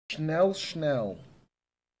Schnell.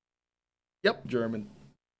 Yep, German.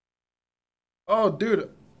 Oh, dude,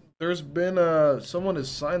 there's been someone has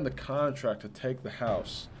signed the contract to take the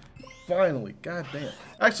house. Finally, god damn.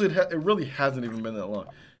 Actually, it really hasn't even been that long.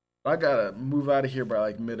 I gotta move out of here by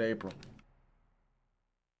like mid-April.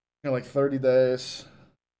 In like 30 days.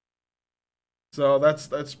 So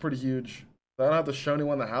that's pretty huge. I don't have to show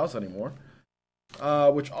anyone the house anymore.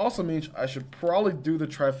 Which also means I should probably do the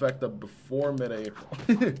trifecta before mid-April.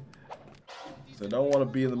 So I don't want to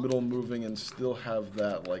be in the middle of moving and still have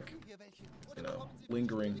that, like, you know,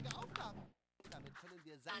 lingering.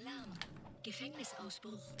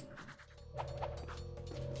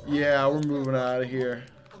 Yeah, we're moving out of here.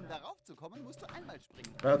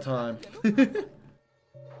 About time.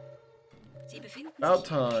 About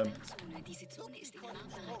time.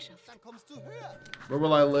 Where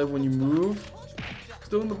will I live when you move?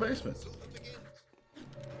 Still in the basement.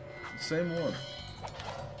 Same one.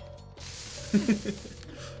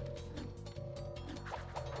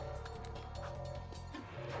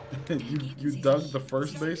 you dug the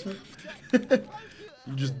first basement?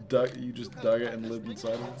 you just dug it and lived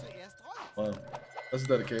inside of it? Wow. That's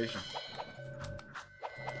dedication.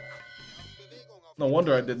 No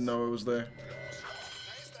wonder I didn't know it was there.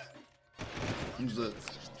 It was a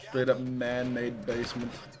straight up man-made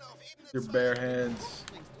basement. Your bare hands.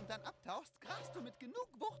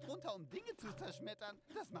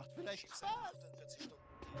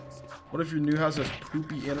 What if your new house has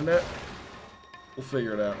poopy internet? We'll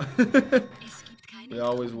figure it out. We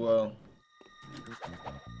always will.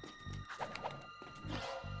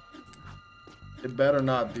 It better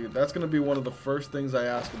not, dude. That's gonna be one of the first things I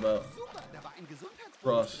ask about.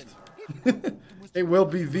 Trust. It will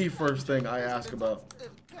be the first thing I ask about.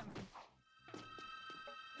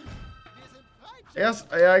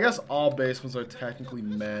 I guess all basements are technically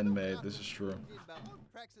man-made. This is true.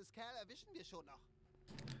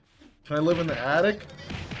 Can I live in the attic?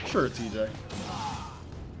 Sure, TJ.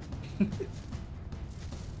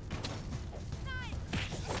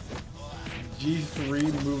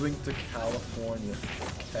 G3 moving to California.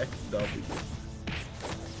 Heck W.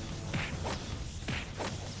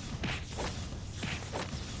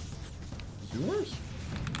 Zoomers?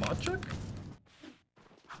 Mod check?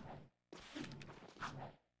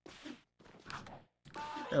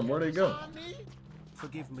 Damn, where'd they go?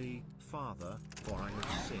 Forgive me, Father, for I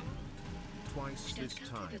have sinned. Twice this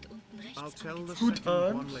time. I'll tell the second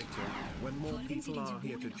one later, when more people are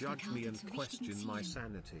here to judge me and question my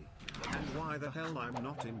sanity. And why the hell I'm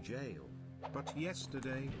not in jail. But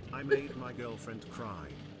yesterday, I made my girlfriend cry.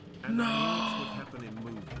 And I knew it would happen in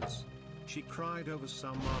movies. She cried over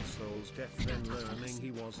some arsehole's death, then learning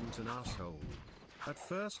he wasn't an asshole. At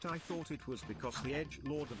first I thought it was because the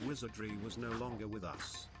Edgelord of Wizardry was no longer with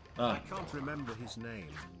us. I can't remember his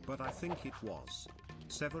name, but I think it was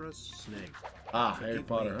Severus Snape. Harry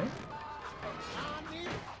Potter, huh?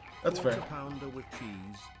 That's fair. Quarter pounder with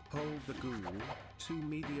cheese, hold the ghoul, 2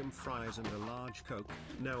 medium fries and a large Coke,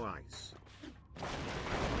 no ice.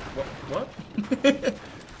 What?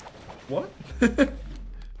 What?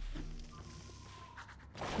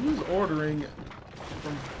 Who's ordering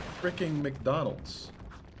from freaking McDonald's?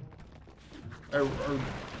 Or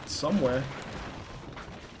somewhere.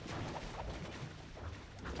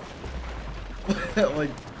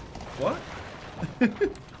 Like, what?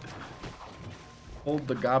 Hold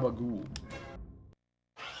the gabagool.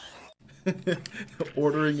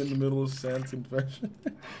 Ordering in the middle of Sans confession.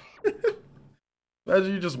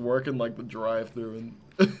 Imagine you just working like the drive-thru and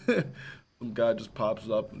some guy just pops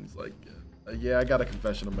up and he's like, yeah, I got a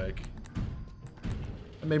confession to make.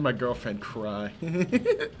 I made my girlfriend cry.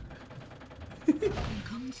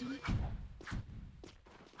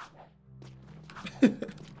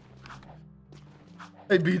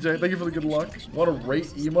 Hey BJ, thank you for the good luck. Want to rate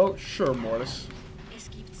emote? Sure, Mortis.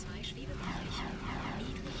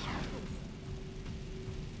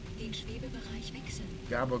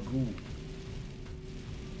 Gabagoo.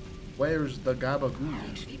 Where's the Gabagoo?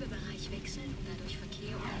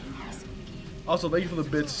 Also, thank you for the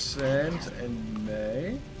bits, Sans and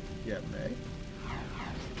May. Yeah, May.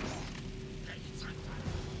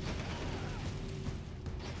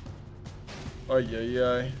 Oh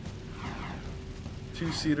yeah.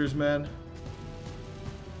 2-seaters, man.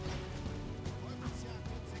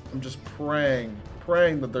 I'm just praying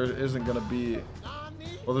that there isn't gonna be.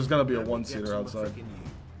 Well, there's gonna be a 1-seater outside.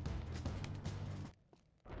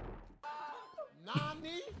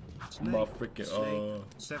 My freaking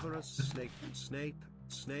Severus Snape,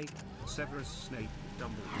 Severus Snape,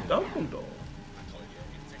 Dumbledore.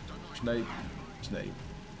 Snape,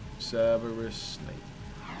 Severus Snape.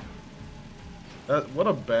 What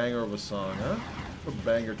a banger of a song, huh? What a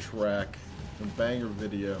banger track. A banger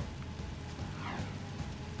video.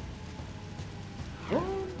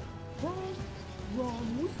 Ron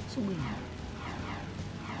Weasley.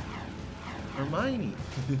 Hermione.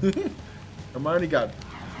 Hermione got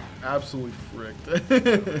absolutely fricked.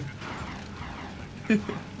 Her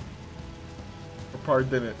part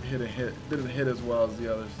didn't hit as well as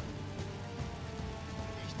the others.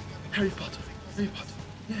 Harry Potter. Harry Potter.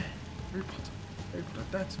 Yeah. Harry Potter. Harry Potter.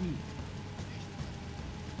 That's me.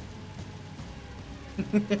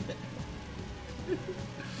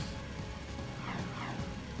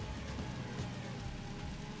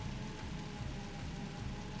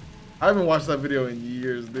 I haven't watched that video in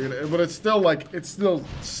years, dude. But it's still like, it's still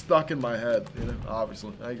stuck in my head, you know,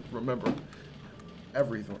 obviously. I remember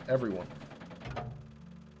everyone.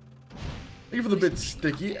 Thank you for the bit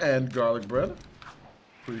sticky and garlic bread.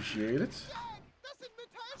 Appreciate it.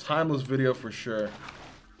 Timeless video for sure.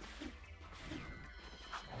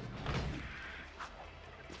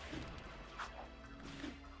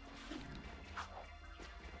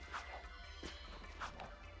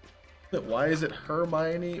 Why is it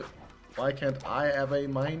Hermione? Why can't I have a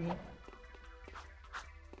Miney?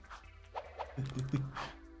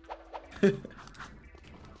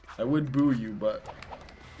 I would boo you, but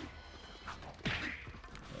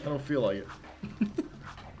I don't feel like it.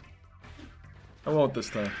 I won't this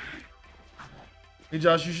time. Hey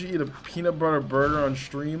Josh, you should eat a peanut butter burger on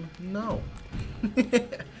stream? No.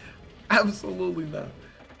 Absolutely not.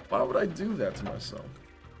 Why would I do that to myself?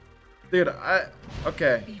 Dude,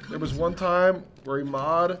 okay. There was one time where a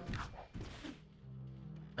mod,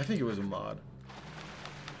 I think it was a mod,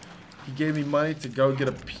 he gave me money to go get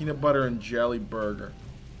a peanut butter and jelly burger.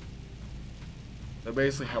 They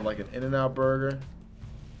basically had like an In-N-Out burger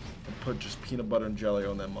and put just peanut butter and jelly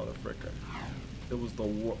on that motherfricker. It was the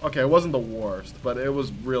okay, it wasn't the worst, but it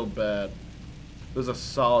was real bad. It was a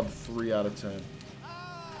solid 3 out of 10.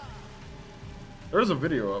 There's a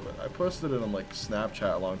video of it. I posted it on like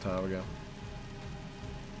Snapchat a long time ago.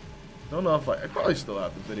 Don't know if I probably still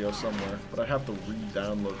have the video somewhere, but I have to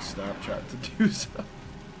re-download Snapchat to do so.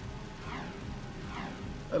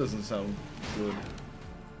 That doesn't sound good.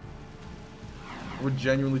 I would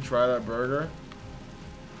genuinely try that burger.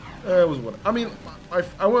 It was what I mean.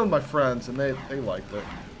 I went with my friends and they liked it.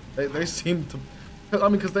 They seemed to. I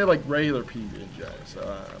mean, because they like regular PB&J, so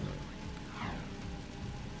I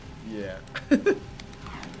mean, yeah.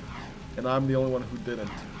 And I'm the only one who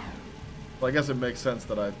didn't. Well, I guess it makes sense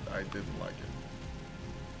that I didn't like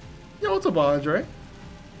it. Yo, what's up, Andre?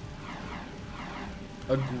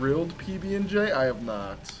 A grilled PB&J? I have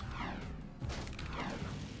not.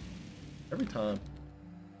 Every time.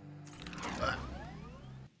 Ah.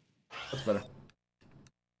 That's better.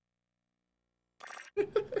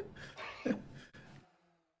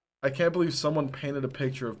 I can't believe someone painted a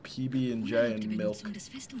picture of PB&J and milk.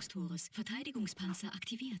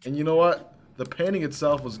 And you know what? The painting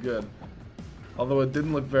itself was good. Although it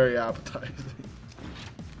didn't look very appetizing.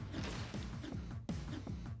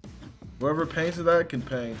 Whoever painted that can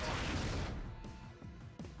paint.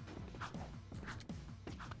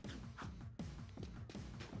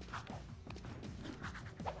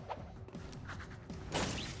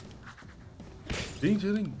 Ding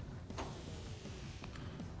ding.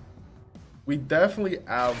 We definitely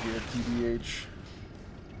out here, TBH.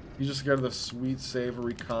 You just get the sweet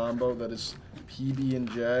savory combo that is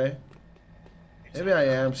PB&J. Maybe I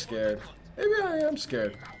am scared. Maybe I am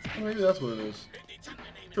scared. Or maybe that's what it is.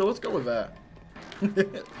 Sure, let's go with that.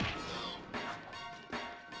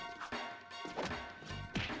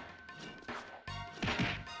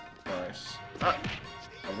 Nice. Ah,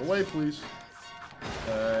 out of the way, please.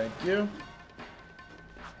 Thank you.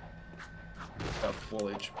 Got full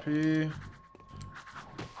HP.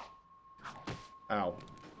 Ow.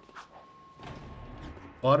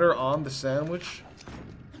 Butter on the sandwich?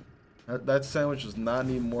 That sandwich does not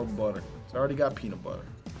need more butter. It's already got peanut butter.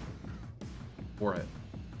 Forehead.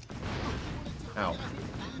 Ow.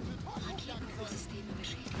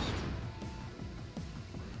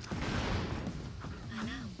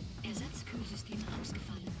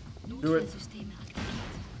 Do it.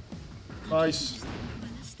 Nice.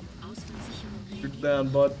 Get down,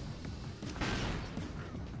 bud.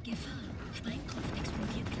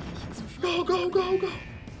 Go, go, go, go.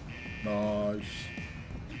 Nice.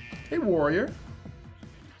 Hey, warrior.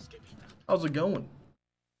 How's it going?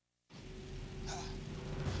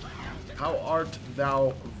 How art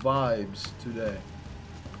thou vibes today?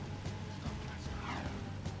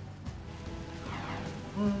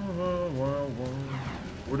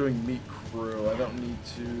 We're doing meat crew. I don't need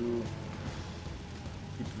to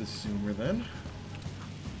keep the zoomer then.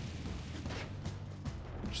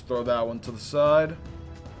 Just throw that one to the side.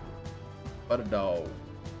 But a dog.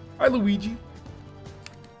 Hi, Luigi.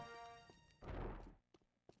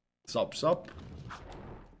 Sup, sup.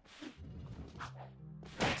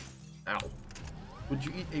 Ow. Would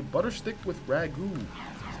you eat a butter stick with ragu?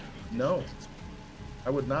 No. I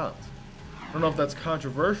would not. I don't know if that's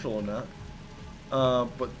controversial or not.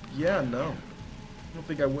 But yeah, no. I don't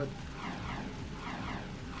think I would.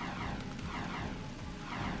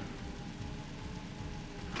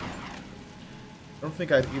 I don't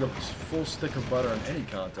think I'd eat a full stick of butter in any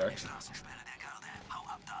context.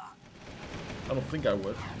 I don't think I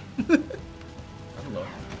would. I don't know.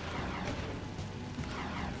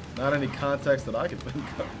 Not any context that I can think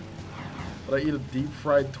of. Would I eat a deep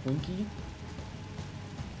fried Twinkie?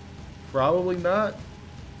 Probably not.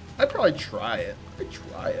 I'd probably try it. I'd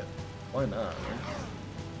try it. Why not, right?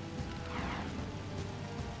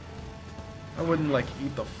 I wouldn't like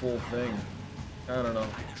eat the full thing. I don't know.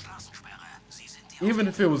 Even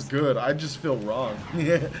if it was good, I'd just feel wrong.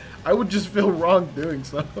 Yeah, I would just feel wrong doing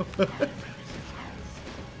so.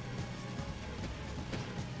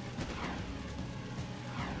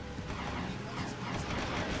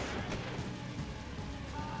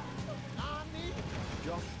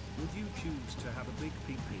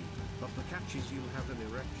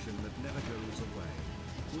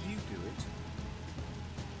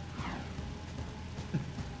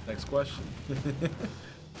 Next question.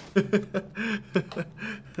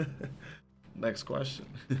 Next question.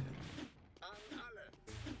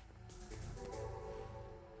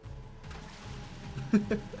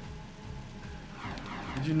 Did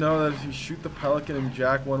you know that if you shoot the pelican in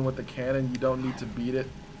Jak I with the cannon, you don't need to beat it?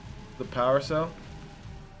 The power cell?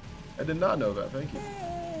 I did not know that, thank you.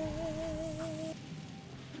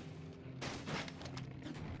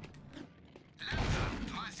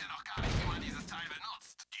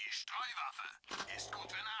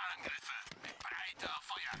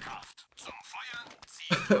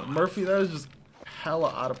 Murphy, that is just hella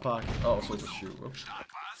out of pocket. Oh, so it's a shoot. Whoops.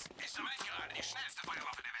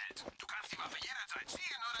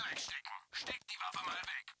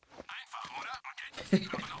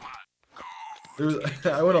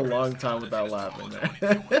 I went a long time without laughing there.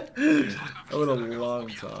 I went a long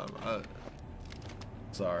time.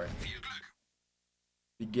 Sorry.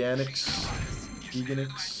 Veganix.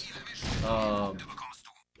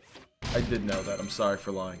 I did know that. I'm sorry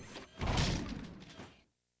for lying.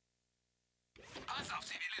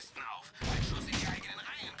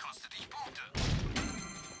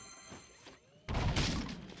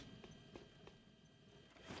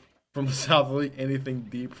 From the south, I'll eat anything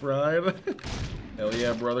deep fried. Hell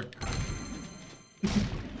yeah, brother.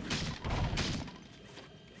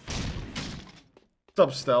 What's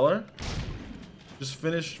up, Stellar? Just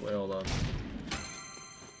finished. Wait, hold on.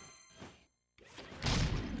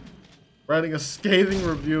 Writing a scathing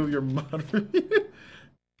review of your mod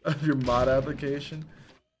of your mod application.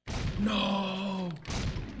 No.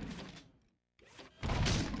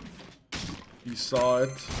 You saw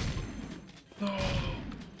it. No.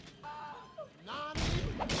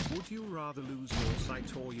 Would you rather lose your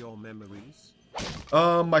sight or your memories?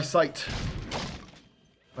 My sight.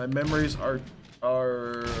 My memories are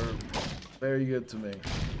very good to me.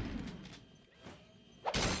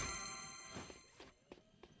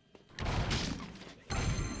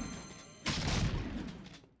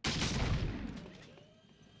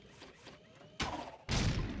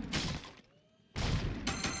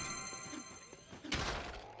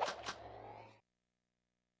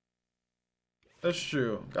 That's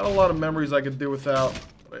true. Got a lot of memories I could do without,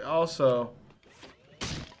 but I also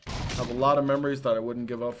have a lot of memories that I wouldn't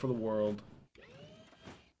give up for the world.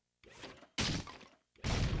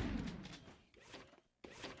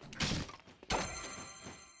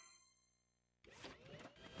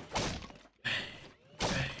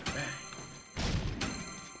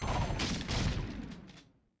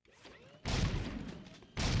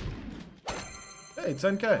 Hey,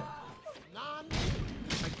 10K.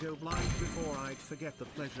 Go blind before I'd forget the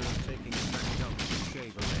pleasure of taking a back dump to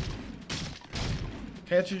shave a leg.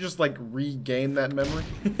 Can't you just like regain that memory?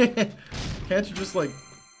 Can't you just like...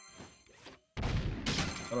 I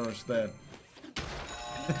don't understand.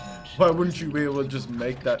 Why wouldn't you be able to just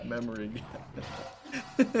make that memory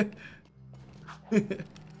again?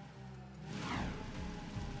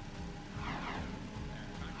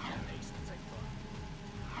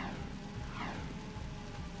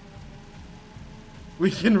 We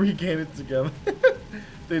can regain it together.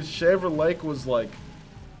 Dude, Shaver Lake was like...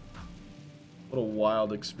 What a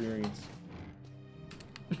wild experience.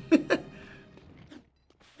 What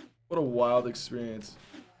a wild experience.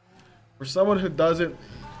 For someone who doesn't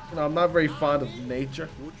You know, I'm not very fond of nature.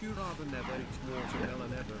 Would you rather never eat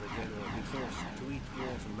watermelon ever again or be forced to eat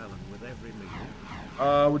watermelon with every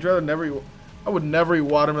meal? Would you rather never eat... I would never eat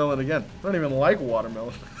watermelon again. I don't even like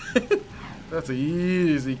watermelon. That's an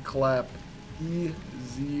easy clap.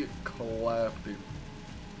 Easy clap, dude.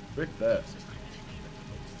 Pick that.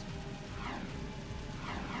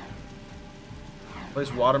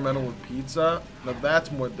 Replace watermelon with pizza? Now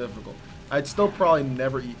that's more difficult. I'd still probably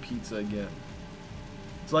never eat pizza again.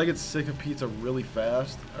 So I get sick of pizza really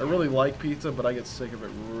fast. I really like pizza, but I get sick of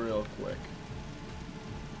it real quick.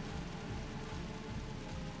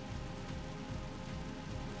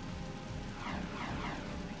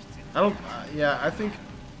 Yeah, I think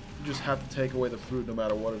you just have to take away the food no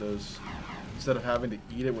matter what it is, instead of having to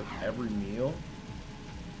eat it with every meal.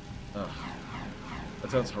 Ugh,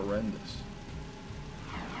 that sounds horrendous.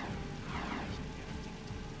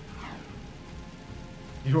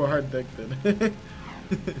 You are addicted.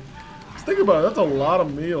 Just think about it, that's a lot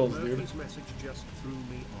of meals, dude. Murphy's message just threw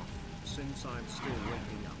me off, since I'm still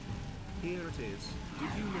waking up. Here it is. Did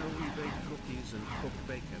you know we bake cookies and cook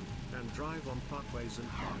bacon, and drive on parkways and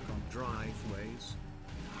park on driveways?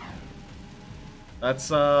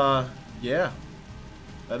 That's, yeah.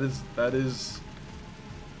 That is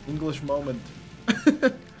English moment.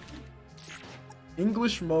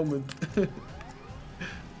 English moment.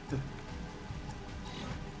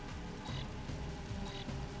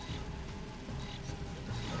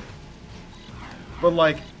 But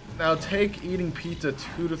like, now take eating pizza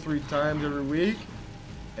 2 to 3 times every week,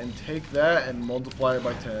 and take that and multiply it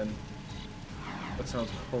by 10. That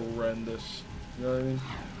sounds horrendous. You know what I mean?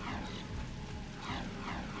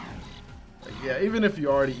 Like, yeah, even if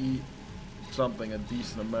you already eat something a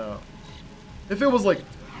decent amount. If it was like,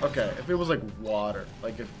 okay, if it was like water,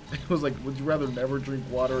 like if it was like, would you rather never drink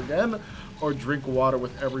water again, or drink water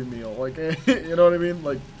with every meal? Like, you know what I mean?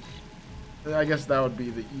 Like, I guess that would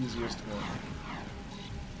be the easiest one.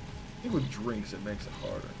 I think with drinks it makes it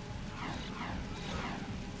harder.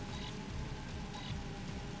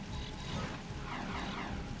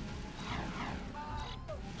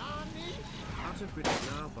 Out of British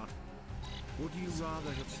now, but would you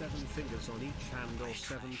rather have 7 fingers on each hand or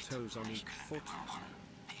 7 toes on each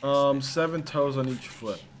foot? 7 toes on each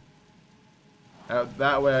foot.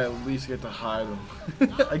 That way I at least get to hide them.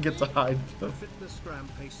 I get to hide them. The Fitness Gram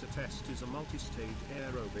Pacer test is a multi-stage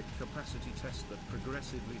aerobic capacity test that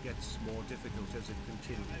progressively gets more difficult as it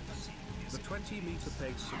continues. The 20-meter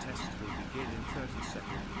pacer test will begin in 30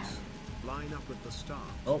 seconds. Line up at the start.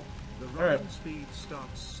 Oh, the running speed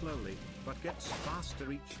starts slowly, but gets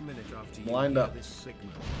faster each minute after you hear this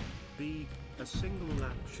signal. Beep. A single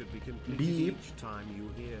lap should be completed each time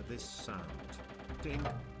you hear this sound. Ding.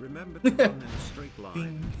 Remember to run in a straight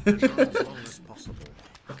line and run as long as possible.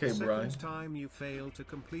 Okay, the Brian. Second time you fail to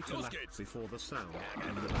complete a lap before the sound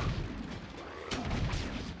and the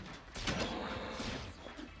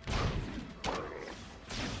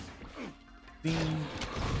Ding.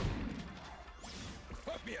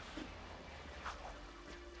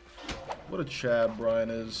 What a Chad Brian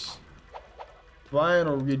is. Brian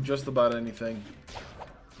will read just about anything.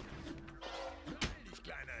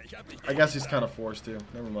 I guess he's kind of forced to.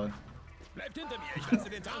 Never mind.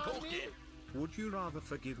 Would you rather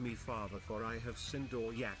forgive me, Father, for I have sinned,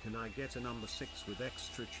 or yak and I get a number 6 with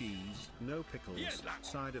extra cheese, no pickles,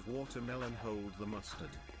 side of watermelon, hold the mustard?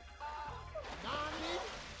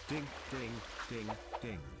 Ding, ding, ding,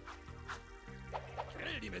 ding.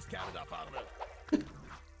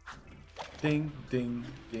 Ding, ding,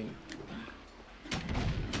 ding.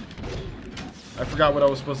 I forgot what I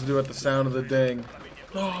was supposed to do at the sound of the ding.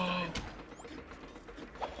 Oh.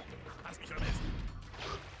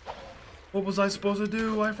 What was I supposed to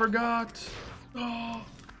do? I forgot. Oh.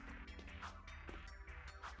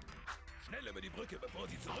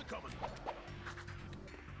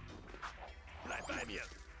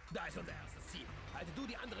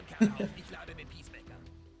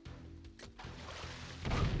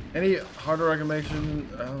 Any harder recommendation?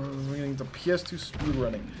 The PS2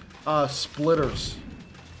 speedrunning. Splitters.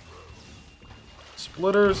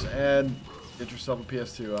 Splitters, and get yourself a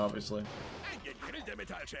PS2, obviously.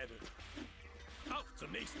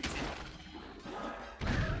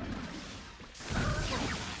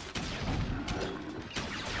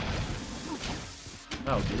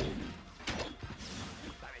 Oh, dude.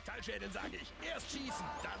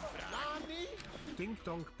 Ding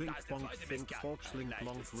donk bink bonk think forchling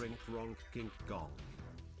lonk rink ronk gink gong.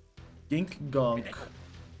 Gink gonk.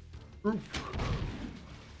 Group.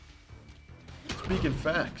 Speaking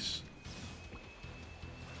facts.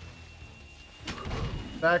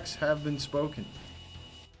 Facts have been spoken.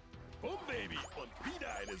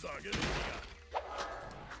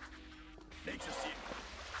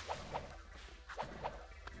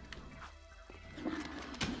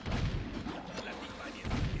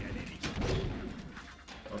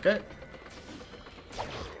 Okay.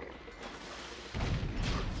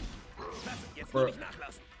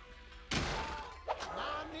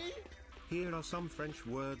 Here are some French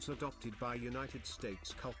words adopted by United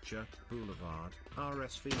States culture: boulevard,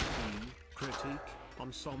 RSVP, critique,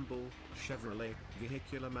 ensemble, Chevrolet,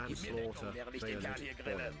 vehicular manslaughter, bayonet,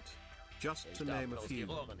 point. Just to name a few.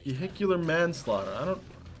 Vehicular manslaughter.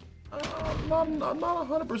 I'm not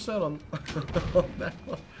 100% on, on that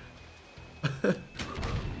one.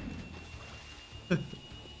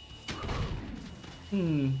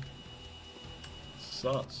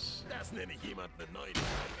 Sus.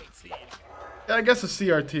 Yeah, I guess a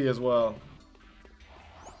CRT as well.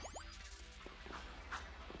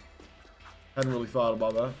 Hadn't really thought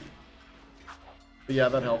about that. But yeah,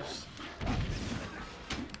 that helps.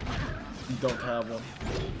 You don't have one.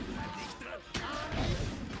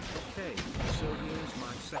 Okay, so here's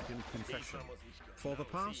my second confession. For the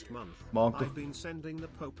past month, Monk. I've been sending the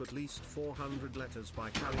Pope at least 400 letters by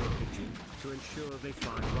carrier pigeon to ensure they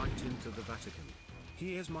fly right into the Vatican.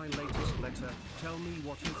 Here's my latest letter. Tell me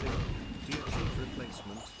what you think. Dear Chief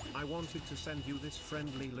Replacement, I wanted to send you this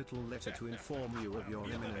friendly little letter to inform you of your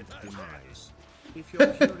imminent demise. If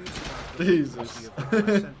you're curious about the frequency of which I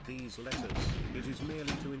sent these letters, it is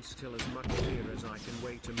merely to instill as much fear as I can.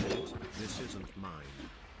 Wait a minute, this isn't mine.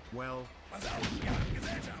 Well, I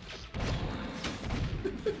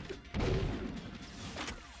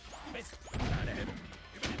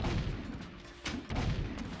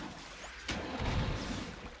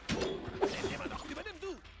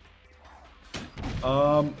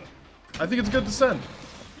think it's good to send.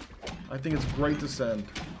 I think it's great to send,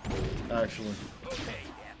 actually.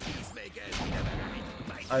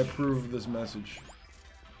 I approve of this message.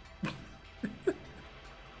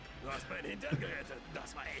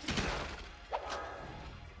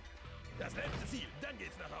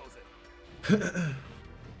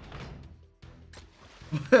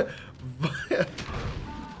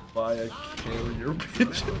 Via carrier pigeon.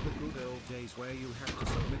 remember the good old days where you had to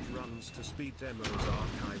submit runs to speed demos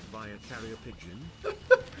archived via carrier pigeon?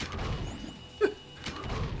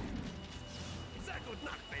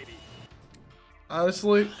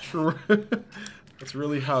 Honestly, true. That's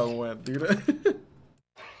really how it went, dude.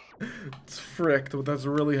 It's fricked, but that's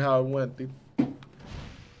really how it went, dude.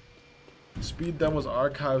 Speed demos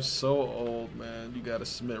archive so old, man. You gotta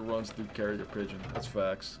submit runs through carrier pigeon. That's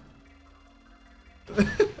facts.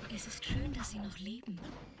 Es ist schön, dass Sie noch leben.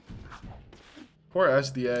 Poor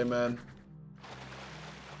SDA, man.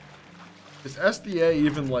 Is SDA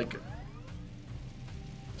even like...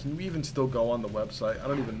 Can we even still go on the website? I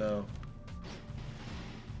don't even know.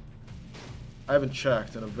 I haven't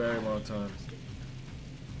checked in a very long time.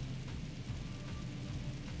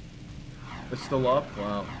 It's still up?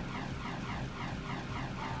 Wow.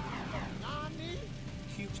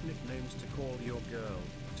 Cute nicknames to call your girl: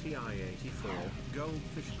 TI-84,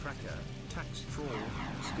 Goldfish Cracker, Tax Troll,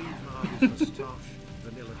 Steve Harvey's Moustache,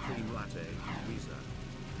 Vanilla Cream Latte, Visa.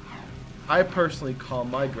 I personally call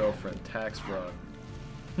my girlfriend tax fraud.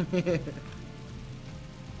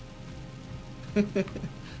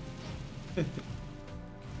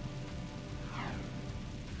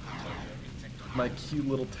 My cute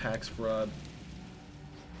little tax fraud.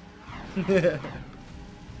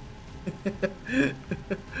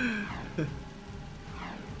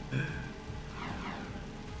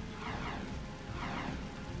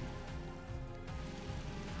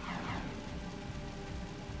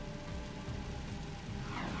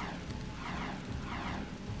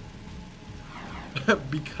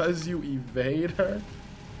 Because you evade her?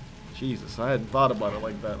 Jesus, I hadn't thought about it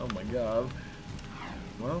like that. Oh my god.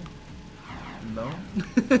 Well, no.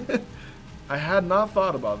 I had not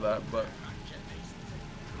thought about that, but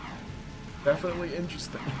definitely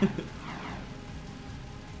interesting.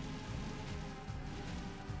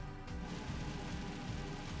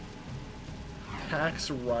 Tax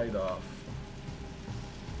write-off.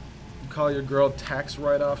 You call your girl tax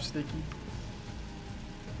write-off, Sticky?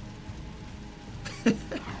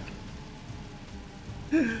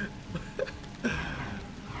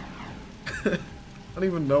 I don't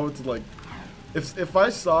even know what to like. If I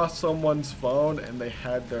saw someone's phone and they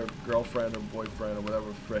had their girlfriend or boyfriend or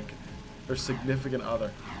whatever frick, their significant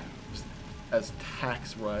other, just as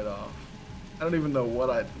tax write-off, I don't even know what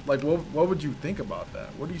I like. What would you think about that?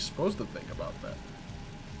 What are you supposed to think about that?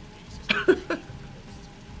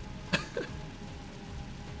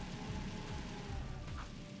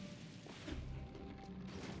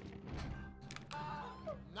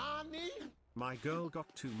 My girl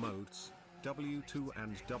got 2 modes, W2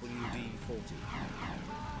 and WD40.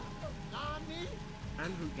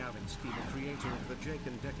 Andrew Gavinsky, the creator of the Jak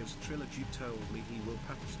and Decker's trilogy, told me he will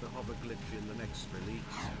patch the hover glitch in the next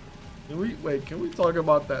release. Can we talk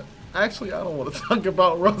about that? Actually, I don't want to talk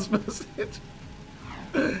about Russ message.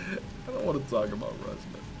 I don't want to talk about Russ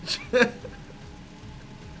message.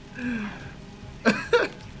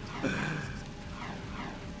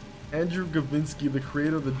 Andrew Gavinsky, the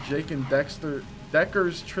creator of the Jak and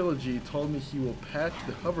Decker's trilogy, told me he will patch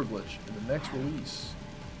the hover glitch in the next release.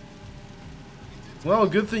 Well,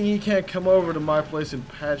 good thing he can't come over to my place and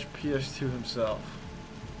patch PS2 himself.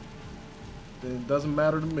 Then it doesn't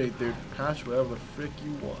matter to me, dude. Patch whatever the frick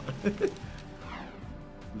you want.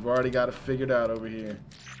 We've already got it figured out over here.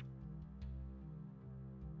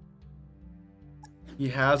 He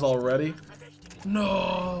has already?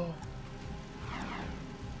 No!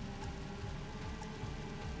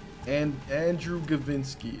 And Andrew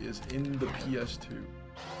Gavinsky is in the PS2.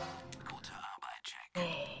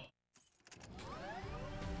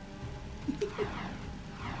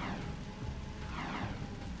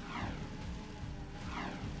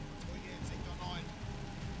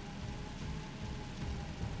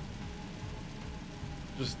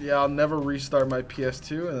 Yeah, I'll never restart my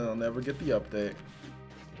PS2 and I'll never get the update.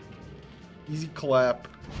 Easy clap.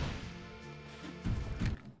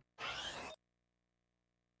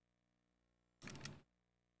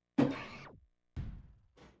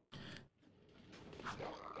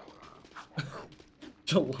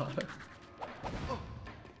 Gelato.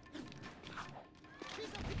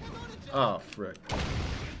 Oh, frick.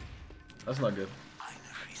 That's not good.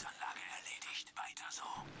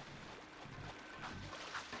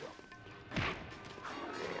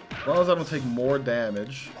 As long as I don't take more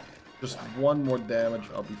damage, just one more damage,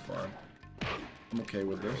 I'll be fine. I'm okay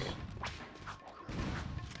with this.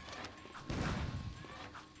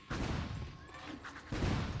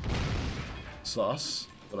 Sus,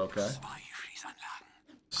 but okay.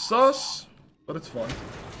 Sus, but it's fun.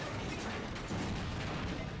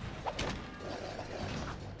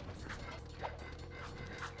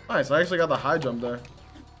 Nice, I actually got the high jump there.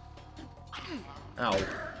 Ow,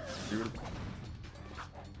 dude.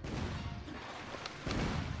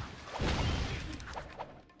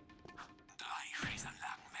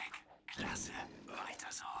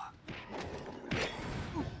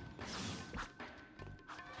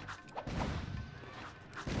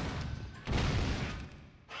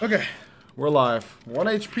 Okay, we're live. 1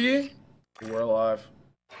 HP, we're alive.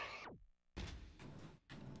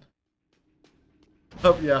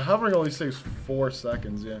 Oh, yeah, hovering only saves 4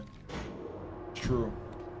 seconds, yeah. True.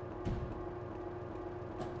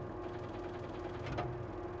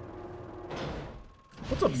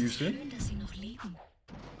 What's up, Houston?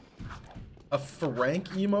 A Frank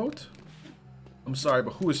emote? I'm sorry,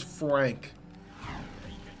 but who is Frank?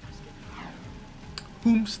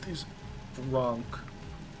 Whomst is Frank?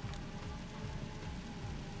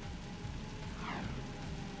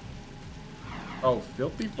 Oh,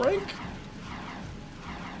 Filthy Frank?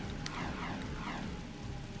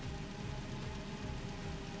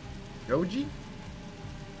 Goji?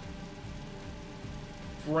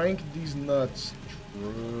 Frank these nuts.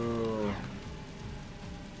 True.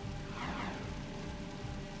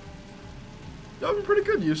 Y'all been pretty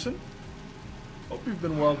good, Houston. Hope you've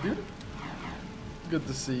been well, dude. Good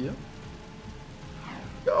to see you.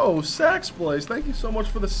 Yo, Sax Blaze, thank you so much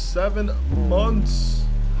for the 7 months.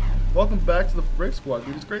 Welcome back to the Frick Squad,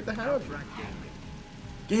 dude. It's great to have you.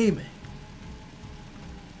 Gaming.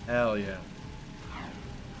 Hell yeah.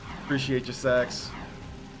 Appreciate you, Sax.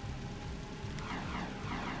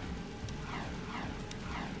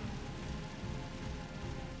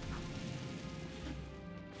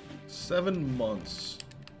 Seven months.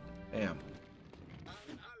 Damn.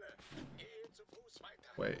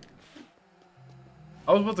 Wait.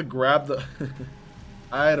 I was about to grab the...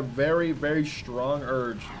 I had a very, very strong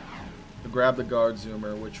urge to grab the guard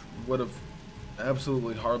zoomer, which would have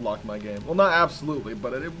absolutely hardlocked my game. Well, not absolutely,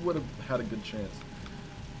 but it would have had a good chance.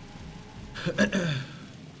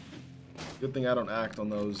 Good thing I don't act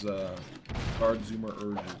on those guard zoomer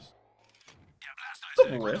urges.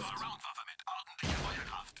 What's up, Rift?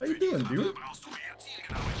 How you doing, dude?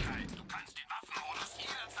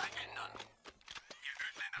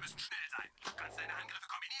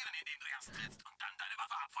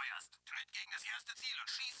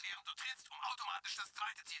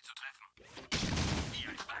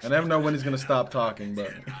 I never know when he's gonna stop talking,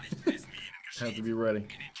 but have to be ready.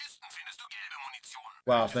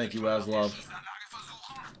 Wow, thank you, Aslov.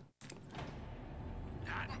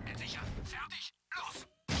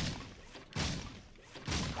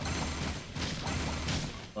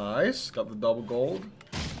 Nice. Got the double gold.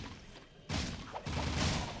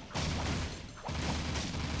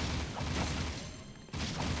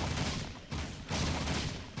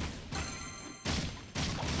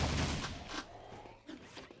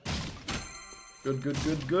 Good, good,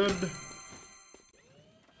 good, good.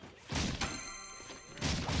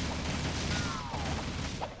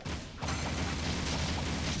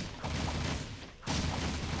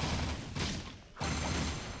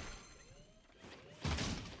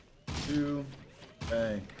 Two.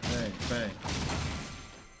 Bang, bang, bang.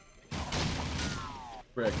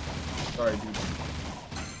 Frick. Sorry, dude.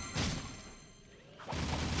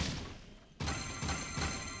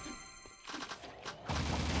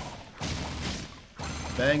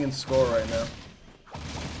 Bang and score right now.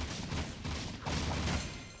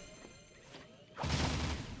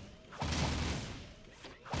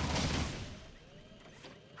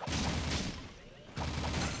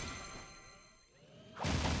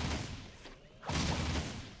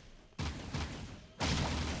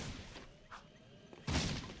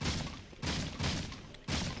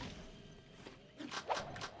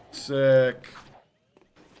 Sick.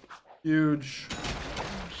 Huge.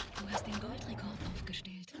 Du hast den Goldrekord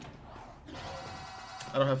aufgestellt.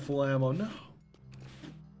 I don't have full ammo, no.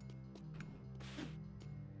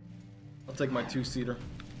 I'll take my two-seater.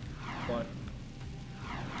 Fine.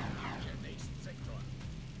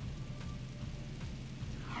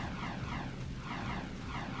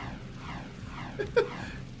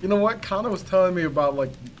 You know what? Connor was telling me about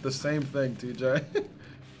like the same thing, TJ.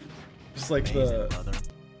 Just like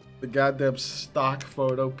the goddamn stock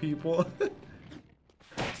photo people.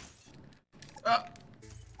 Ah.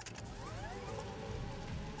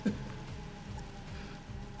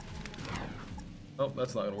 Oh,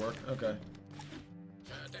 that's not gonna work. Okay.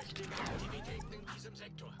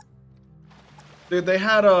 Dude, they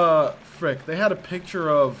had a they had a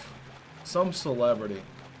picture of some celebrity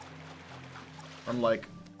on like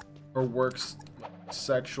her work's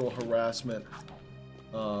sexual harassment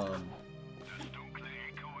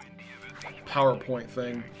PowerPoint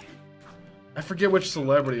thing. I forget which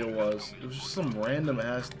celebrity it was. It was just some random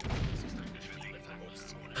ass.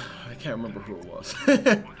 I can't remember who it was.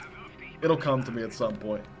 It'll come to me at some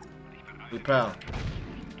point. Hey, pal.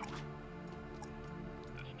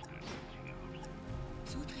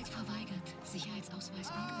 Zutritt verweigert.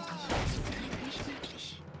 Sicherheitsausweis ungültig. Zutritt nicht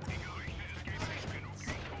möglich.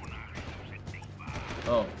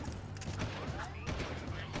 Oh.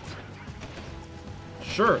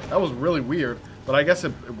 Sure, that was really weird, but I guess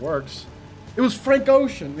it works. It was Frank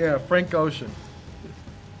Ocean. Yeah, Frank Ocean.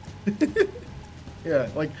 Yeah,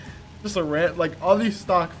 like just a like all these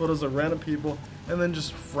stock photos of random people, and then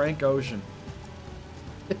just Frank Ocean.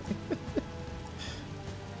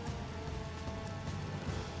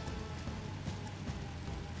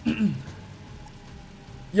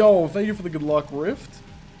 Yo, thank you for the good luck, Rift.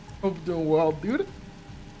 Hope you're doing well, dude.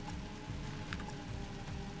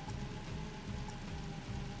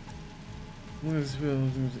 You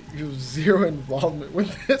have zero involvement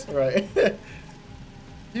with this, right?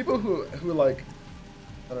 People who like,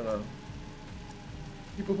 I don't know.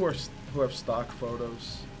 People who have stock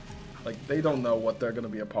photos, like they don't know what they're gonna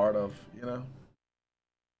be a part of, you know?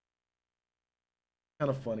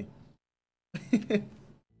 Kind of funny.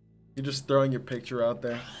 You're just throwing your picture out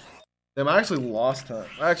there. Damn, I actually lost time.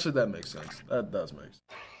 Actually, that makes sense. That does make sense.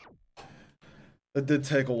 That did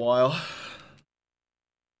take a while.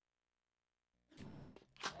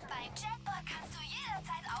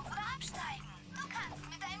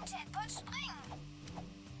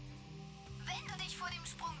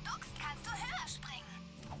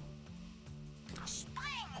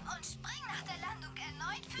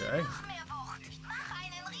 Okay. Mach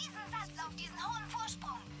einen Riesensatz auf diesen hohen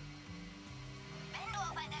Vorsprung. Wenn du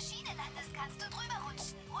auf einer Schiene landest, kannst du drüber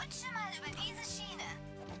rutschen. Rutsche mal über diese Schiene.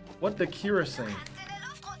 What the Kira saying? Du kannst in der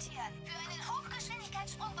Luft rotieren. Für einen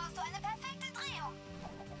Hochgeschwindigkeitssprung brauchst du eine perfekte Drehung.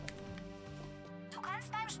 Du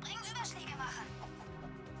kannst beim Springen Überschläge machen.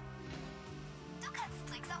 Du kannst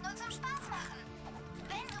Tricks auch nur zum Spaß machen.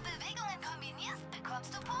 Wenn du Bewegungen kombinierst,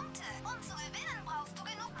 bekommst du Punkte. Um zu gewinnen, brauchst du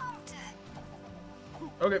genug Punkte.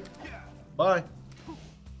 Okay. Bye.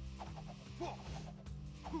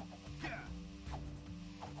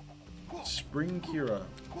 Spring Kira.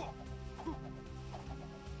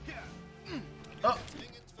 Oh.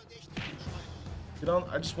 Get on.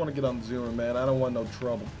 I just want to get on the zoomer, man. I don't want no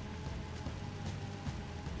trouble.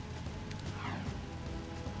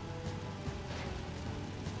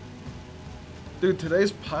 Dude,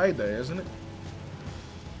 today's Pi Day, isn't it?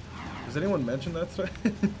 Does anyone mention that today?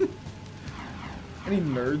 Any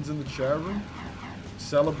nerds in the chat room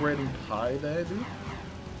celebrating Pi Day, dude?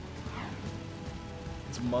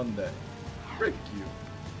 It's Monday. Frick you.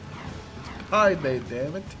 It's Pie Day,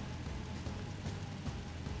 damn it.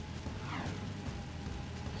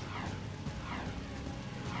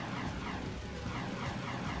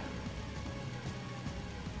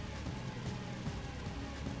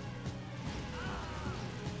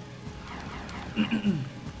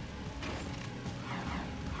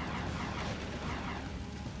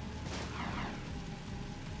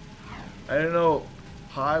 I didn't know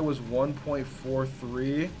pi was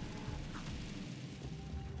 1.43.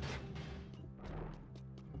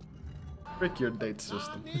 Frick your date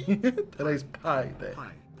system. Today's Pi Day.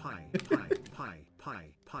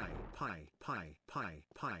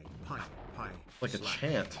 Like a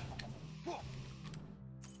chant.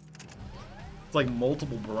 It's like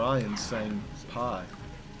multiple Brians saying pie.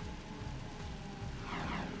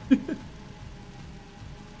 Thank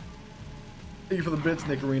you for the bits,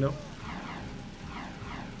 Nicorino.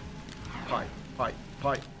 Pie, pie,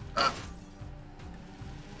 pie. Ah.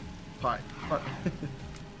 Pie, pie.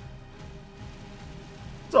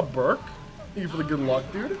 What's up, Burke? Thank you for the good luck,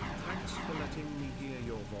 dude. Thanks for letting me hear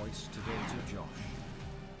your voice today to Josh.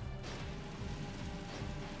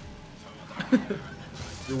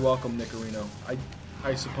 You're welcome, Nicorino.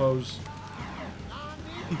 I suppose.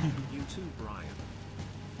 You too, Brian.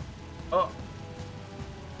 Oh.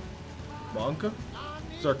 Monka?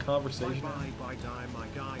 Is our conversation? Bye bye die my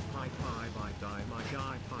guy pie pie bye die my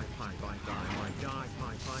guy pie pie bye die my guy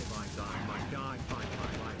pie pie bye die my guy pie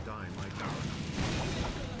pie bye die my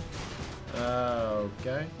guy.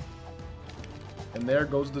 Okay. And there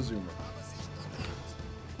goes the zoomer.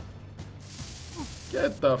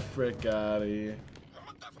 Get the frick out of here.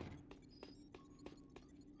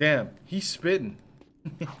 Damn, he's spitting.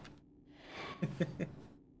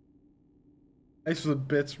 Thanks for the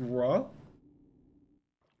bits, raw.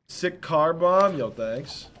 Sick car bomb, yo,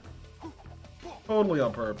 thanks. Totally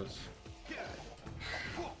on purpose.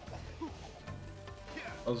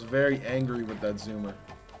 I was very angry with that zoomer.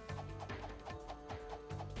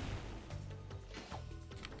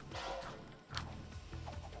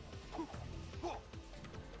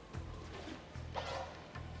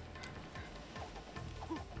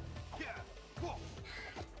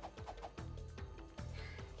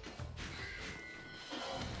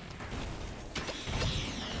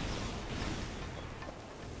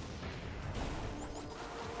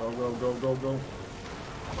 Go, go, go, go.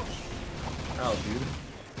 Ow, dude.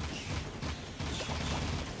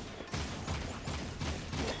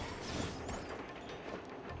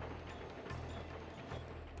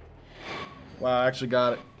 Wow, I actually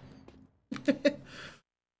got it.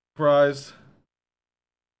 Surprised.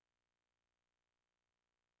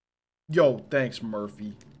 Yo, thanks,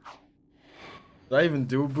 Murphy. Did I even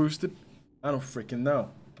do a boosted? I don't freaking know.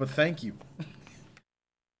 But thank you.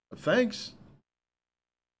 But thanks.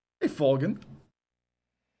 Hey, Fulgen.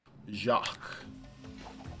 Jak.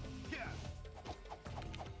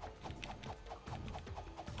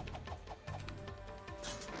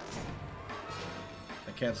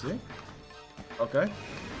 I can't see. Okay. I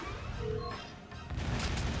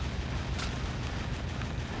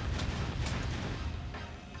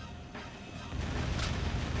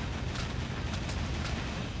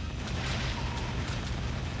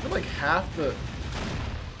feel like half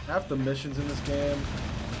the missions in this game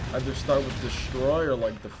either start with destroy or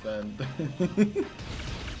like defend.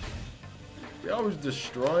 We always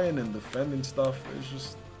destroying and defending stuff. It's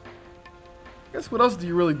just, I guess, what else do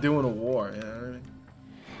you really do in a war? You know what I mean?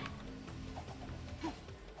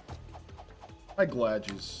 Hi,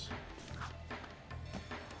 Gladges.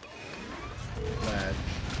 Glad.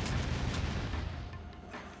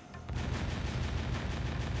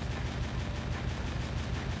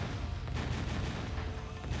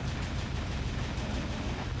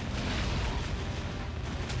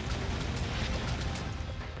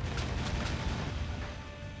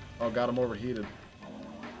 Oh, got him overheated.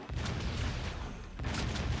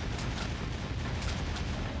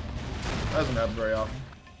 Doesn't happen very often.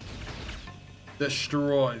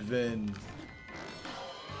 Destroy Vin.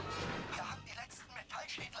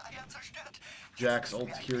 Jack's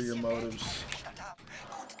ulterior motives.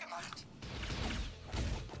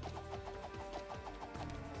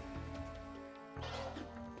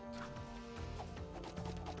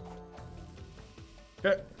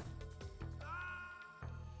 Okay.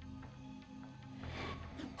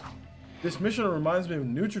 This mission reminds me of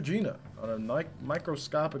Neutrogena on a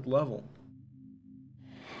microscopic level.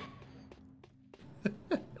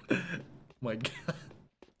 My God.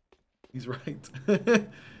 He's right.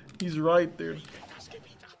 He's right, dude.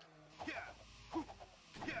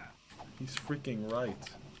 He's freaking right.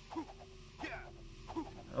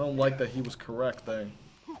 I don't like that he was correct there.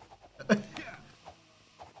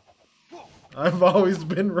 I've always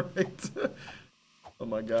been right. Oh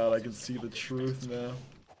my god, I can see the truth now.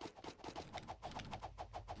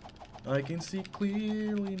 I can see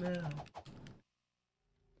clearly now.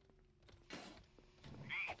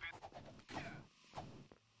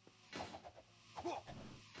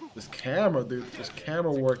 This camera, dude. This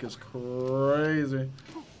camera work is crazy.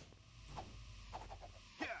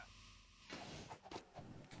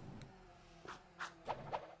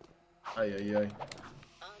 Ay, ay, ay.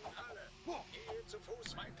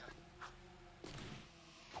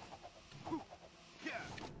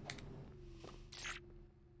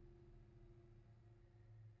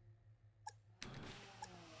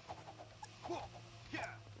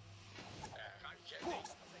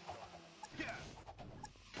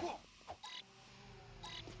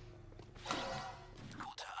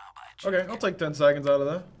 Okay, I'll take 10 seconds out of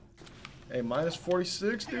that. Hey, minus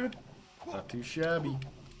 46, dude. Not too shabby.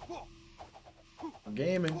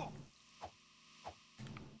 Gaming.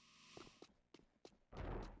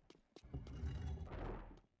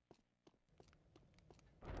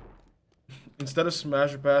 Instead of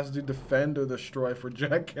smash or pass, do defend or destroy for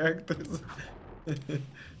Jak characters.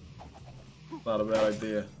 Not a bad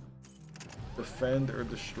idea. Defend or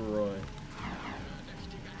destroy.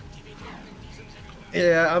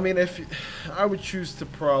 Yeah, I mean, I would choose to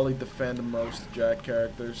probably defend most Jak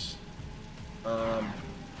characters. I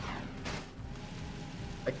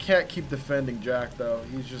can't keep defending Jak though.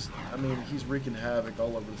 He's just, I mean, he's wreaking havoc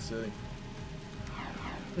all over the city.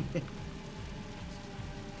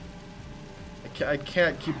 I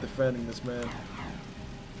can't keep defending this man.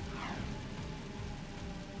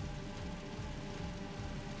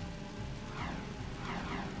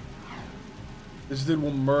 This dude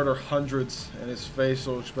will murder hundreds, and his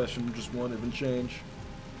facial expression just won't even change.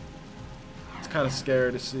 It's kind of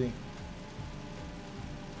scary to see.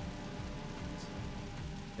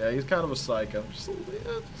 Yeah, he's kind of a psycho. Just a bit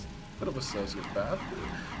of a sociopath.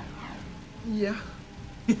 Yeah.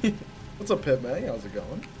 What's up, Pitman? How's it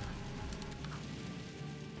going?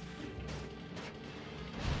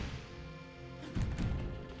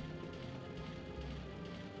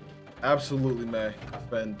 Absolutely, May.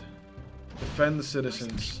 Defend the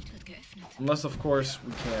citizens. Unless, of course,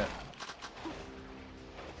 we can't.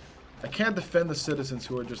 I can't defend the citizens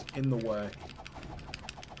who are just in the way.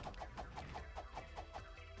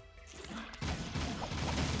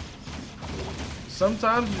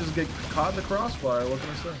 Sometimes you just get caught in the crossfire, what can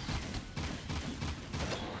I say?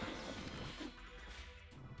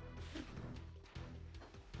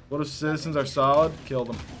 What if citizens are solid? Kill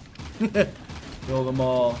them. Kill them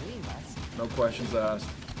all. No questions asked.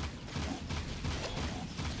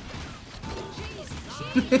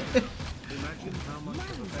 Imagine how much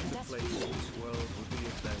of a better place this world would be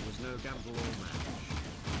if there was no gamble or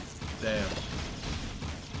match. Damn.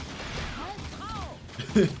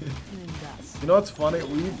 You know what's funny?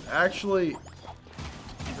 We actually...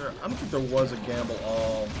 I don't think there was a gamble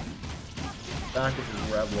all back with the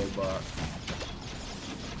Revlo bot.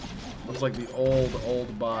 Looks like the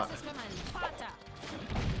old bot.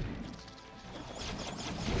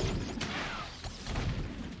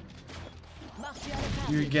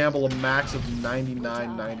 You gamble a max of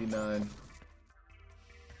 99.99. It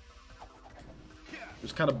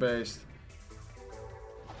was kind of based.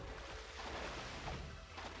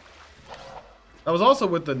 That was also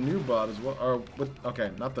with the new bot as well, or with,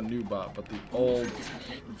 okay, not the new bot, but the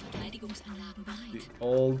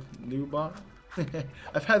old new bot.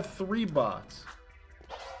 I've had 3 bots.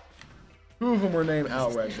 2 of them were named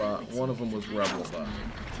Outrag Bot. 1 of them was Rebel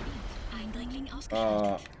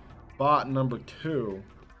Bot. Bot number 2,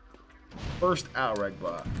 first Outrag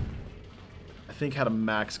Bot, I think had a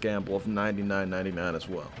max gamble of 99.99 as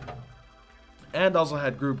well, and also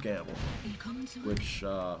had group gamble, which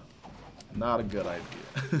not a good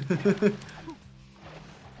idea.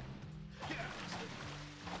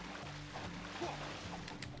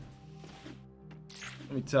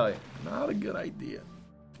 Let me tell you, not a good idea.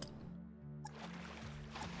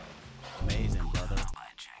 Amazing, brother.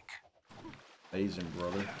 Amazing,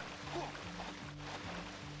 brother.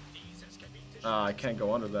 I can't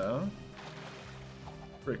go under that, huh?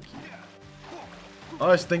 Tricky. I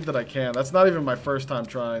always think that I can. That's not even my first time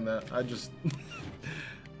trying that. I just...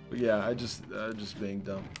 yeah, I just being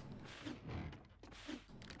dumb.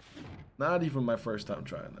 Not even my first time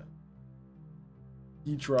trying that.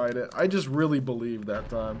 He tried it. I just really believed that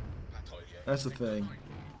time. That's the thing.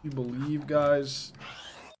 You believe, guys,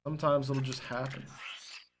 sometimes it'll just happen.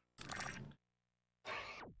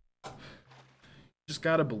 Just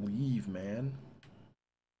gotta believe, man.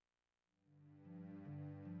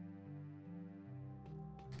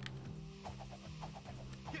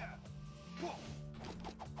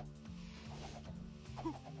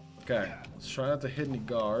 Okay, let's try not to hit any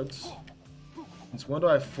guards. Since when do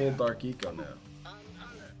I have full dark eco now?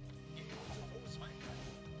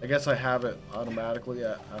 I guess I have it automatically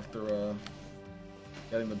after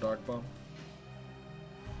getting the dark bomb.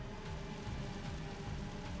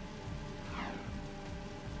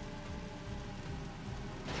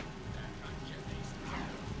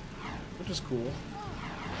 Which is cool.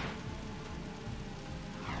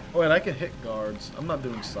 Oh, and I can hit guards. I'm not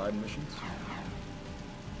doing side missions.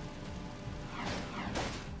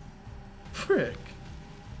 Frick.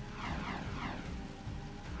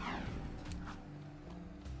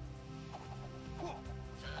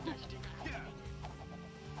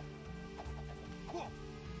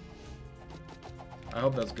 I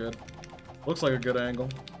hope that's good. Looks like a good angle.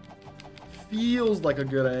 Feels like a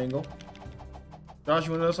good angle. Josh,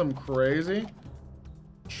 you wanna know something crazy?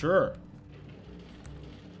 Sure.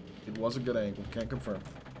 It was a good angle. Can't confirm.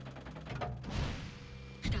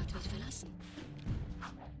 Stadt wird verlassen.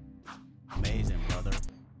 Amazing, brother.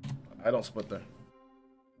 I don't split there.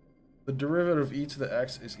 The derivative of e to the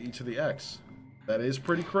x is e to the x. That is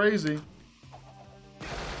pretty crazy.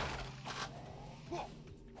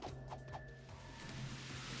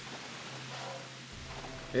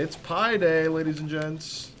 It's Pi Day, ladies and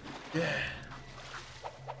gents. Yeah.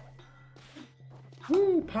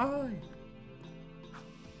 Woo, pie.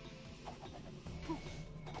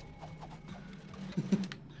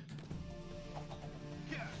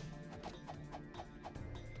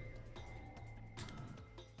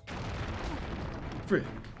 Frick.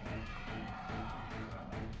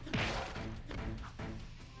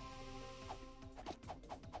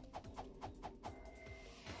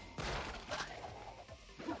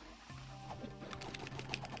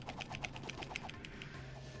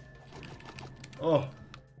 Oh.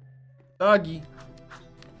 Doggy.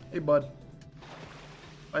 Hey, bud.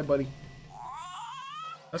 Hi, buddy.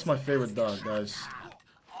 That's my favorite dog, guys.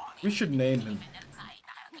 We should name him.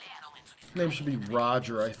 His name should be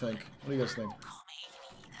Roger, I think. What do you guys think?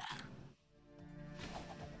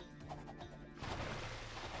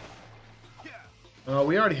 Oh,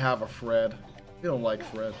 we already have a Fred. We don't like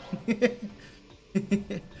Fred.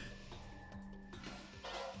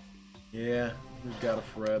 Yeah, we've got a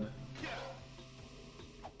Fred.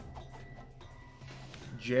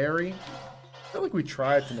 Jerry? I feel like we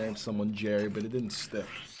tried to name someone Jerry, but it didn't stick.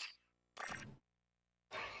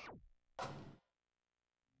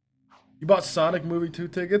 You bought Sonic Movie 2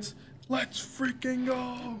 tickets? Let's freaking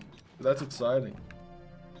go! That's exciting.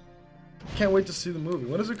 Can't wait to see the movie.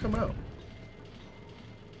 When does it come out?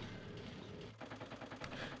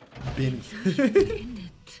 Benny.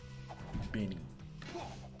 Benny.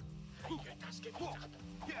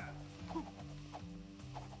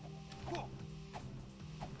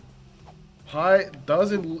 Pi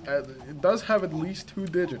doesn't. It does have at least 2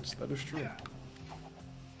 digits. That is true.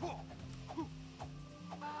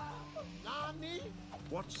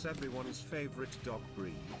 What's everyone's favorite dog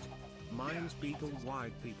breed? Mine's Beagle.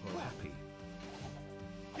 Wide people happy.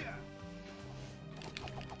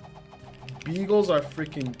 Beagles are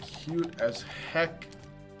freaking cute as heck.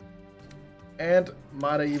 And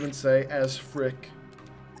might I even say as frick.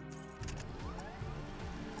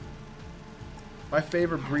 My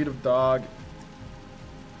favorite breed of dog.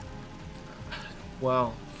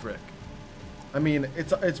 Well, frick. I mean,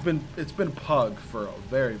 it's been pug for a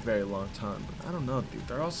very, very long time, but I don't know, dude.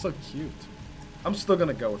 They're all so cute. I'm still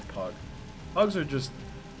gonna go with pug. Pugs are just,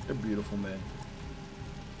 they're beautiful, man.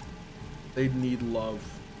 They need love.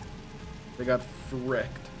 They got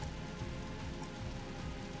fricked.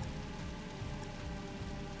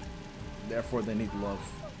 Therefore, they need love.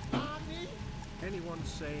 Anyone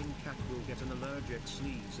saying cat will get an allergic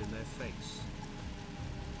sneeze in their face?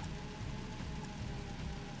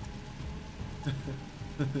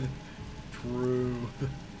 True.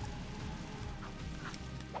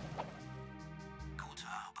 Gute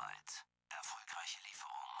Arbeit. Erfolgreiche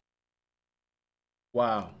Lieferung.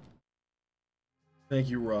 Wow. Thank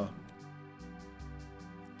you, Ra.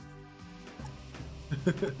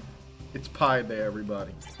 It's Pi Day,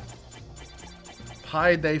 everybody.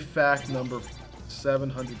 Pi Day fact number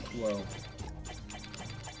 712.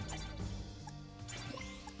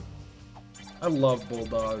 I love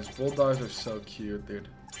bulldogs. Bulldogs are so cute, dude.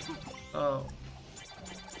 Oh.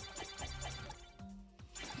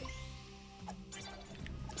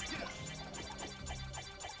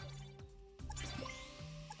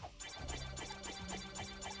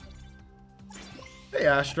 Hey,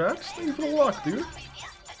 Astrax. Thank you for the luck, dude.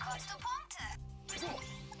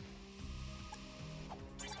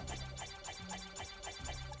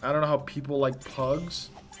 I don't know how people like pugs.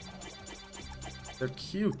 They're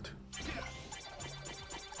cute.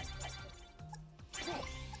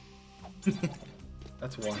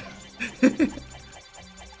 That's why.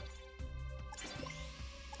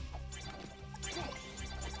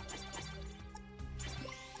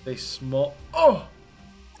 They small. Oh!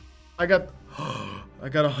 I got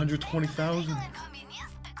 120,000.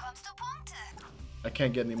 I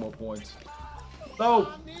can't get any more points.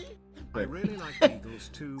 No! I really like Eagles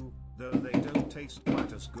too, though they don't taste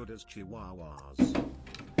quite as good as Chihuahuas.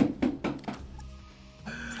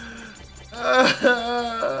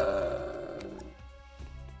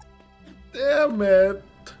 Damn it.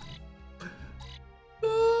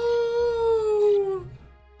 No.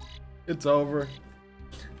 It's over.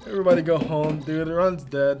 Everybody go home, dude. The run's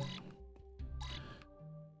dead.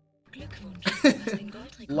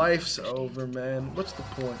 Life's over, man. What's the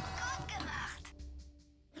point?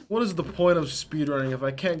 What is the point of speedrunning if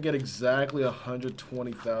I can't get exactly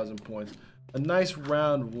 120,000 points? A nice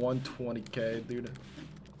round 120k, dude.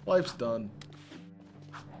 Life's done.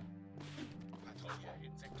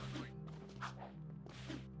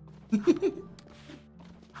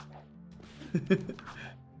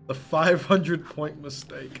 The 500 point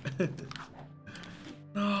mistake.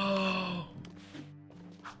 No.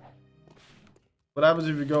 What happens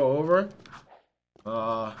if you go over?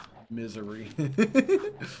 Misery.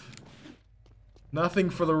 Nothing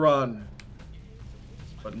for the run,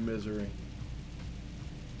 but misery.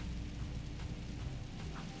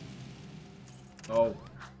 Oh.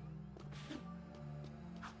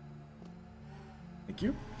 Thank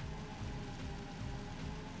you.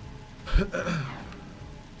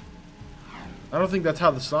 I don't think that's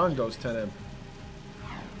how the song goes, 10M.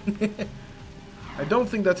 I don't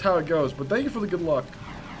think that's how it goes, but thank you for the good luck.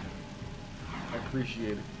 I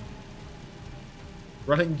appreciate it.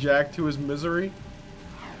 Running Jak II is misery?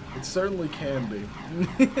 It certainly can be.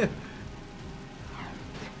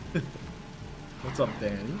 What's up,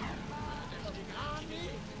 Danny?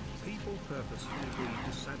 People purposefully breed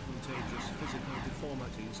disadvantageous physical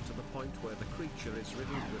deformities to the point where the creature is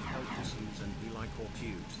riddled with health issues and be like or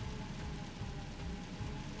cute.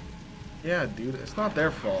 Yeah, dude, it's not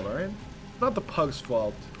their fault, alright? It's not the pug's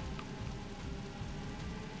fault.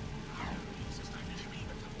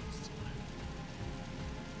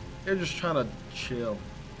 They're just trying to chill.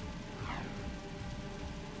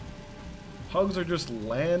 Pugs are just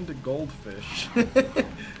land goldfish.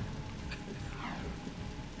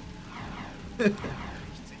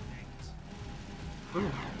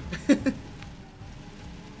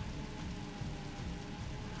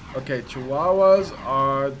 Okay, Chihuahuas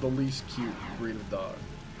are the least cute breed of dog.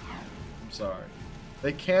 I'm sorry.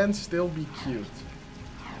 They can still be cute.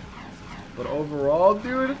 But overall,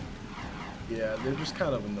 dude, yeah, they're just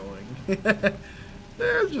kind of annoying.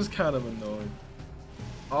 They're just kind of annoying.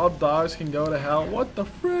 All dogs can go to hell. What the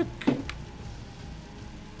frick?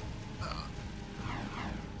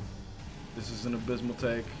 This is an abysmal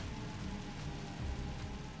take.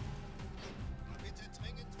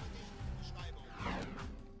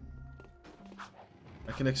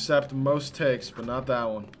 I can accept most takes, but not that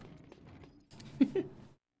one.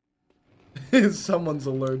 Someone's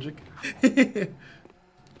allergic.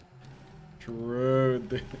 True,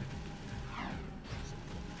 dude.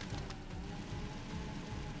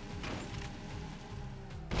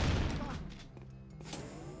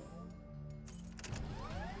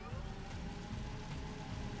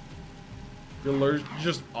 You're allergic to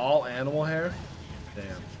just all animal hair? Damn.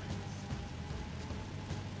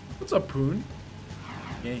 What's up, Poon?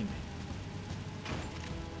 Gaming.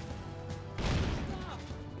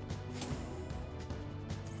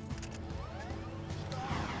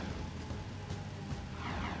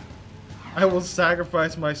 I will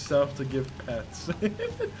sacrifice myself to give pets.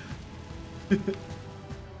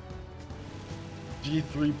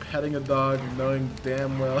 G3 petting a dog knowing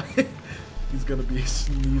damn well he's gonna be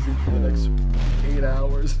sneezing for the next 8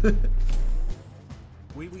 hours.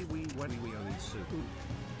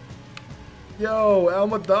 Yo,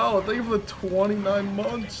 Almadala, thank you for the 29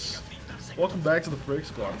 months. Welcome back to the Freak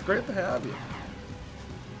Squad. It's great to have you.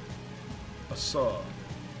 I saw.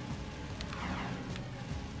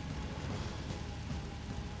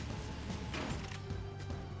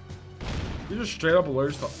 You're just straight up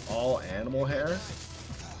allergic to all animal hair?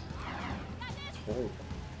 It's horrible.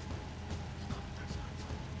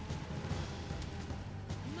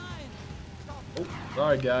 Oh,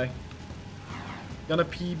 sorry, guy. Gonna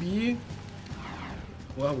PB?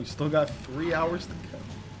 Well, we still got 3 hours to go.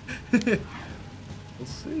 We'll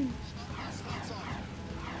see.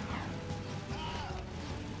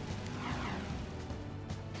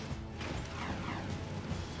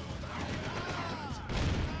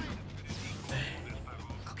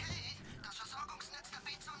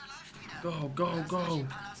 Go, go, go.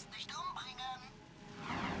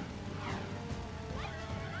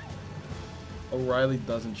 O'Reilly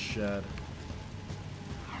doesn't shed.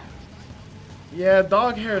 Yeah,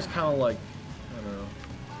 dog hair is kind of like, I don't know,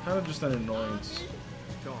 kind of just an annoyance.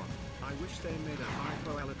 God, I wish they made a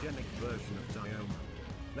hypoallergenic version of Dioma.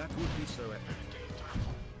 That would be so epic.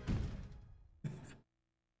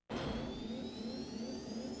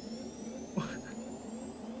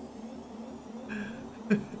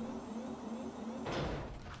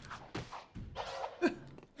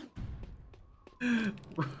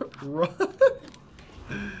 Run.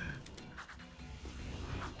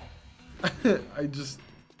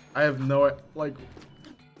 I have no, like,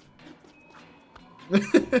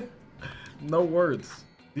 no words.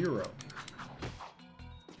 Zero.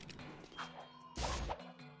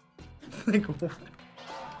 Like, what?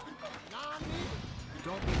 Dog and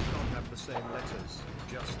dog have the same letters,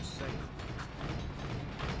 just saying.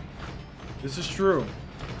 This is true.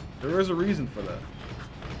 There is a reason for that.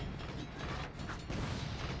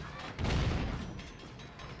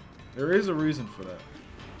 There is a reason for that.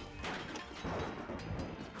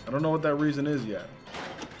 I don't know what that reason is yet.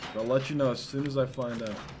 But I'll let you know as soon as I find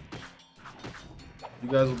out. You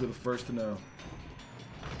guys will be the first to know.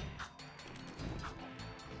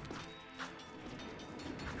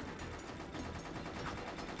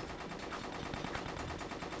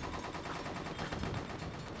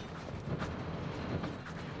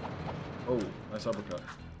 Oh, nice uppercut.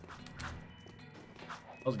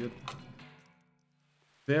 That was good.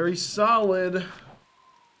 Very solid.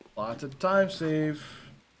 Lots of time save.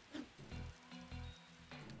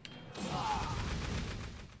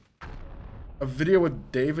 A video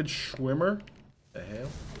with David Schwimmer? The hell?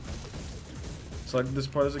 Selected this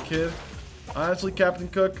part as a kid. Honestly, Captain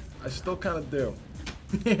Cook, I still kind of do.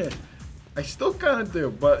 I still kind of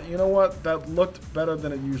do, but you know what? That looked better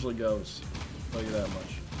than it usually goes. I'll tell you that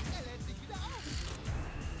much.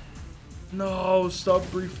 No, sub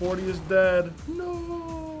 340 is dead.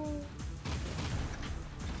 No.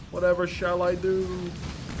 Whatever shall I do?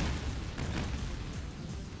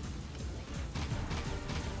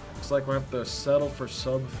 Looks like we have to settle for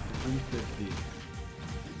sub 350.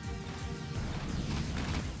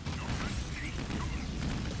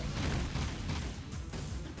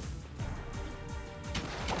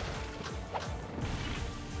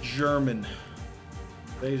 German.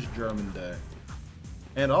 Today's German Day.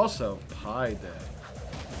 And also, Pie Day.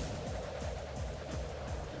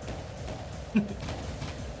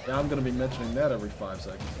 Yeah, I'm gonna be mentioning that every 5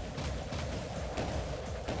 seconds.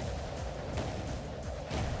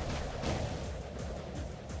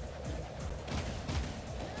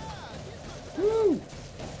 Woo!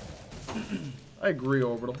 I agree,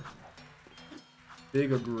 Orbital.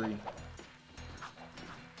 Big agree.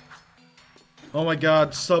 Oh my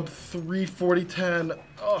god, sub 34010.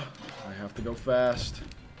 Oh, I have to go fast.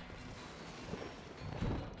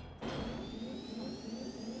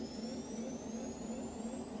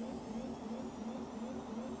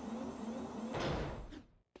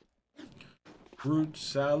 Fruit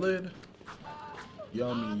salad.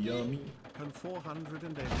 Yummy, yummy. And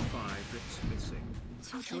 485 bits missing.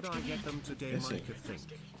 Should I get them today, Missing. Micah think?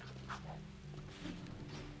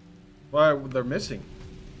 Why they're missing?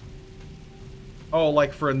 Oh,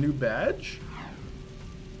 like for a new badge?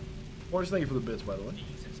 Morris, thank you for the bits, by the way.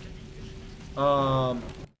 Up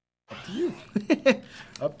to you.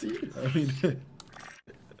 Up to you. I mean,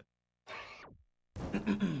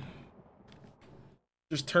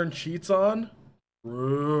 just turn cheats on,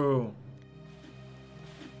 bro.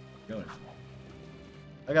 Going.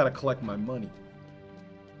 I gotta collect my money.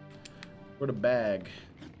 Where the bag?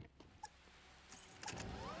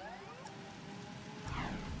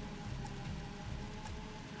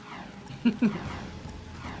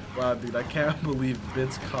 Wow, dude, I can't believe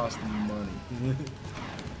bits cost money.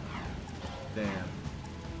 Damn.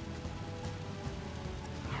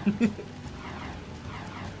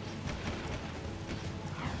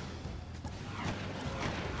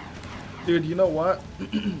 Dude, you know what?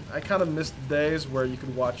 I kind of missed the days where you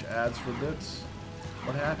could watch ads for bits.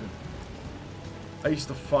 What happened? I used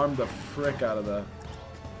to farm the frick out of that.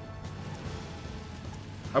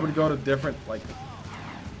 I would go to different, like,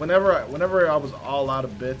 whenever I was all out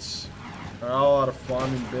of bits, or all out of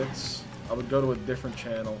farming bits, I would go to a different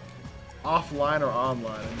channel, offline or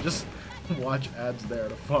online, and just watch ads there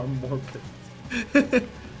to farm more bits.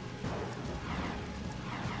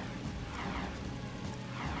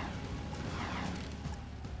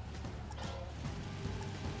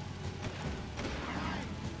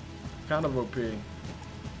 Kind of OP. And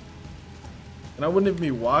I wouldn't even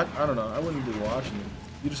be I don't know, I wouldn't be watching them.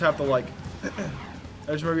 You just have to, like,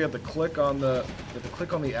 I just remember you have to click on the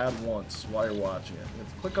ad once while you're watching it. You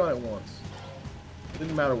have to click on it once.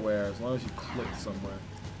 Didn't matter where, as long as you clicked somewhere.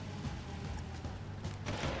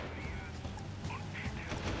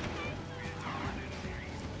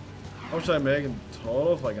 How much should I make in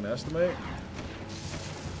total, if I can estimate?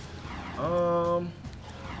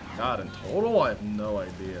 God, in total, I have no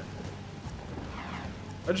idea.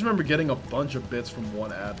 I just remember getting a bunch of bits from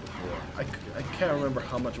one ad before. I can't remember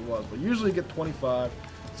how much it was, but usually you get 25.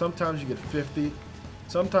 Sometimes you get 50.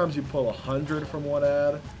 Sometimes you pull 100 from one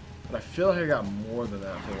ad. But I feel like I got more than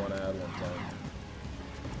that for one ad one time.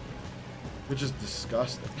 Which is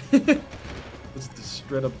disgusting. It's just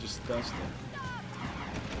straight up disgusting.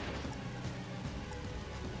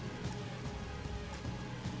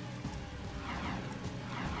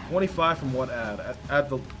 $25 from one ad at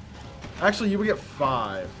the. Actually, you would get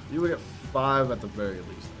 5. You would get 5 at the very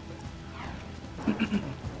least. I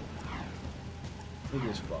think it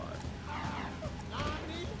was 5.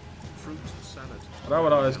 Fruit salad. But I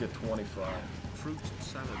would always get 25. Fruit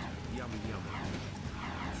salad. Yummy yummy.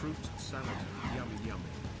 Fruit salad. Yummy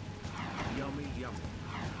yummy. Yummy yummy.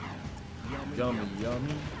 Yummy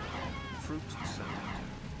yummy. Fruit salad.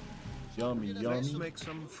 Yummy Let's yummy. make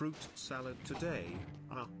some fruit salad today.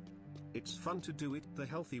 It's fun to do it the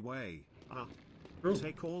healthy way. True.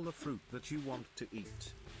 Take all the fruit that you want to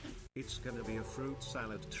eat. It's gonna be a fruit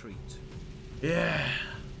salad treat. Yeah.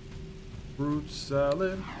 Fruit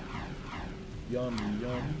salad. Yummy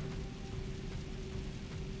yummy.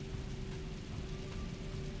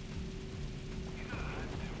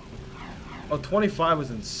 Oh, 25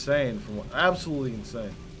 was insane from what, absolutely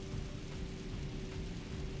insane.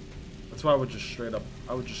 That's why I would just straight up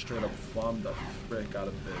farm the frick out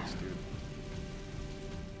of bits, dude.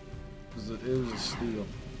 It was a steal.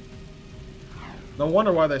 No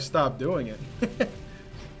wonder why they stopped doing it.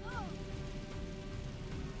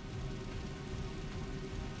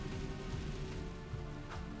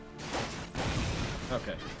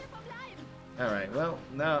 Okay. Alright, well,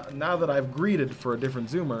 now that I've greeted for a different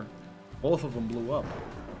zoomer, both of them blew up.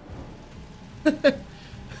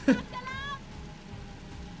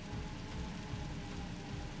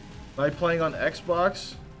 Am I playing on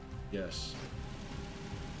Xbox? Yes.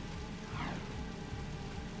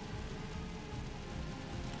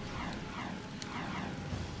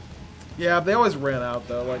 Yeah, they always ran out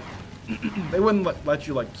though. Like, they wouldn't let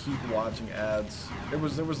you like keep watching ads. It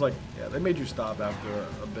was like, yeah, they made you stop after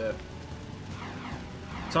a bit.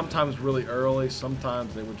 Sometimes really early.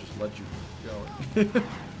 Sometimes they would just let you go.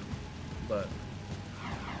 But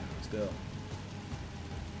still.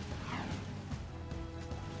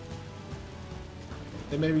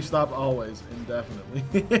 They made me stop always,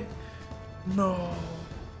 indefinitely. No.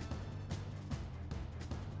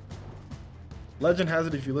 Legend has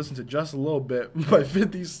it if you listen to just a little bit by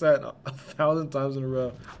 50 Cent 1,000 times in a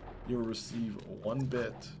row, you'll receive 1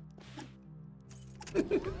 bit.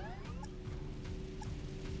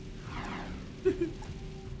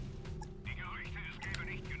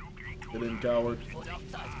 Get in, coward.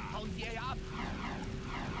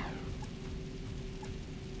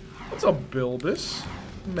 What's up, Bilbus?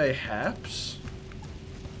 Mayhaps.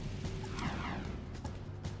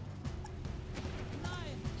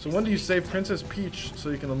 So when do you save Princess Peach so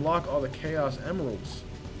you can unlock all the Chaos Emeralds?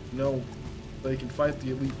 You know, so you can fight the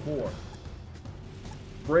Elite Four.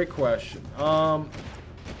 Great question. I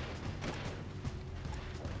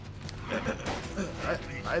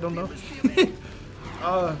don't know.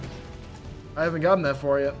 I haven't gotten that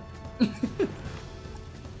far yet.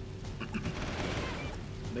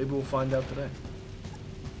 Maybe we'll find out today.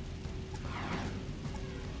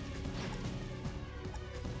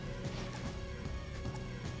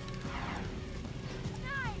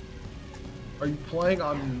 Are you playing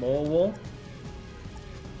on mobile?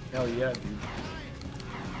 Hell yeah, dude.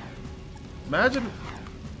 Imagine,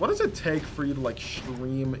 what does it take for you to like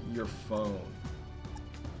stream your phone?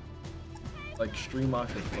 Like stream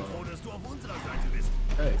off your phone.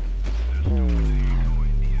 Hey.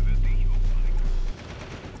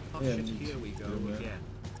 Oh Yeah, shit, me here too, we go man. again.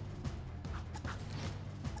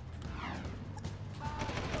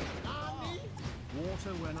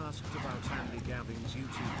 Water when asked about Andy Gavin's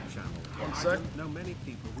YouTube channel. One I sec. don't know many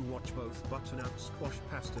people who watch both button-up squash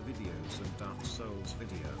pasta videos and Dark Souls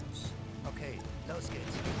videos. Okay, los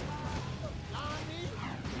geht's.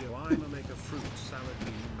 Yo, I'ma make a fruit salad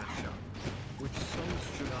meme mashup. Which songs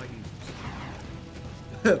should I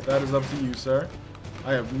use? That is up to you, sir.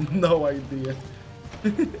 I have no idea.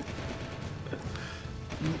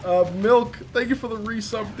 Milk, thank you for the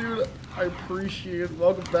resub, dude. I appreciate it.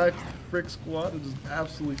 Welcome back to the Frick Squad. It is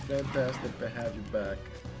absolutely fantastic to have you back.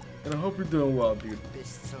 And I hope you're doing well, dude.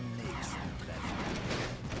 Bis zum nächsten Treffen.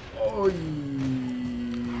 Oh,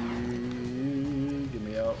 get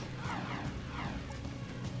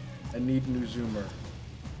I need new zoomer.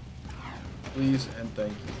 Please and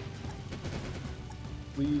thank you.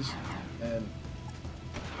 Please and...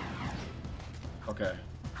 Okay.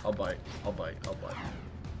 I'll bite. I'll bite. I'll bite.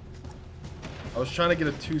 I was trying to get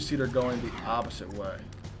a two-seater going the opposite way.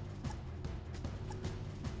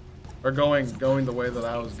 Or going the way that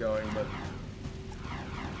I was going, but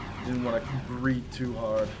didn't want to greet too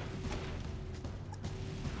hard.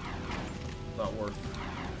 Not worth.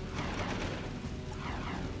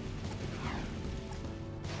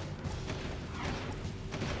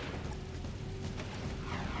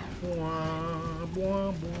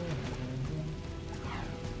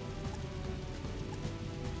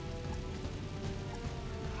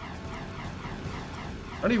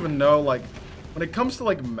 I don't even know, like, when it comes to,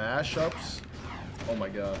 like, mashups. Oh my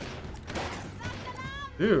god.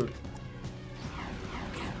 Dude.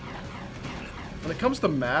 When it comes to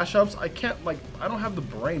mashups, I can't, like, I don't have the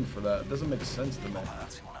brain for that. It doesn't make sense to me.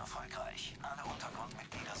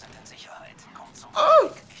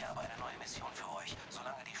 Oh!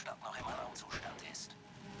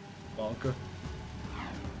 Bonka.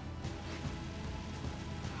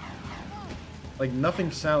 Like,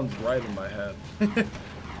 nothing sounds right in my head.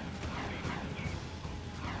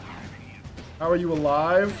 How are you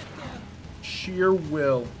alive? Sheer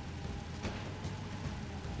will.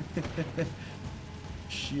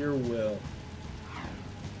 Sheer will.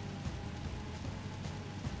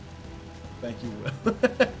 Thank you, Will.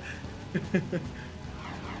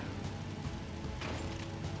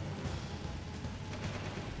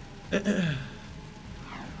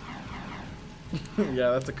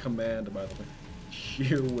 Yeah, that's a command, by the way.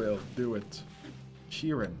 Sheer will. Do it.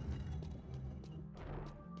 Sheeran.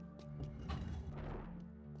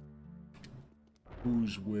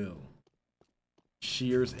 Whose will?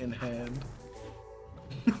 Shears in hand.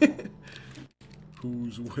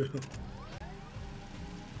 Whose will?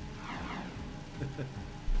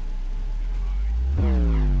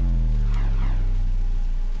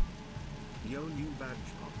 Yo, new badge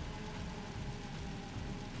pop.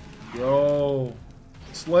 Yo.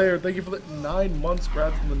 Slayer, thank you for the 9 months.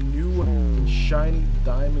 Grab from the new and shiny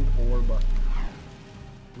diamond orb.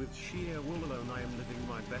 With sheer will alone I am living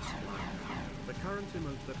my best life. The current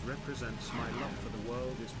emote that represents my love for the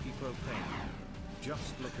world is People Pain.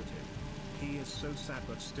 Just look at him. He is so sad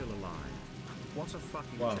but still alive. What a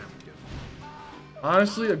fucking champion.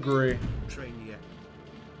 Honestly, agree. Train yet.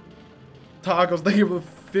 Tacos, thank you for the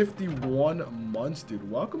 51 months, dude.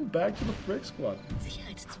 Welcome back to the Frick Squad.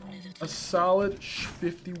 A solid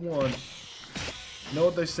 51. You know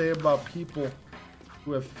what they say about people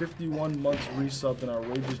who have 51 months resubbed in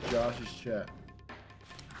Outrageous Josh's chat?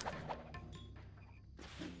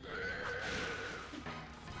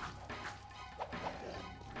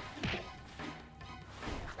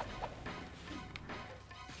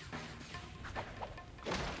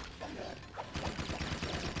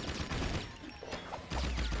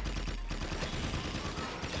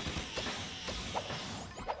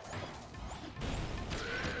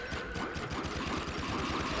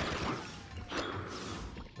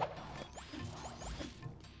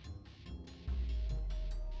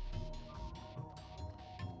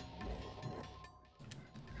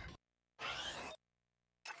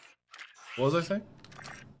 What was I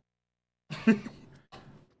saying?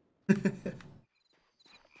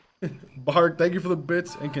 Bark, thank you for the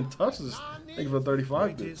bits, and Kentuckus, thank you for the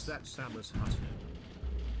 35 bits. Is that Samus Hut?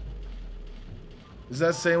 Is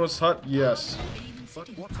that Samus Hut? Yes. But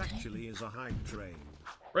what actually is a hype train?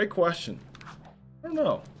 Great question. I don't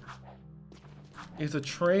know. It's a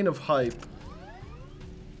train of hype.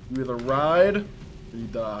 You either ride or you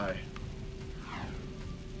die.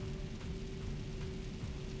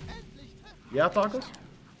 Ja, Tacos?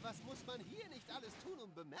 Was muss man hier nicht alles tun, um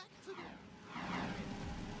bemerkt zu werden?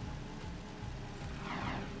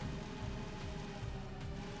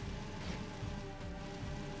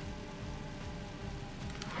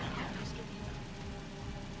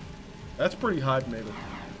 That's pretty hype, maybe.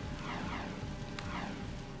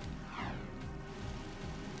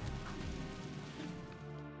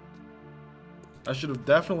 I should have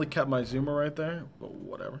definitely kept my zoomer right there, but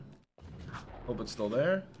whatever. Hope it's still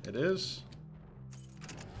there. It is.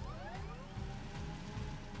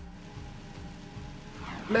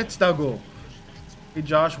 Let's go. Hey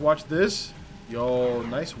Josh, watch this. Yo,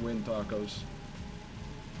 nice win, Tacos.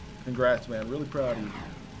 Congrats, man. Really proud of you.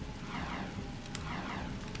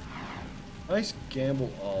 Nice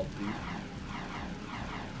gamble all, dude.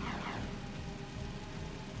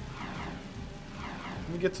 Let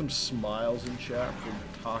me get some smiles in chat for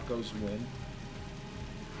the Tacos win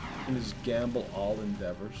in his gamble all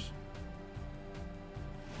endeavors.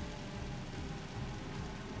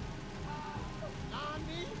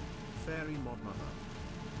 Fairy Mod Mother.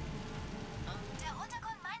 Der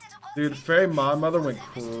Untergrund meinte, du brauchst Dude, Fairy Mod Mother went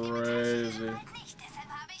crazy. nicht. Deshalb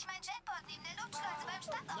habe ich mein Jetboard neben der Luftschleuse beim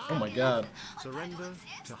Stadtaufgang Oh my god. Surrender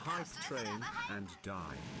to Hype Train and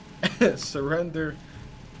die. Surrender.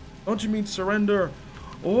 Don't you mean surrender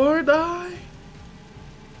or die?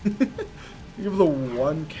 Give the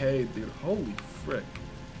 1K, dude. Holy frick.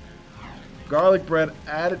 Garlic bread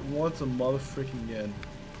added once a motherfucking again.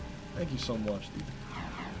 Thank you so much, dude.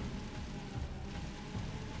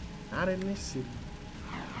 Not in this city.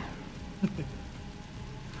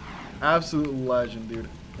 Absolute legend, dude.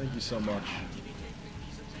 Thank you so much.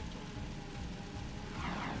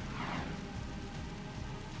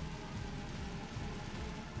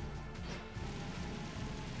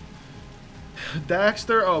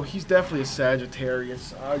 Daxter, oh, he's definitely a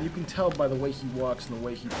Sagittarius. You can tell by the way he walks and the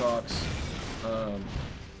way he talks.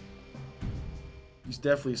 He's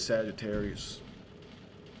definitely a Sagittarius.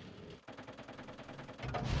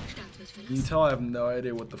 You can tell I have no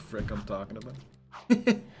idea what the frick I'm talking about.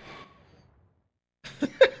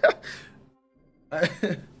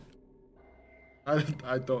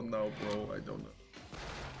 I don't know, bro. I don't know.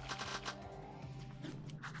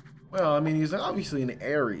 Well, I mean, he's obviously an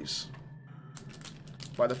Aries.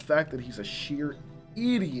 By the fact that he's a sheer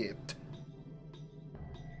idiot.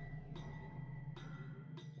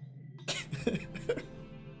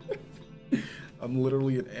 I'm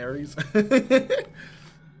literally an Aries.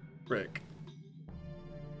 Frick.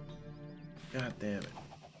 God damn it.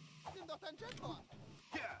 Nimm doch dein Jetboard.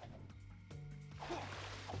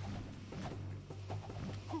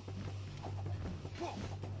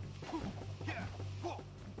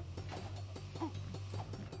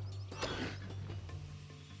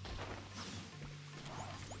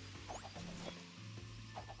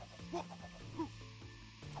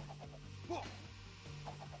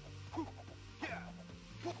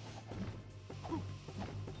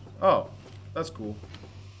 Oh, that's cool.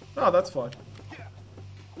 No, that's fine.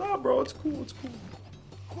 No, bro, it's cool. It's cool.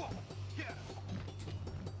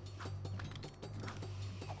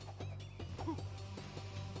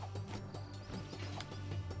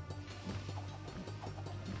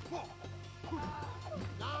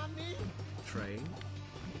 Nani? Train.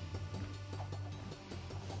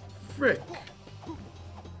 Frick.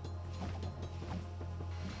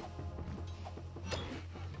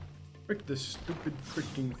 Frick this stupid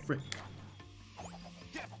freaking frick.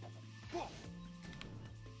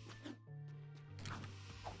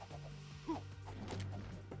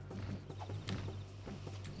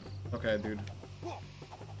 Okay, dude.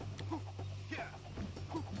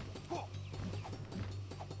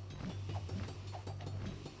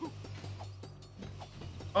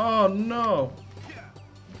 Oh no.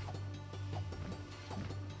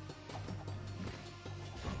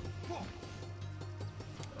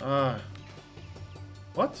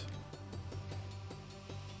 What?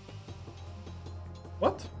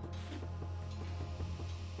 What?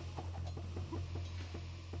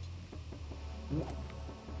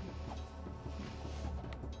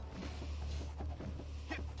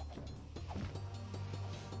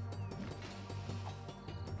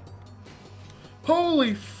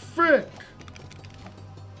 Holy frick!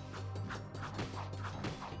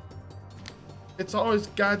 It's always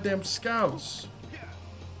goddamn scouts.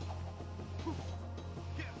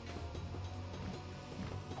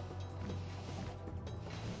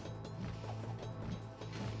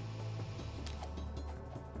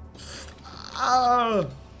 Ah!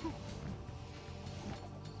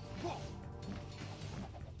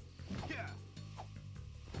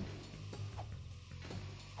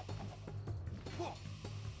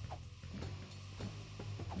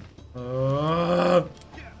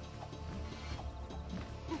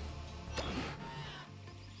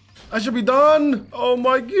 I should be done. Oh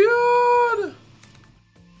my god.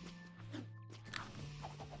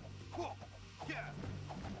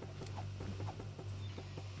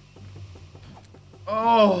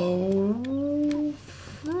 Oh,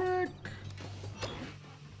 frick.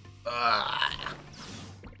 Ah.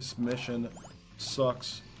 This mission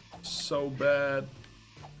sucks so bad.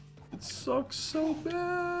 It sucks so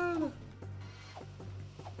bad.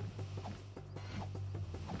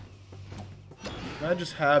 I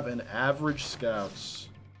just have an average scouts.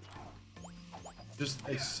 Just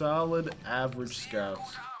a solid average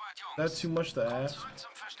scouts. That's too much to ask.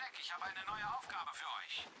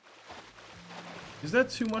 Is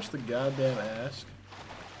that too much to goddamn ask?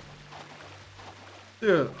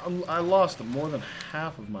 Dude, I lost more than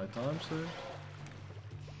half of my time save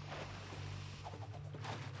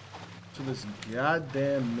to this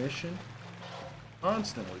goddamn mission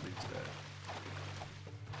constantly these days.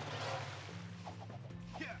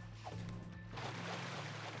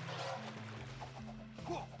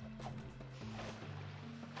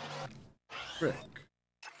 frick?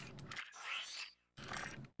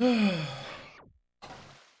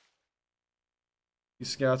 These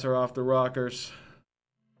scouts are off the rockers.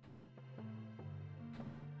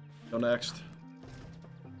 Go next.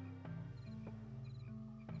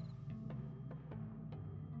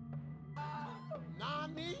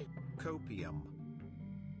 Nani? Copium.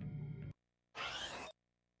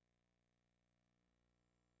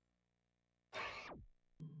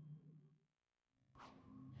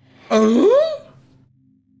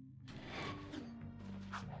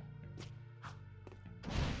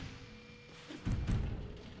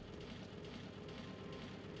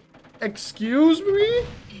 Excuse me?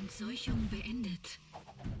 Entseuchung beendet.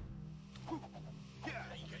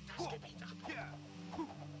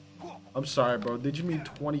 I'm sorry, bro. Did you mean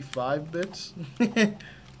 25 bits? Did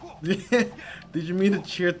you mean to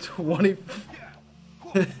cheer 20?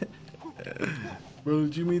 Bro,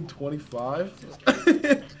 did you mean 25?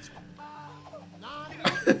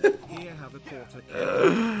 Here have a quarter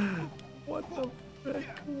can. What the frick?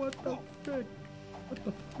 What the frick? What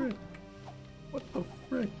the frick? What the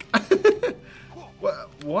frick?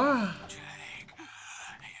 What?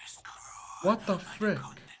 What the frick?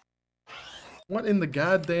 What in the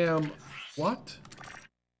goddamn... What?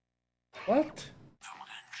 What?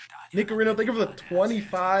 Nicorino, thank you for the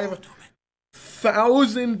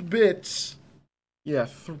 25,000 bits. Yeah,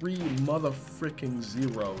 3 motherfricking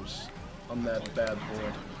zeros on that bad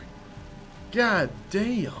boy. God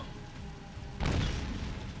damn.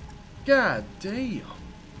 God damn.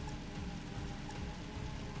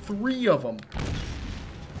 3 of them.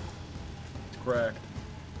 He's cracked.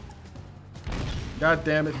 God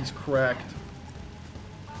damn it, he's cracked.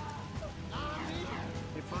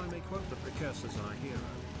 If I may quote the precursors, our hero.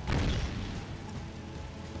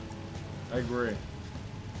 I agree.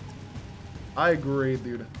 I agree,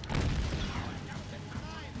 dude.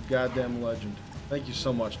 Goddamn legend. Thank you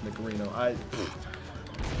so much, Nicorino.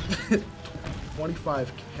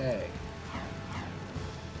 25K.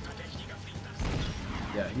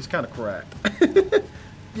 Yeah, he's kind of cracked.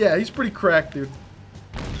 Yeah, he's pretty cracked, dude.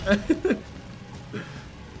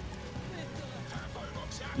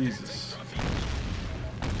 Jesus.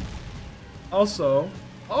 Also,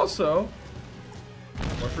 before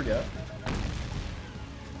I forget,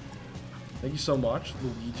 thank you so much,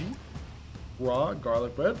 Luigi. Raw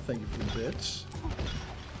garlic bread, thank you for the bits.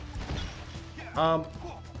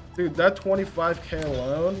 Dude, that 25K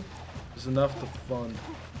alone is enough to fund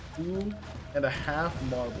 2.5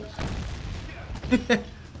 marbles.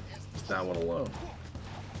 Just that one alone.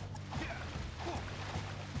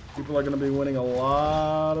 People are going to be winning a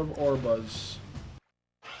lot of Orbas.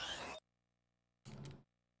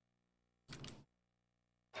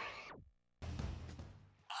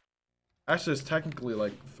 Actually, it's technically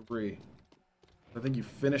like 3. I think you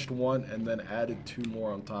finished 1 and then added 2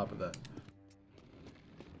 more on top of that.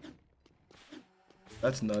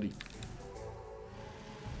 That's nutty.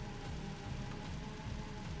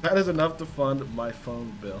 That is enough to fund my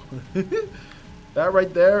phone bill. That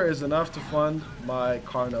right there is enough to fund my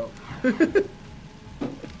car note.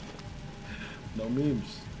 No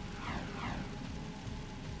memes.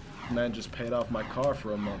 Man just paid off my car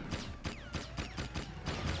for a month.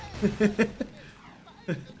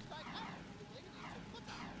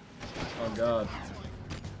 Oh God,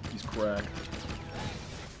 he's cracked.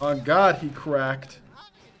 Oh God, he cracked.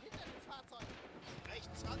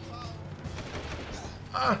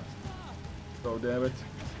 Ah! Oh damn it.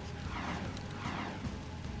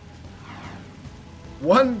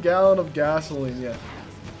 1 gallon of gasoline, yeah.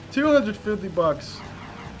 250 bucks.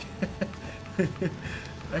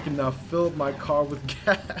 I can now fill up my car with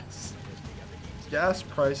gas. Gas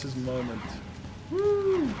prices moment.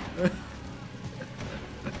 Woo!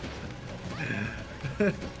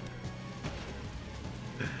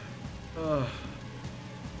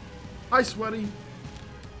 Hi, Sweaty.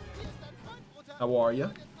 How are ya?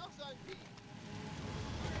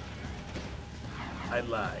 I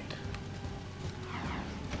lied.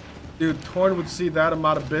 Dude, Torn would see that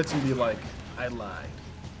amount of bits and be like, I lied.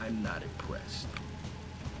 I'm not impressed.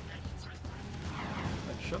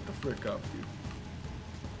 Like, shut the frick up, dude.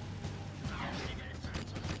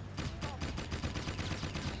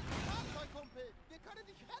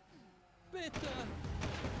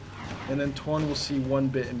 And then Torn will see 1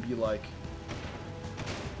 bit and be like,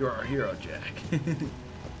 you're our hero, Jack.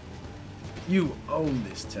 You own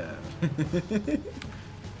this town.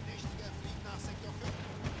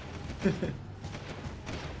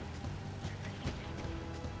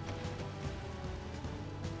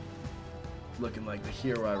 Looking like the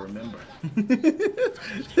hero I remember.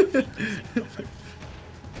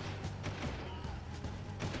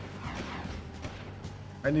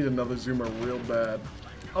 I need another zoomer real bad.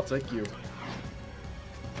 I'll take you.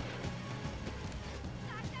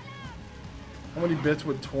 How many bits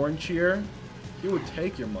would Torn cheer? He would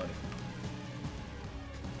take your money.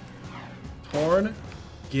 Torn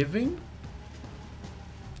giving?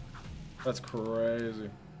 That's crazy.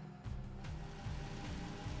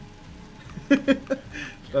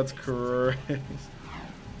 That's crazy.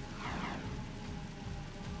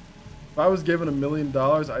 If I was given $1 million,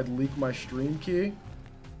 I'd leak my stream key.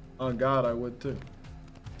 On God, I would too.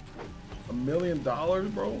 $1 million,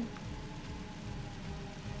 bro?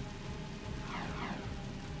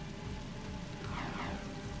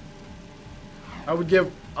 I would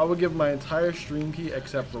give my entire stream key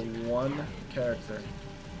except for one character.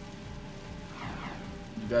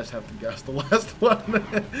 You guys have to guess the last one.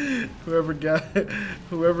 whoever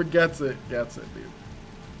gets it,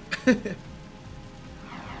 dude.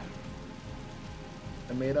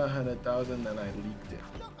 I made 100,000 and I leaked it.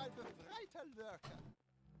 Noch ein befreiter Lurker.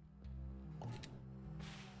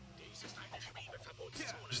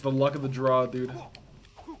 Just the luck of the draw, dude.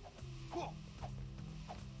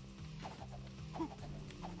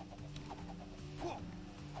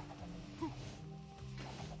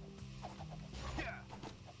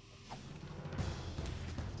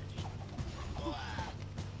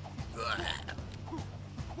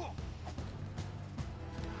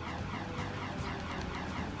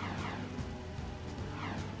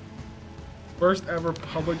 First ever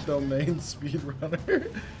public domain speedrunner.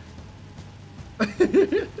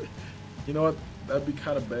 You know what? That'd be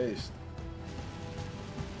kind of based.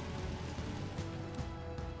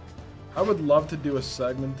 I would love to do a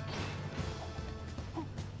segment.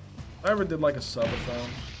 If I ever did like a subathon,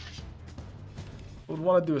 I would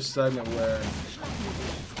want to do a segment where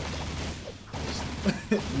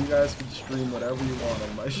you guys can stream whatever you want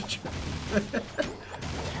on my stream.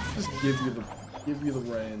 Just give you the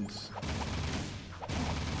reins.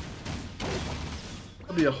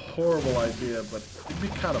 That'd be a horrible idea, but it'd be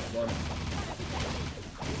kind of fun.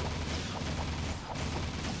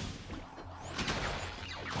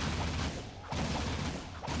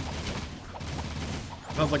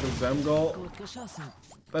 Sounds like a Zem goal.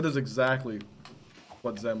 That is exactly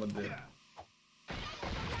what Zema did.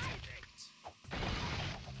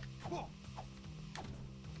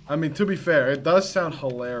 I mean, to be fair, it does sound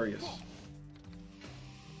hilarious.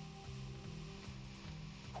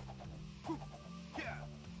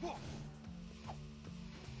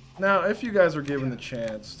 Now, if you guys are given the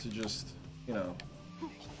chance to just, you know,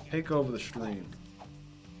 take over the stream,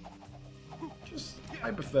 just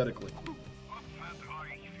hypothetically,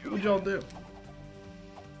 what would y'all do?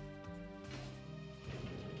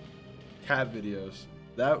 Cat videos.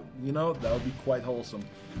 That, you know, that would be quite wholesome.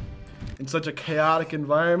 In such a chaotic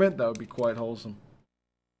environment, that would be quite wholesome.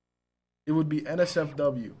 It would be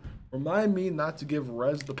NSFW. Remind me not to give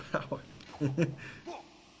Rez the power.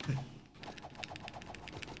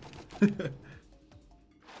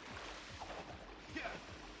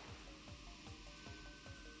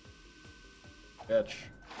 Catch.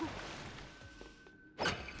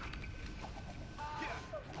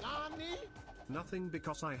 Nothing,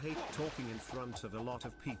 because I hate talking in front of a lot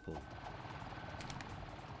of people.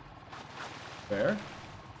 Fair.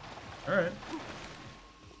 Alright.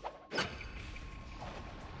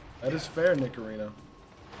 That is fair, Nicorino.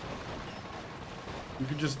 You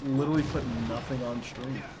could just literally put nothing on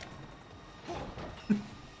stream.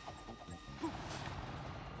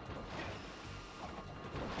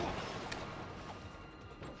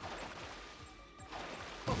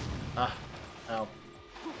 Ah, ow.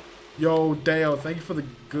 Yo, Deo, thank you for the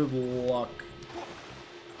good luck.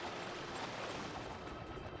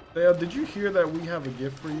 Deo, did you hear that we have a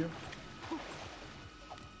gift for you?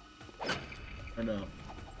 Or no?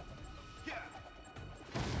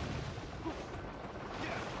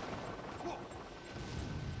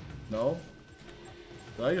 No?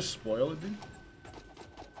 Did I just spoil it, dude?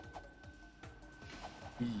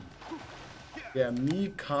 Yeah,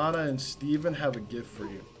 me, Kana, and Steven have a gift for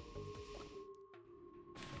you.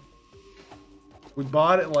 We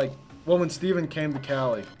bought it like, well, when Steven came to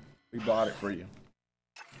Cali, we bought it for you.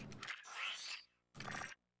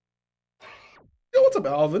 Yo, what's up,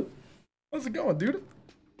 Alvin? How's it going, dude?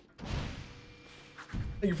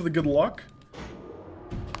 Thank you for the good luck.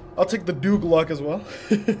 I'll take the Duke luck as well.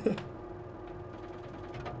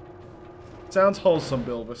 Sounds wholesome,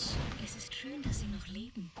 Bilbus. Es ist schön, dass Sie noch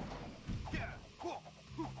leben.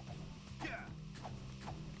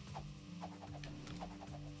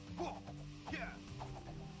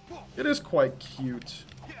 It is quite cute.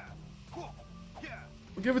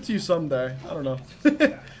 We'll give it to you someday. I don't know.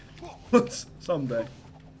 Someday.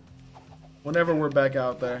 Whenever we're back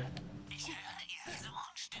out there. Ich höre, ihr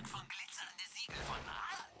sucht Stück von glitzernde Siegel von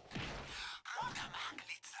Mal. Bruder mag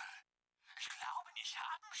Glitzer. Ich glaube, ich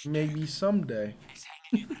habe Maybe someday. Es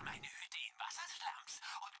hängen über meine Hütte in Wasserslums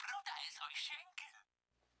und Bruder es euch schenken.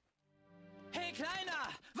 Hey Kleiner,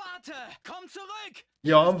 warte, komm zurück.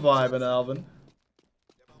 Yo, I'm vibing, Alvin.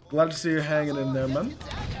 Glad to see you hanging in there, man.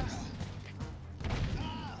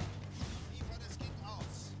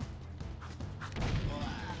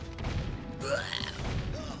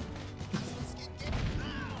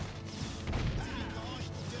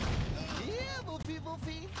 Hier, Wuffi,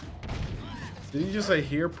 Wuffi. Did he just say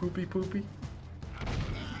here, poopy poopy?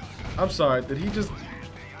 I'm sorry, did he just...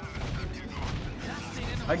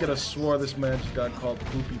 I could have swore this man just got called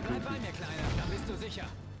poopy Bleib bei poopy. mir, Kleiner, da bist du sicher.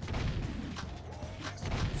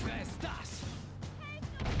 Fress das.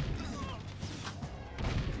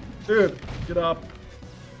 Dude, get up.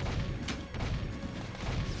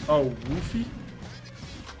 Oh, Woofy?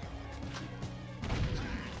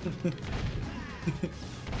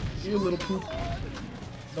 You little poop.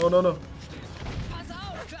 No, no, no. Pass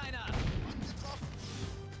auf, Kleiner.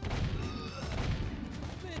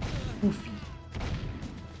 Woofy.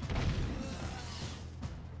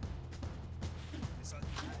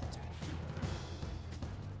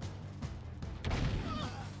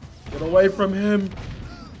 Get away from him.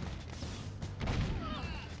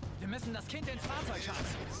 Wir müssen das Kind ins Fahrzeug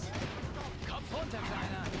schaffen. Kopf runter,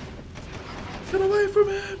 Kleiner. Get away from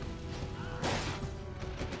him.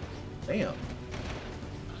 Damn.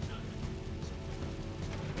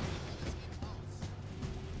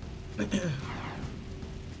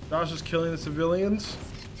 Josh is killing the civilians.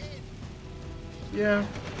 Yeah.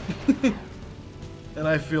 And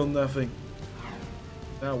I feel nothing.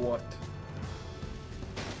 Now what?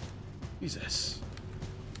 Jesus.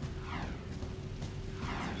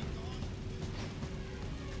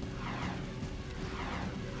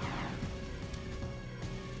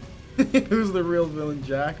 Who's the real villain,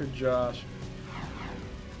 Jack or Josh?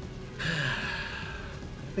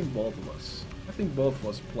 I think both of us. I think both of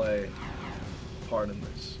us play a part in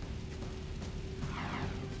this.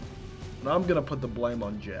 And I'm gonna put the blame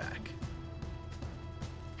on Jack.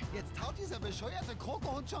 Jetzt haut dieser bescheuerte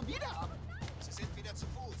Krokohund schon wieder ab. Sie sind wieder zu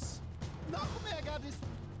Fuß. Noch mehr Gardisten.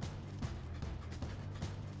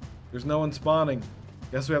 There's no one spawning.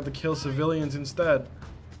 Guess we have to kill civilians instead.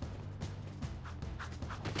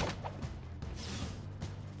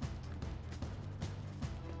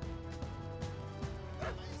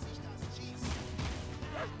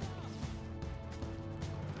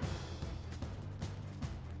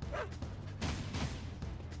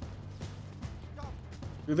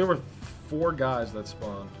 Dude, there were 4 guys that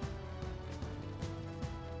spawned.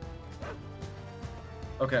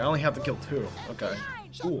 Okay, I only have to kill 2. Okay.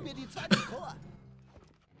 Cool. Schaffen wir die zweite Chor.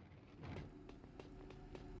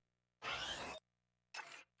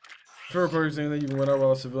 Fair person that you can win over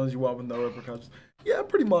all civilians you want with no repercussions. Yeah,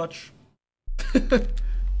 pretty much. It's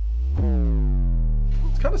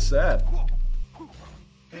kind of sad.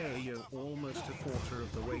 Hey, you're almost a quarter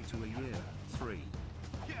of the way to a year. 3.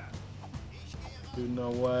 Dude, no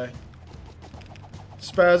way.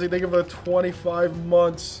 Spazzy, thank you for the 25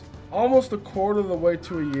 months. Almost a quarter of the way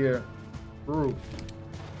to a year. Brew.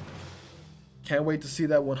 Can't wait to see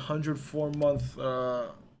that 104-month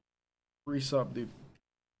free sub, dude.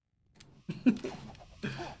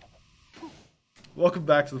 Welcome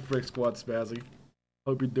back to the Frick Squad, Spazzy.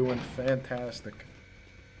 Hope you're doing fantastic.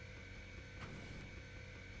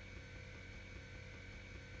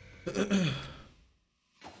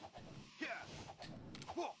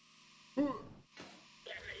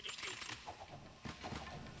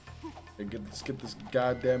 Okay, let's get this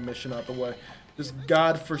goddamn mission out the way. This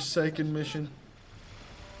godforsaken mission.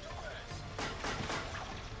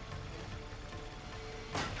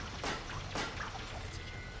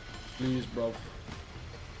 Please, bro.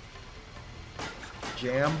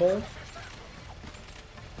 Jamble?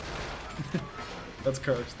 That's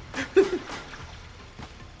cursed.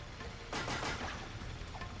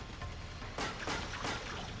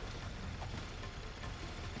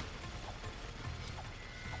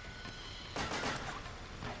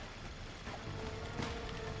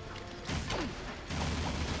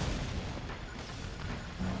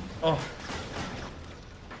 Oh.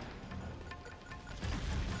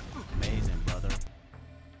 Amazing, brother.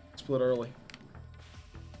 Split early.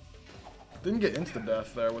 Didn't get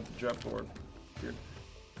insta-death there with the jet board. Weird.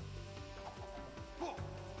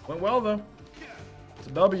 Went well, though. It's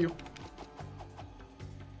a W.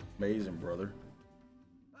 Amazing, brother.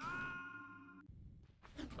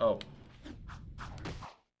 Oh.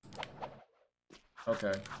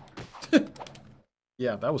 Okay.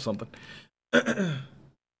 Yeah, that was something.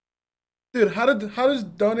 Dude, how does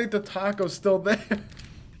donate the taco still there?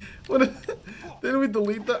 What? Didn't we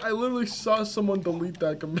delete that? I literally saw someone delete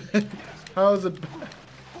that command. How is it back?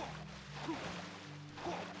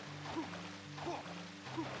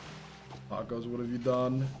 Tacos, what have you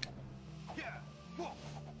done?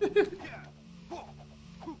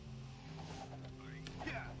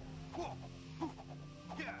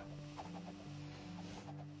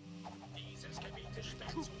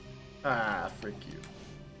 Ah, frick you.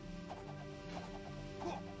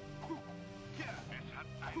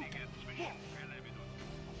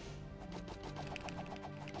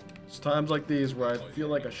 It's times like these where I feel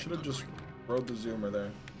like I should have just rode the zoomer there.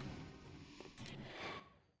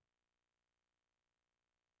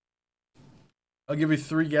 I'll give you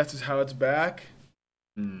 3 guesses how it's back.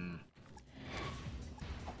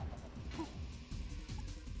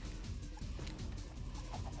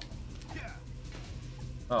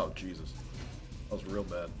 Oh, Jesus. That was real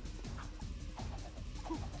bad.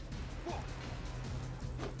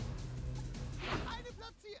 Eine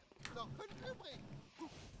platziert. Noch 5 übrig.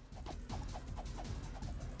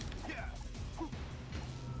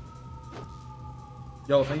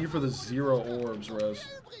 Yo, thank you for the 0 orbs, Rose.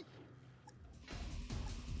 Übrig.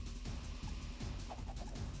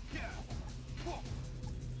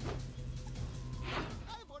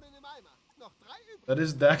 Drei Brunnen im Eimer. Noch 3 übrig. That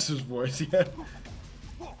is Dax's voice, yeah.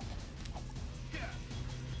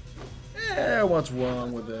 Yeah, what's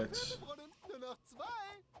wrong with X? Brunnen. Nur noch 2.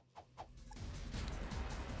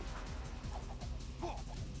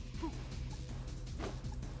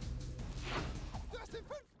 Du hast den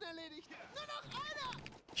 5. erledigt. Nur noch einer.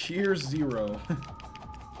 Cheers 0. Nur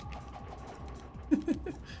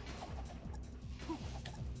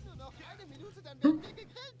noch eine Minute, dann werden wir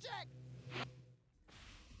gegrillt, Jack.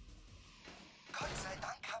 Gott sei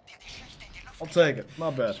Dank habt ihr die Schicht in die Luft. I'll take it.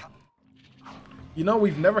 Not bad. You know,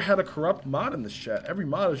 we've never had a corrupt mod in this chat. Every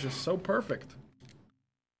mod is just so perfect.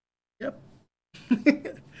 Yep.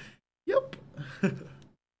 Yep.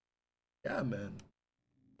 Yeah, man.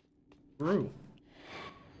 Brew.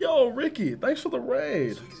 Yo, Ricky, thanks for the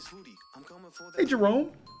raid. Hey,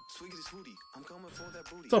 Jerome.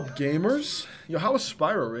 What's up, gamers? Yo, how was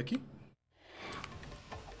Spyro, Ricky?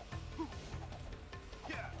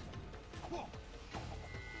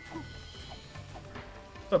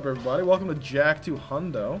 What's up, everybody? Welcome to Jak II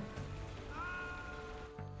Hundo.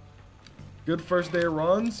 Good first day of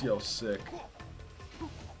runs? Yo, sick.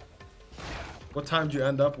 What time did you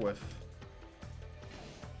end up with?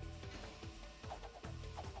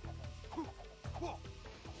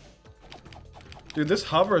 Dude, this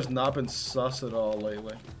hover has not been sus at all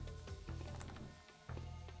lately.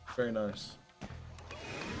 Very nice.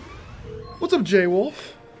 What's up,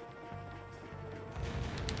 J-Wolf?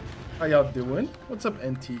 How y'all doing? What's up,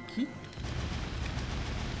 Antiki?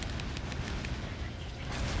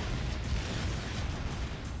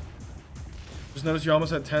 Just noticed you're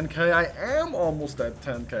almost at 10K. I am almost at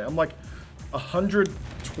 10K. I'm like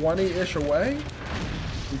 120-ish away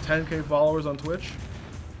from 10K followers on Twitch.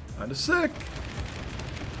 Kinda sick.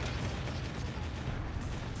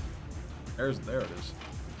 There it is.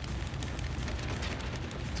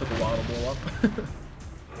 Took a while to blow up.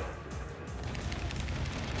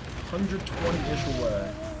 120-ish away.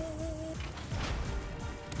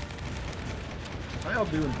 How y'all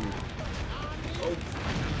doing, dude? Oh.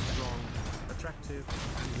 Strong, attractive,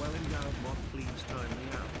 and well endowed mod, please time me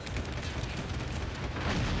out.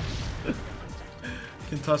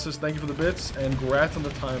 Kentussis, thank you for the bits, and congrats on the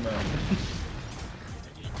timeout.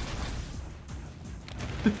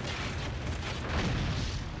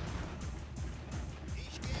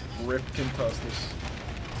 Rip Kentussis.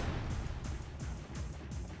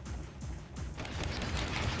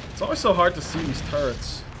 It's always so hard to see these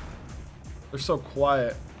turrets. They're so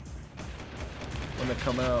quiet when they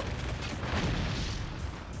come out.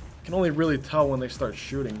 You can only really tell when they start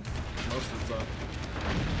shooting most of the time.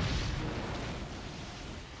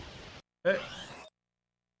 Hey.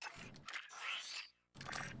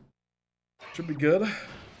 Should be good.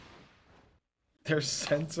 They're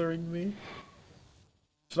censoring me.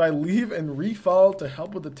 Should I leave and refollow to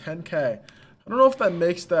help with the 10K? I don't know if that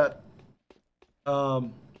makes that... I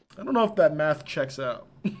don't know if that math checks out.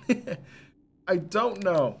 I don't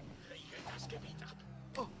know.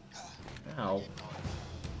 Ow.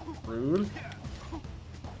 Rude.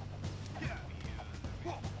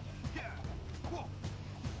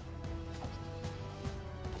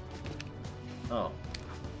 Oh.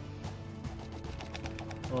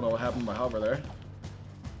 I don't know what happened to my hover there.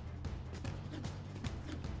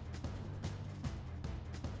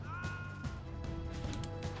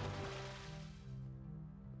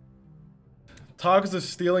 Togs is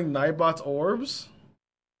stealing Nightbot's orbs?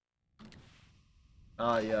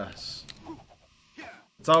 Ah, yes.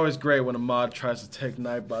 It's always great when a mod tries to take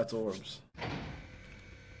Nightbot's orbs.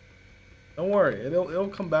 Don't worry, it'll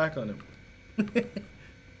come back on him.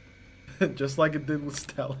 Just like it did with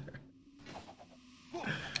Stellar.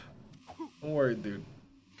 Don't worry, dude.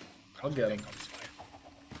 I'll get him.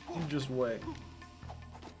 You just wait.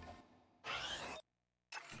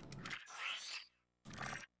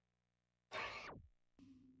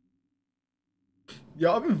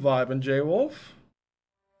 Y'all been vibing, J-Wolf.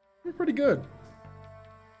 You're pretty good.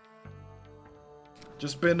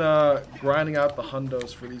 Just been grinding out the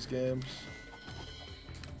hundos for these games.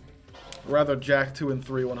 Or rather, Jak II and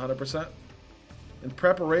 3 100%. In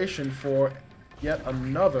preparation for yet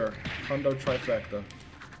another hundo trifecta.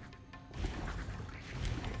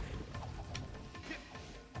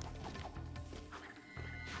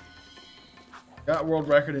 Got world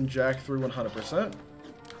record in Jak III 100%.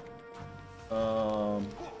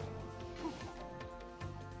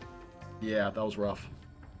 Yeah, that was rough.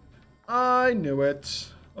 I knew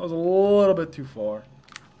it. That was a little bit too far.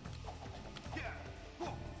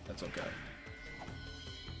 That's okay.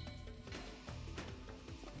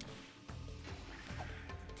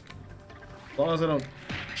 As long as I don't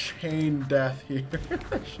chain death here,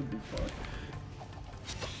 that should be fun.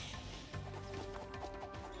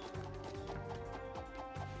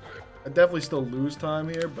 I definitely still lose time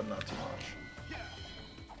here, but not too much.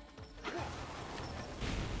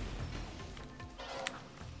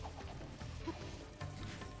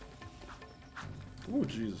 Ooh,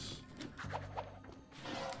 Jesus.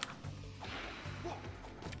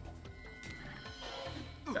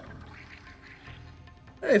 Yeah.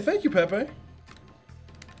 Hey, thank you, Pepe.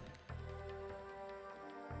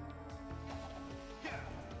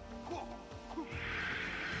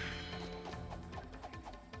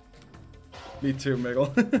 Me too,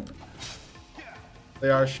 Miggle. They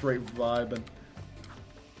are straight vibing.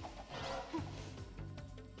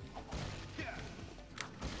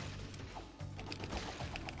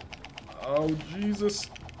 Oh, Jesus.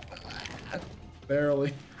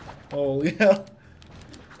 Barely. Holy hell.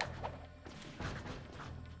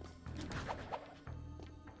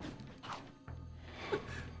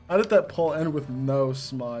 How did that pull end with no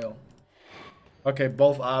smile? Okay,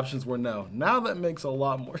 both options were no. Now that makes a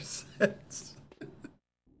lot more sense.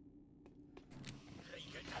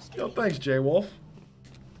 Yo, thanks, J-Wolf.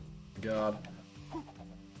 God.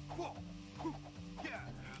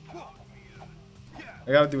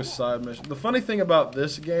 I gotta do a side mission. The funny thing about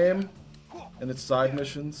this game and its side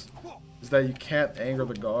missions is that you can't anger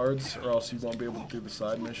the guards or else you won't be able to do the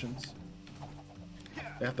side missions.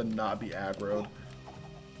 They have to not be aggroed.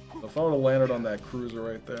 So if I would have landed on that cruiser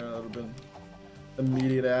right there, that would have been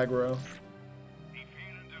immediate aggro.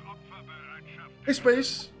 Hey,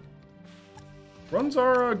 Space. Runs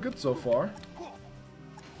are good so far.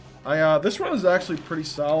 This run is actually pretty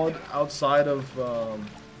solid outside of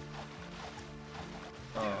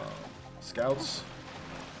scouts.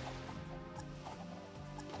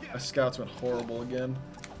 My scouts went horrible again.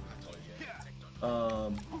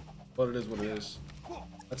 But it is what it is.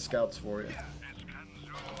 That's scouts for you.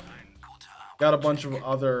 Got a bunch of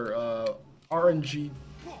other RNG,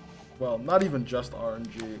 well, not even just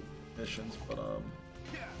RNG missions, but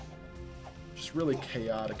just really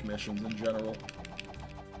chaotic missions in general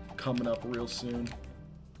coming up real soon.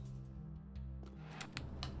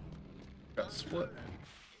 Got split.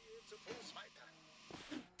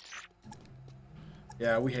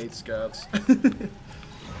 Yeah, we hate scouts.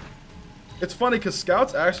 It's funny because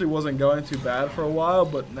scouts actually wasn't going too bad for a while,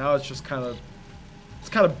 but now it's just kind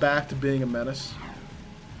of back to being a menace.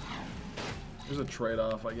 There's a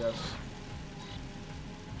trade-off, I guess.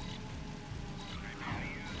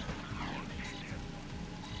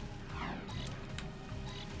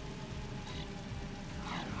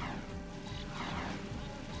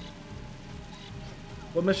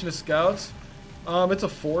 What mission is scouts? It's a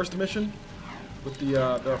forest mission with the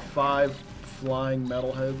there are 5 flying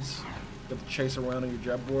metalheads that chase around on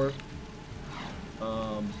your jetboard.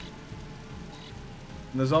 And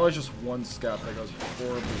there's always just one scout that goes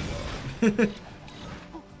horribly wrong.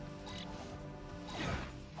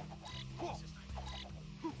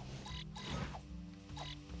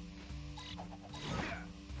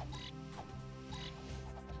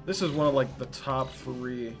 This is one of like the top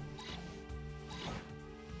 3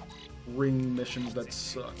 ring missions that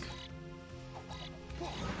suck.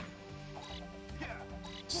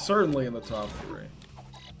 Certainly in the top 3.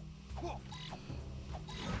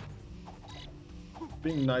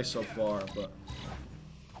 Being nice so far, but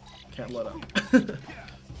can't let up.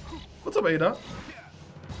 What's up, Ada?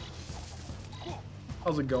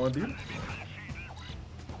 How's it going, dude?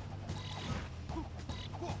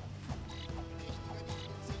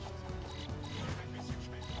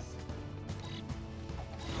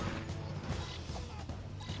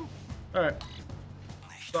 Alright.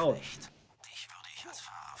 Solid. Dich würde ich als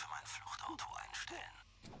Fahrer für mein Fluchtauto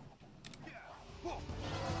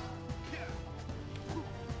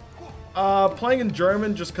einstellen. Playing in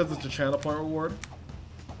German just because it's a channel point reward.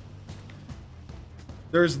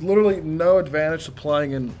 There's literally no advantage to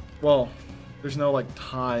playing in, well, there's no like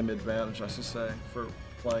time advantage, I should say, for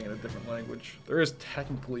playing in a different language. There is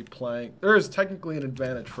technically an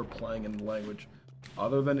advantage for playing in a language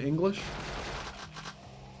other than English.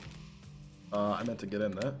 I meant to get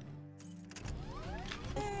in that.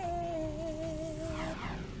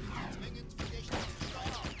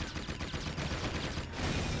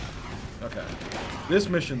 Okay. This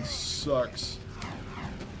mission sucks.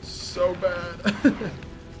 So bad.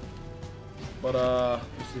 But, we'll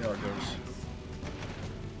see how it goes.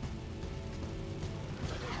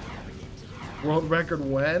 World record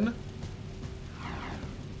when?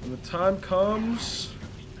 When the time comes,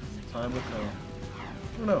 the time will come.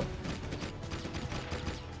 I don't know.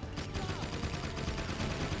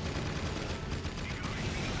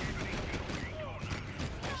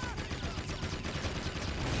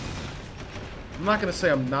 I'm not gonna say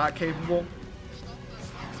I'm not capable,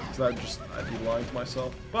 because I'd be lying to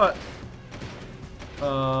myself. But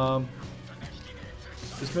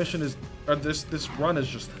this mission is, or this run is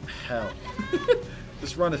just hell.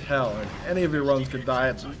 This run is hell, and any of your runs could die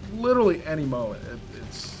at literally any moment.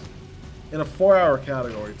 It's in a 4-hour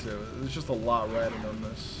category too. There's just a lot riding on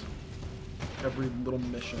this. Every little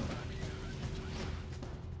mission,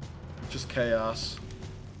 just chaos.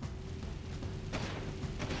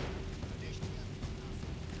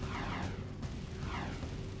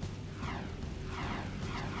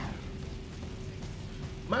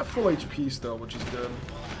 I'm at full HP still, which is good.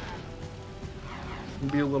 Can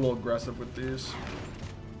be a little aggressive with these.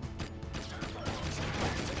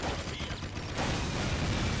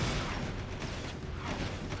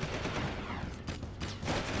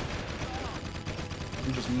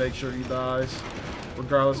 You just make sure he dies,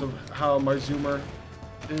 regardless of how my zoomer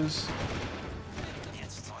is.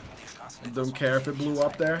 I don't care if it blew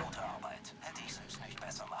up there.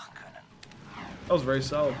 That was very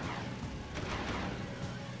solid.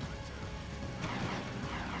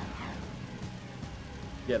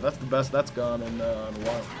 Yeah, that's the best that's gone in a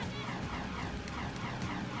while.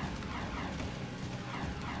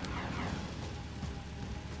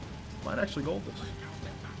 Might actually gold this.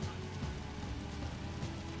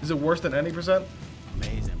 Is it worse than any percent?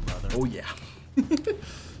 Amazing, brother. Oh yeah.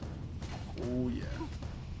 Oh yeah.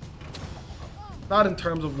 Not in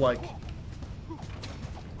terms of like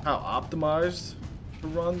how optimized the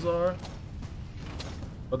runs are,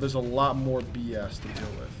 but there's a lot more BS to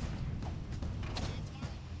deal with.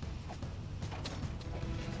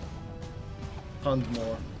 Tons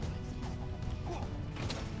more.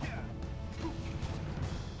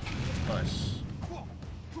 Nice.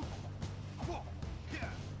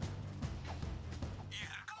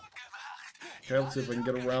 Okay, let's see if I can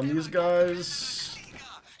get around these guys.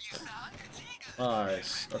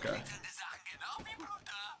 Nice. Okay.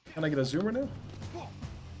 Can I get a zoomer now?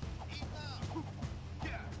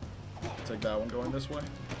 Take that one going this way.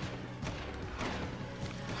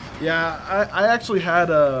 Yeah, I actually had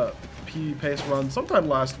a pace run sometime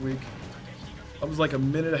last week. I was like a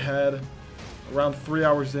minute ahead, around 3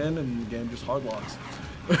 hours in, and the game just hardlocks.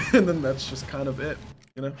 And then that's just kind of it,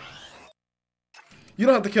 you know? You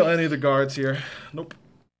don't have to kill any of the guards here. Nope.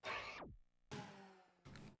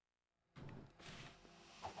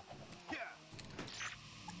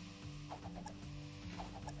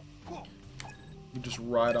 You just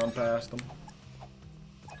ride on past them.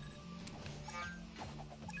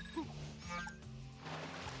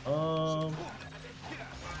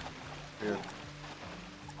 Here.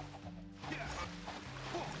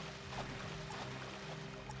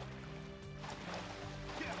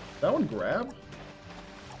 That one grab?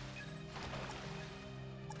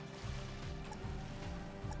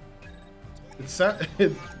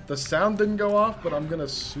 The sound didn't go off, but I'm gonna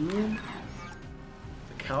assume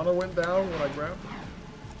the counter went down when I grabbed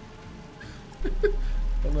it.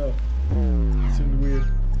 I don't know. It seemed weird.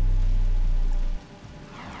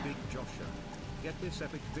 Big Joshua, get this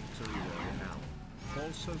epic victory royale now.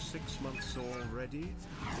 Also 6 months already?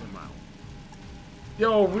 I'm out.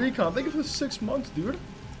 Yo, Recon, thank you for the 6 months, dude.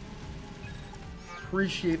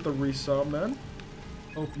 Appreciate the resub, man.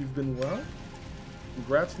 Hope you've been well.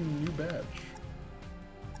 Congrats on the new badge.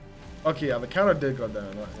 Okay, yeah, the counter did go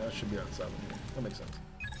down. That should be at 7. That makes sense.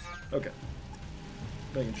 Okay.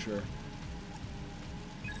 making sure.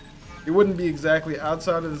 It wouldn't be exactly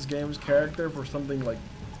outside of this game's character for something like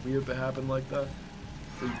weird to happen like that.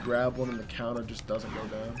 Where you grab one and the counter just doesn't go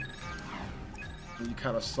down. And you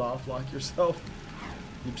kind of soft lock yourself.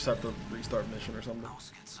 You just have to restart mission or something.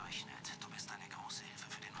 Ausgezeichnet. Du bist eine große Hilfe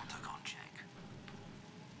für den Untergrund, Jak.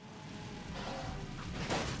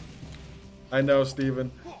 I know,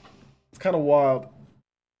 Steven. It's kind of wild.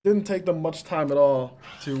 Didn't take them much time at all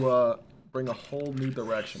to bring a whole new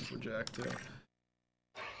direction for Jak II.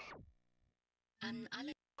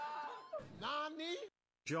 Nani?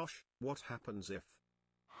 Josh, what happens if?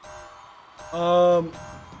 Well,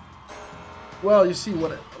 you see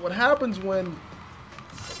what happens when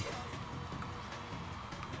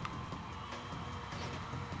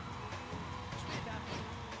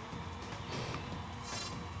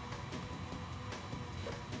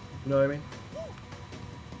you know what I mean?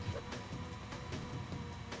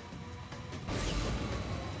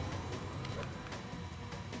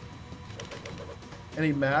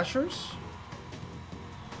 Any mashers?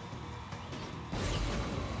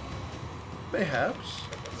 Mayhaps.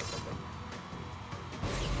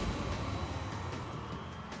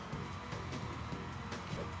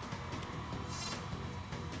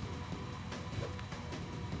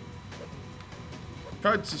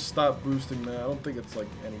 Tried to stop boosting that. I don't think it's like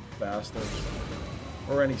any faster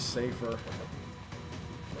or any safer.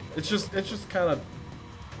 It's just kind of,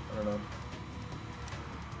 I don't know.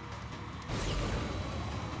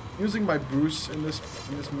 Using my boosts in this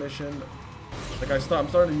mission, like I'm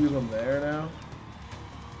starting to use them there now.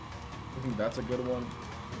 I think that's a good one.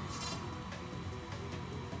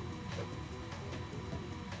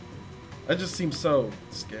 That just seems so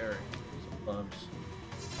scary sometimes.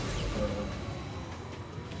 I don't know.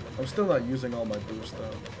 I'm still not using all my boosts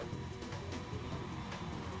though.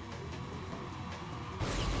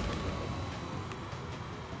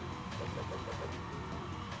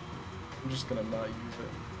 I'm just gonna not use it.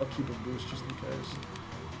 I'll keep a boost just in case.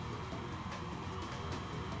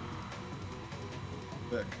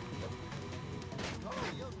 Thick.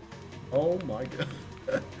 Oh my god.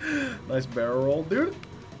 Nice barrel roll, dude.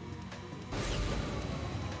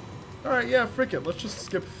 Alright, yeah, frick it. Let's just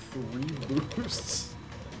skip 3 boosts.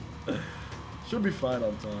 Should be fine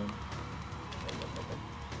on time.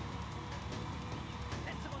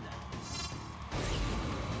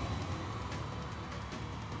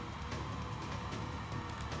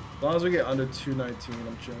 As long as we get under 219,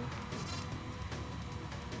 I'm chilling.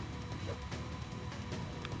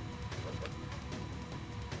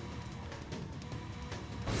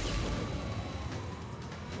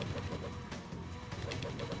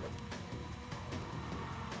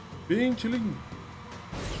 Being chilling.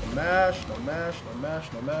 No mash, no mash, no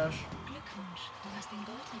mash, no mash. Glückwunsch, du hast den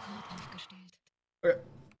Goldrekord aufgestellt. Okay.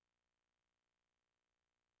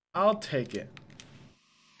 I'll take it.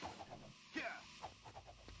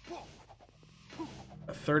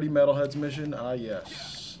 A 30 metalheads mission? Ah,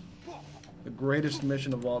 yes. The greatest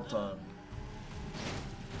mission of all time.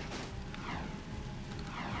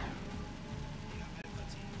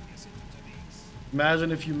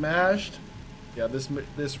 Imagine if you mashed. Yeah, this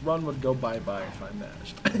run would go bye-bye if I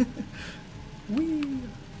mashed. Whee!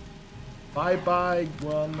 Bye-bye,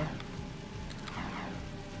 run.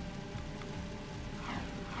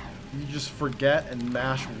 You just forget and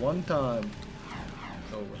mash one time.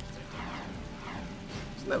 It's over.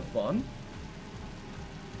 Isn't that fun?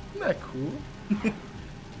 Isn't that cool?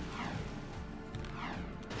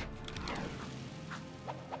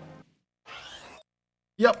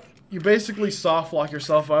 Yep, you basically soft lock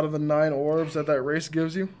yourself out of the 9 orbs that race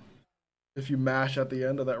gives you if you mash at the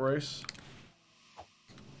end of that race.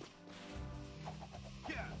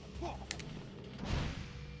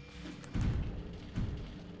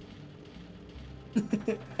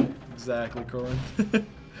 Exactly, Corinth.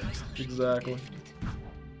 Exactly.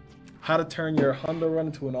 How to turn your Honda run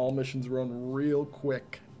into an all missions run real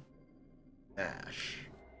quick. Mash.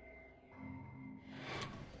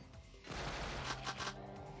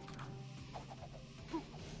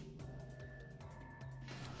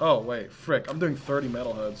 Oh, wait, frick. I'm doing 30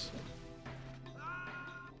 metalheads.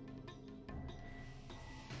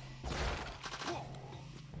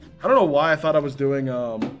 I don't know why I thought I was doing,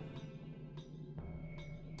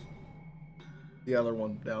 the other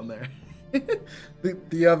one down there.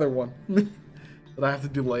 the other one. that I have to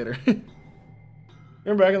do later.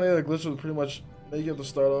 Remember back in the day, the glitch was pretty much make you have to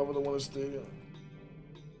start over the one in the stadium.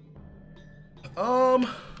 I'm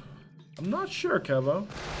not sure, Kevo.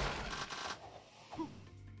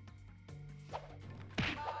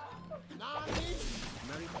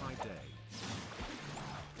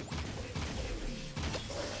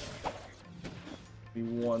 Give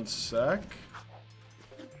me 1 sec.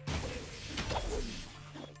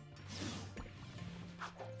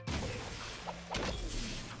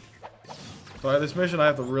 Sorry, this mission I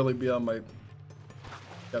have to really be on my...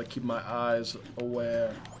 Gotta keep my eyes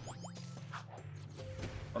aware.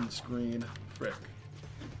 On the screen. Frick.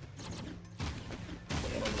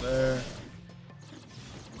 One over there.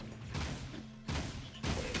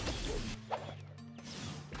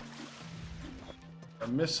 I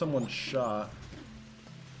missed someone's shot.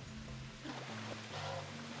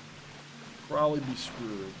 Probably be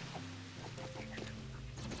screwed.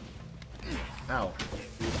 Ow.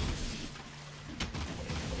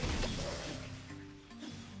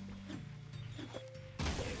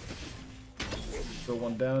 Throw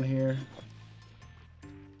one down here.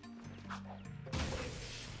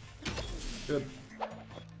 Good. I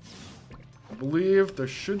believe there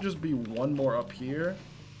should just be one more up here.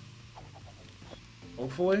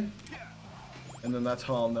 Hopefully. And then that's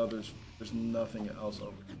how I'll know there's nothing else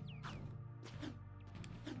over here.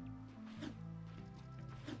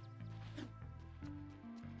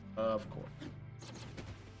 Of course.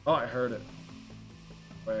 Oh, I heard it.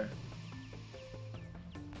 Where?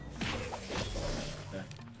 Okay.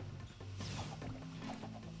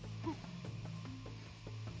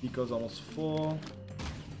 Eco's almost full.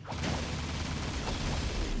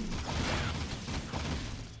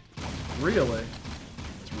 Really?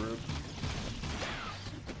 That's rude.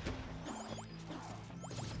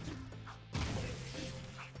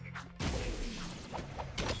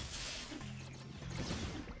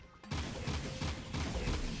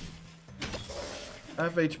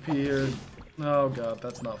 Half HP here. Oh god,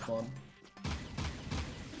 that's not fun.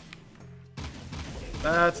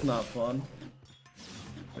 That's not fun.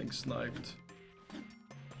 Being sniped.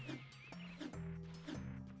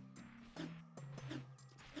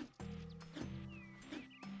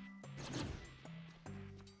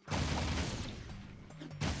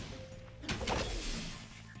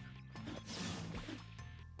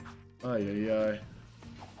 Ay, ay, ay.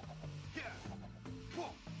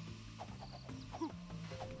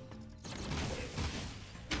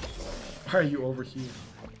 Why are you over here?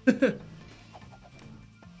 This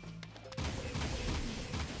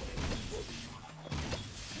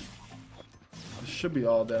should be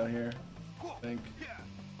all down here, I think.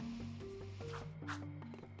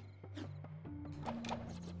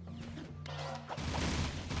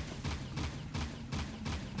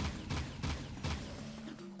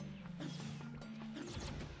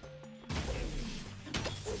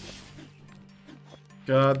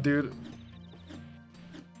 God, dude.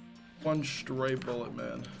 One stray bullet,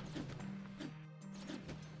 man.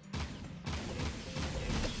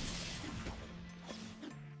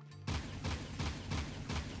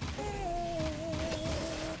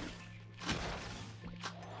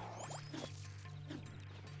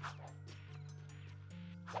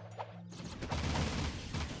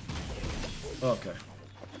 Okay.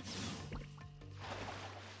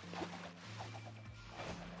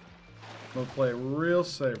 I'm gonna play it real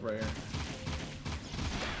safe right here.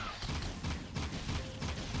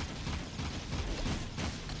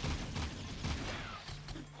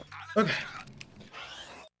 Okay.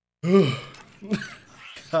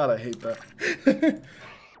 God, I hate that.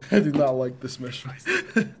 I do not like this mission.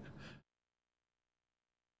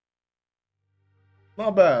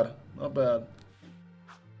 Not bad. Not bad.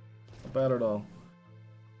 Not bad at all.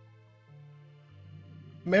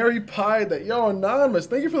 Mary Pie Day. Yo, Anonymous,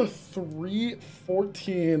 thank you for the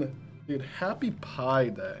 314. Dude, happy Pie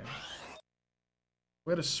Day.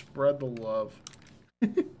 Way to spread the love.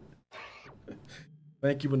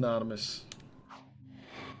 Thank you, Anonymous.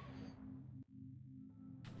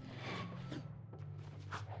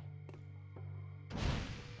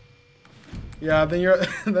 Yeah, then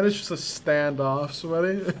then it's just a standoff,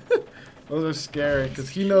 Sweaty. Those are scary, because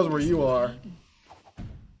he knows where you are.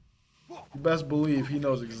 You best believe he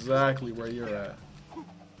knows exactly where you're at.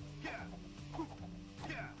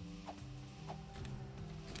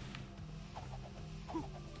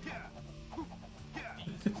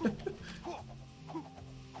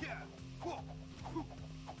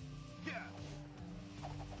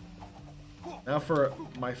 Now for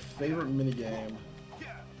my favorite minigame.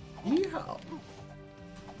 Yeehaw!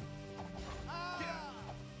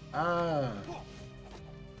 Ah.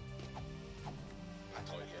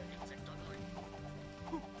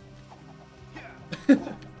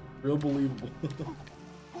 Real believable.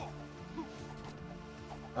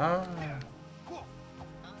 Ah.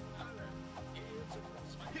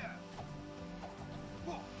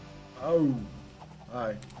 Oh.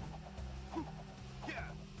 Hi.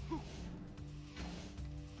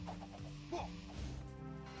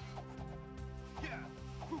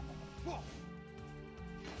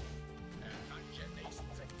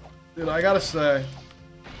 Dude, I gotta say,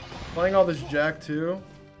 playing all this Jak II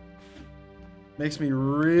makes me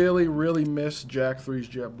really, really miss Jak III's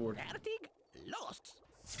Jetboard.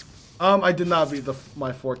 I did not beat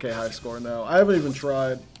my 4K high score, no. I haven't even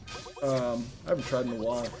tried. I haven't tried in a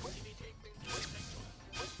while.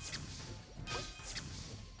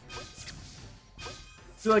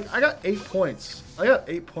 See, like, I got 8 points. I got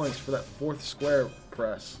 8 points for that 4th square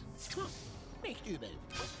press.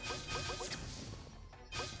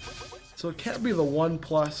 So it can't be the 1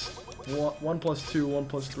 plus 2, 1 plus 3, 1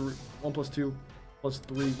 plus 2 plus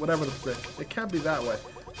 3, whatever the frick. It can't be that way.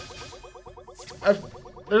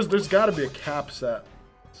 There's got to be a cap set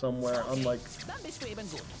somewhere. Unlike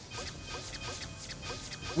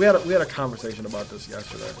we had a conversation about this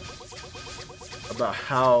yesterday about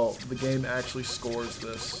how the game actually scores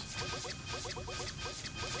this.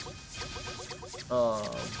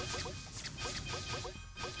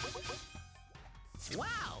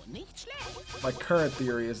 My current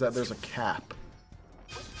theory is that there's a cap.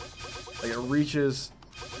 Like it reaches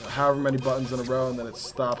however many buttons in a row and then it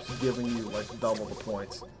stops giving you like double the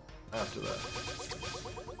points after that.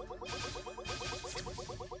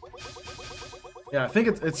 Yeah, I think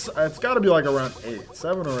it's got to be like around 8,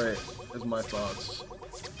 7 or 8 is my thoughts.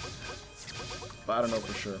 But I don't know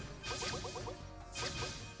for sure.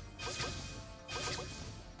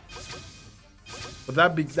 But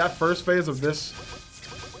that first phase of this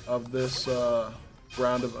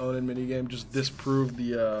round of Onin minigame just disproved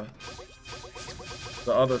the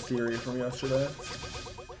other theory from yesterday.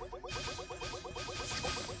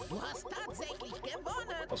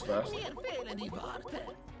 That was fast.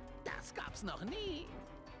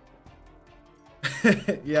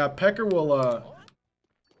 Yeah, Pecker will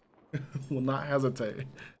not hesitate to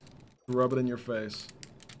rub it in your face.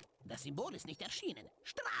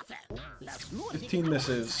 15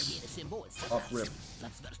 misses off rip.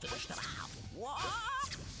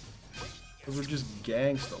 Those are just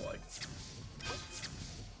gangsta like.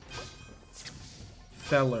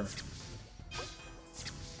 Feller.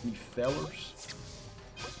 Any fellers?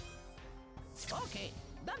 Okay,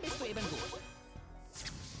 dann bist du eben gut.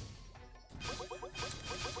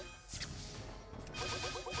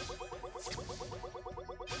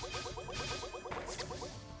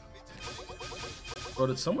 Bro,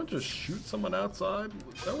 did someone just shoot someone outside?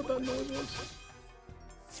 Is that what that noise was?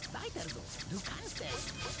 Weiter so, du kannst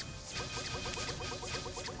es.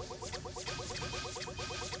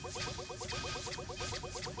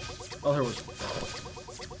 Oh, there was.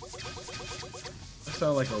 That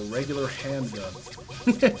sounded like a regular handgun.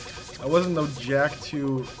 That wasn't no Jak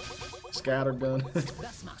II scattergun.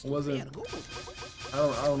 It wasn't. I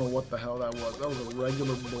don't know what the hell that was. That was a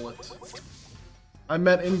regular bullet. I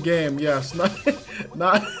meant in game, yes, not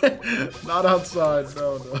outside.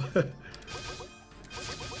 No.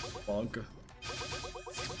 Bonka.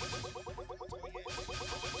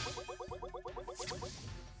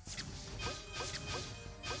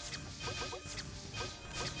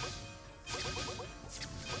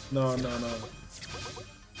 No.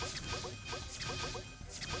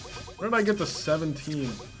 Where did I get to 17?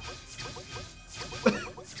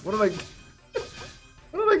 Where did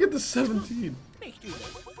I get to 17?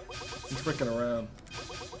 I'm freaking around.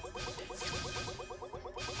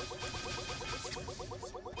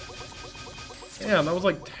 Damn, that was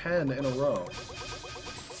like 10 in a row.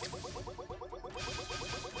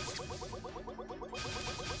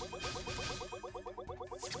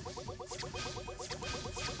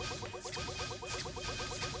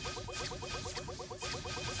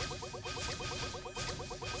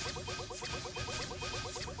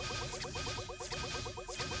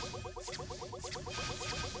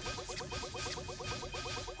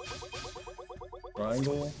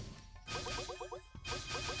 Triangle.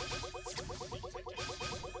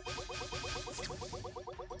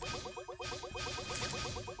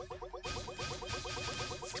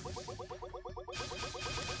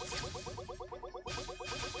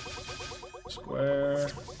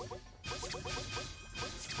 Square.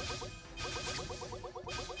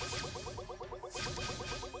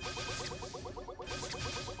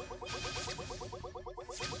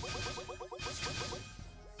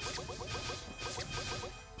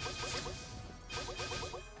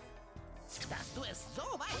 Dass du es so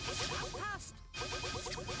weit geschafft hast.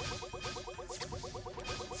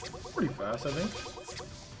 Pretty fast, I think.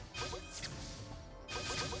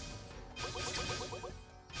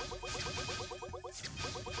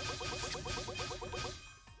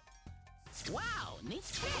 Wow,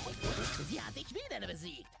 nicht schlecht. Sie hat dich wieder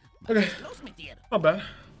besiegt. Was Okay. ist los mit dir? Not bad.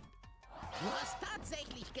 Du hast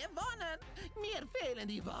tatsächlich gewonnen. Mir fehlen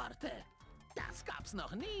die Worte. Das gab's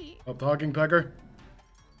noch nie. Stop talking, Pecker.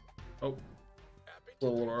 Oh, a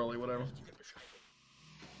little early, whatever.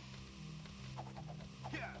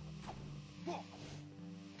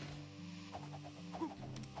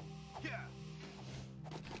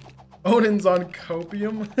 Odin's on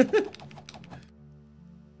copium.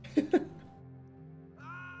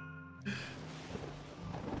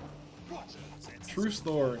 True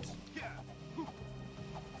story.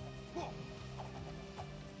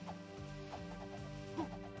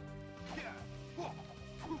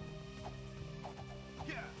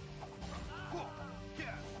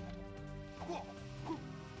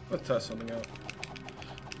 Let's test something out.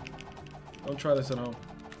 Don't try this at home.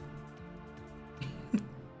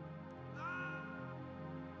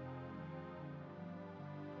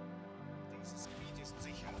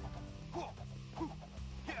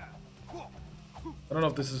 I don't know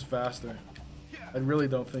if this is faster. I really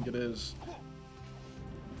don't think it is.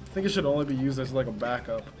 I think it should only be used as like a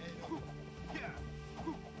backup.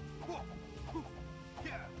 In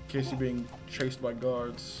case you're being chased by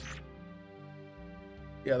guards.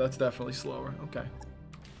 Yeah, that's definitely slower. Okay.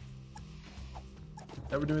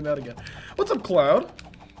 Never doing that again. What's up, Cloud?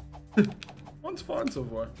 One's fun so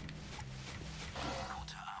far.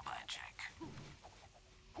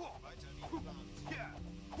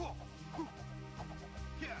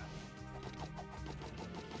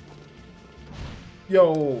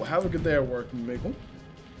 Yo, have a good day at work, Michael.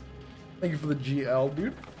 Thank you for the GL,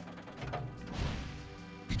 dude.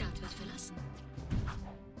 Stadt wird verlassen.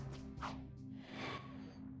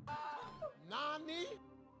 Nani?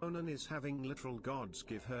 Onan is having literal gods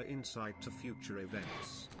give her insight to future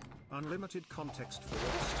events. Unlimited context for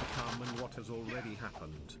what's to come and what has already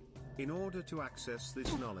happened. In order to access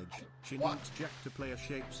this knowledge, she needs Jak to play a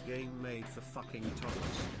shapes game made for fucking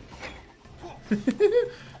toddlers.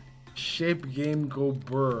 Shape game go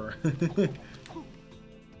burr.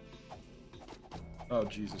 Oh,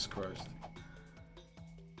 Jesus Christ.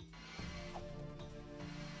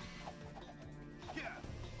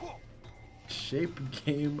 Shape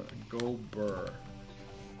game go burr.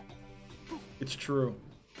 It's true.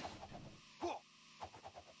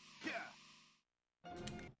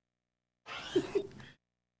 Thank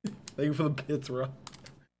you for the bits, bro.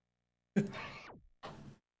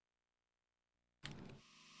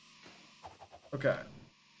 Okay.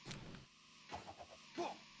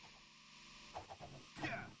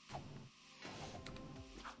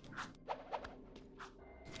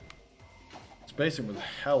 Spacing was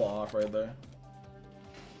hell off right there.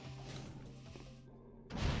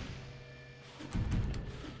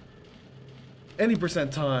 Any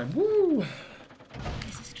percent time. Woo!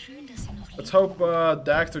 Let's hope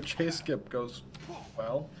Dax or Chase Skip goes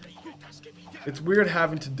well. It's weird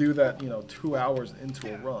having to do that, you know, 2 hours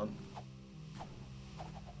into a run.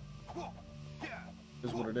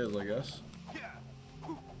 Is what it is, I guess.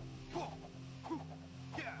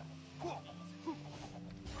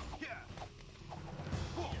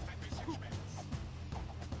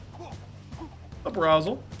 Up,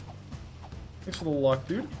 Razzle. Thanks for the luck,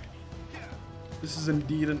 dude. This is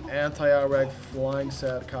indeed an anti-Iraq flying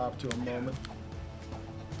sad cop to a moment.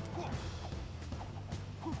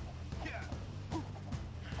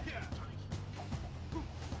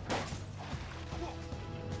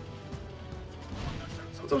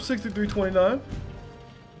 What's up, 6329?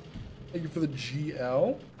 Thank you for the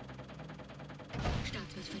GL.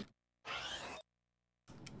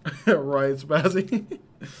 Right, Spazzy.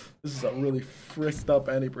 This is a really fricked up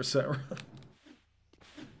any percent run.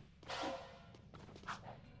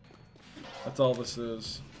 That's all this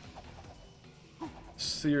is.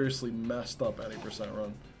 Seriously messed up any percent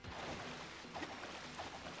run.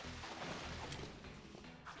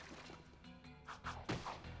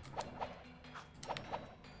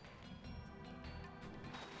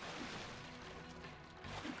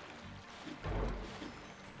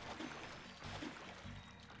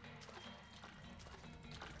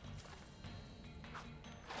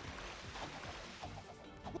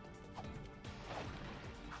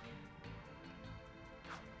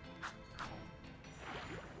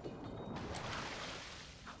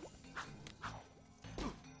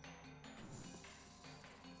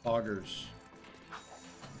 Augers.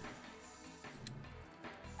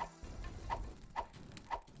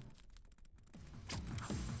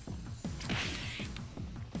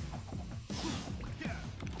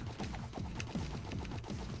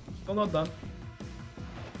 Still not done.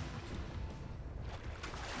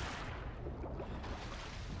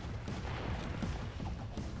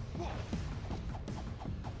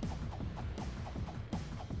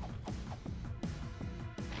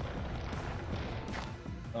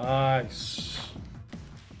 Nice.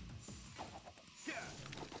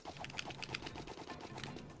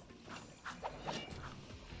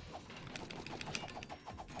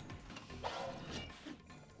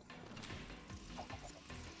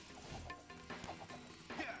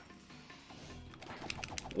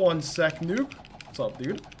 1 sec, Nuke. What's up,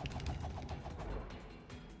 dude?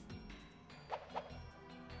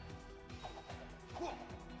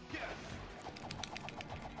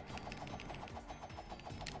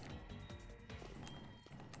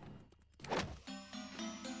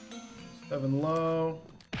 Seven low.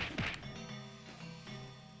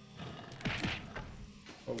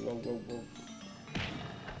 Whoa, whoa, whoa, whoa.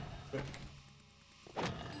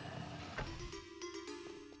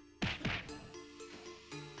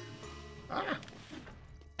 Ah!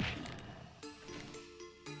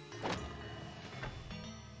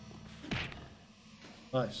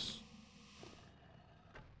 Nice.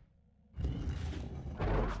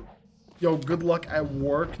 Yo, good luck at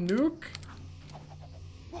work, Nuke.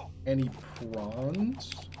 Any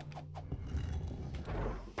prawns?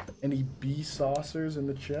 Any bee saucers in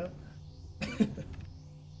the chat?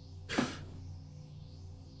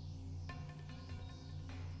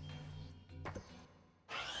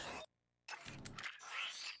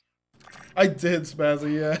 I did,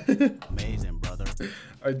 Spazzy, yeah. Amazing, brother.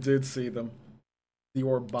 I did see them. The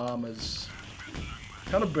Orbamas.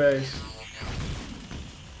 Kind of base.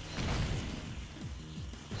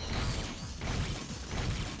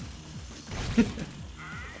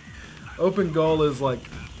 Open goal is like,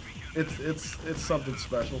 it's something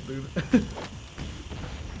special, dude.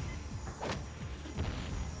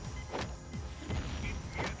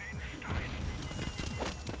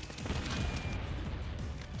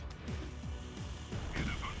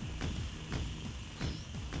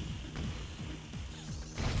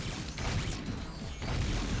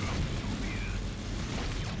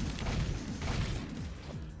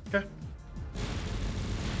 Okay.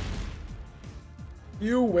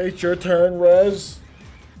 You wait your turn, Rez.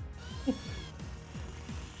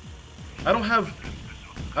 I don't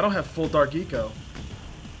have full dark eco.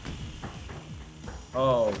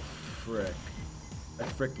 Oh, frick. I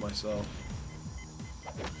fricked myself.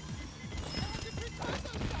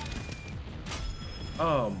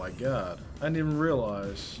 Oh my god. I didn't even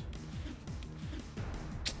realize.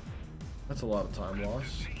 That's a lot of time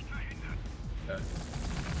loss. Okay.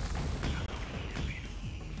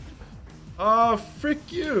 Oh,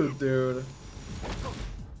 frick you, dude.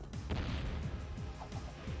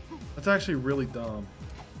 That's actually really dumb.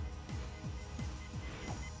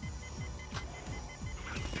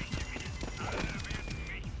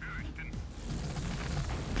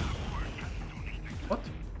 What?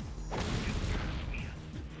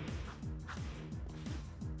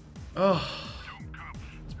 Oh,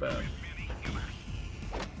 that's bad.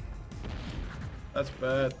 That's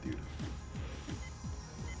bad, dude.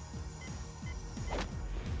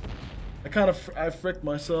 I fricked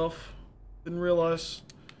myself. Didn't realize.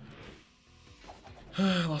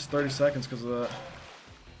 I lost 30 seconds because of that.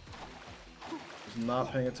 Was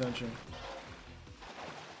not paying attention.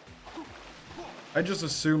 I just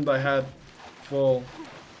assumed I had full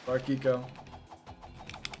dark eco.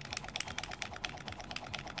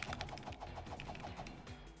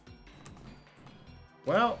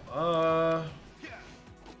 Well,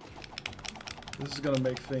 this is gonna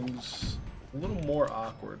make things a little more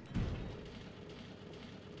awkward.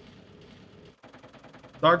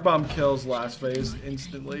 Dark Bomb kills last phase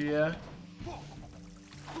instantly, yeah.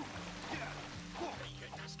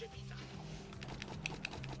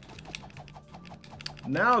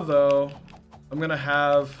 Now though, I'm gonna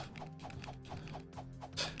have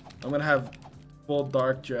full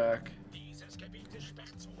Dark Jack.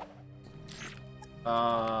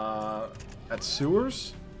 At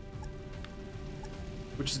sewers,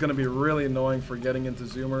 which is gonna be really annoying for getting into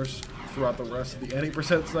zoomers throughout the rest of the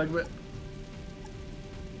 80% segment.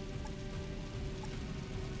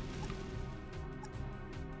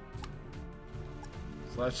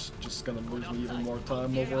 So that's just gonna lose me even more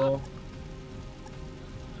time overall.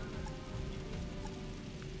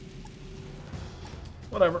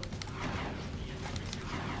 Whatever.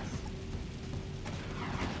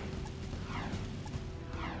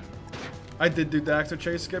 I did do Daxter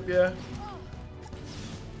chase skip, yeah.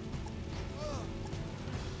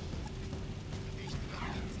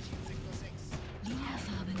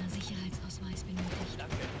 Lilafarbener Sicherheitsausweis benötigt.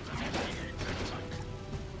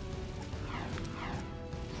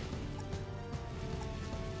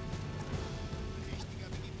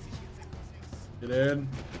 Get in.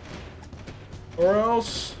 Or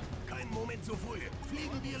else. Kein Moment zu früh.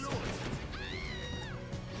 Fliegen wir los.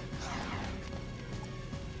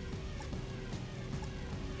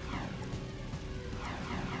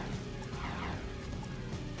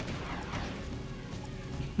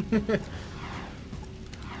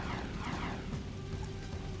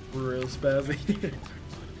 Real spazzy.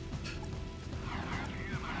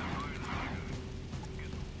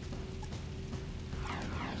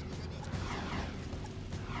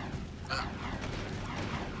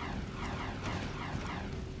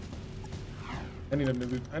 I need a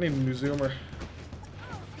new zoomer.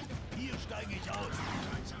 Hier steige ich aus.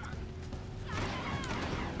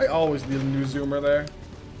 I always need a new zoomer there.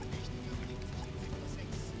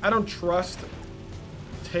 I don't trust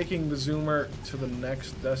taking the zoomer to the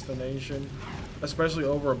next destination, especially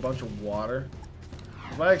over a bunch of water.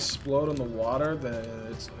 If I explode in the water, then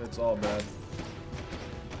it's all bad.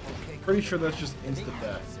 Pretty sure that's just insta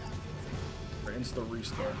death or insta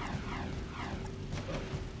restart.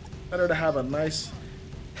 Better to have a nice,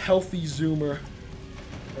 healthy zoomer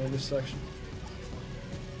in this section.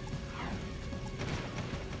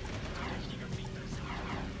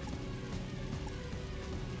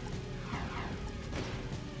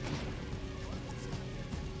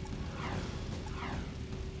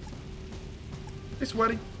 Hey,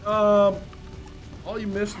 Sweaty. All you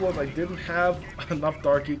missed was I didn't have enough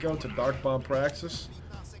Dark Eco to Dark Bomb Praxis.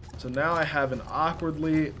 So now I have an awkward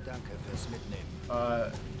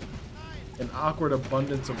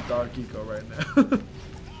abundance of Dark Eco right now.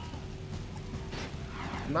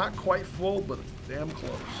 Not quite full, but it's damn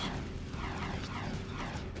close.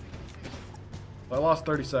 I lost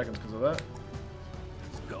 30 seconds because of that.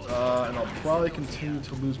 And I'll probably continue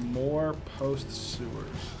to lose more post-sewers.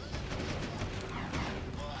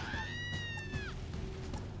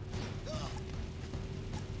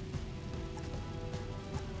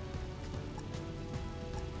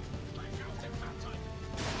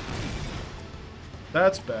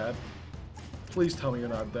 That's bad. Please tell me you're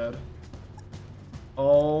not dead.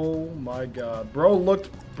 Oh my god. Bro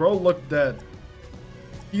looked dead.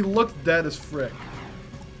 He looked dead as frick.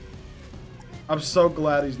 I'm so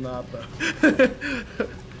glad he's not though. That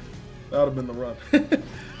would have been the run.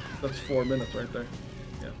 That's 4 minutes right there.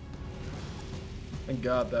 Yeah. Thank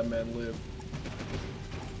God that man lived.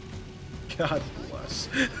 God bless.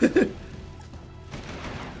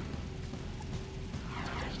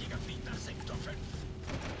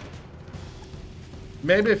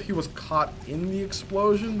 Maybe if he was caught in the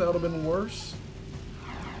explosion, that would have been worse.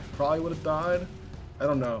 Probably would have died. I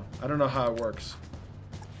don't know. I don't know how it works.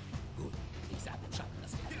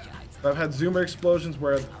 I've had zoomer explosions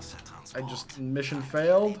where I just mission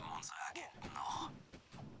failed.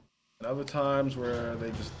 And other times where they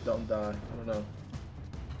just don't die. I don't know.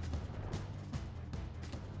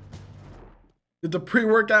 Did the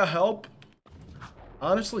pre-workout help?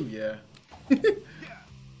 Honestly, yeah.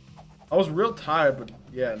 I was real tired, but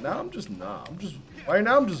yeah, now I'm just not. Right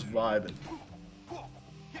now I'm just vibing.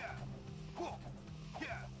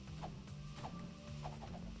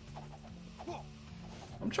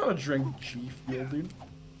 I'm trying to drink G Fuel, dude.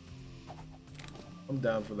 I'm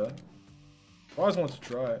down for that. I always want to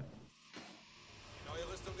try it.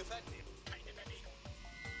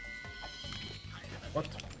 What?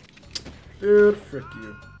 Dude, frick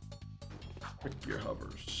you. Frick your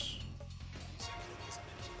hovers.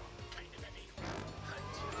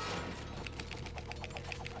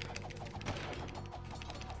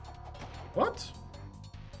 What?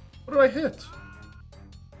 What did I hit?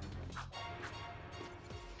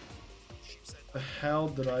 The hell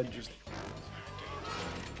did I just hit?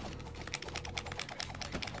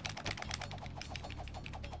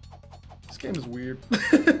 This game is weird.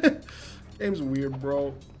 Game's weird,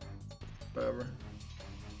 bro. Whatever.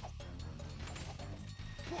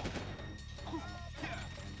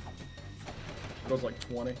 Goes like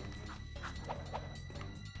 20.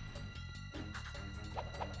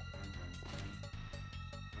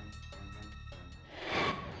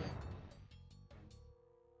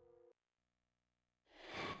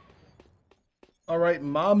 Alright,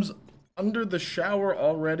 mom's under the shower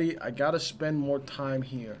already. I gotta spend more time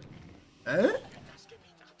here. Eh?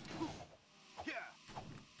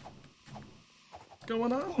 What's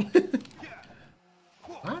going on?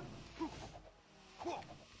 What?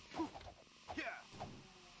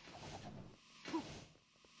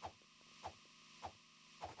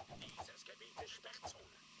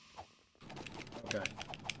 Okay.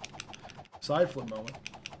 Side flip moment.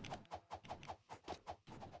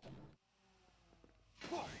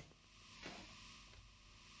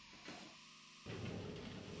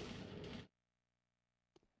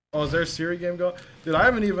 Oh, is there a Siri game going? Dude, I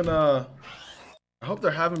haven't even, I hope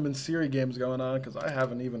there haven't been Siri games going on, because I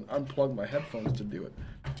haven't even unplugged my headphones to do it.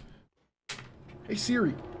 Hey,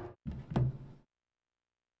 Siri.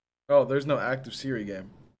 Oh, there's no active Siri game.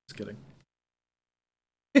 Just kidding.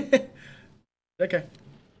 Okay.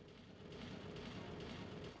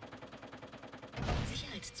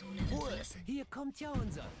 Hier kommt ja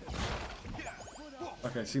unser.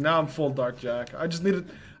 Okay, see, now I'm full Dark Jak.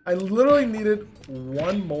 I literally needed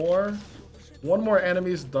one more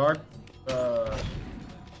enemy's Dark,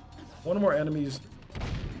 one more enemy's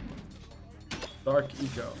Dark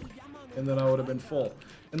Eco. And then I would have been full.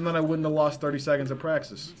 And then I wouldn't have lost 30 seconds of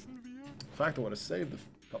praxis. In fact, I would have saved a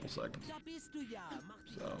couple seconds.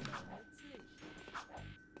 So.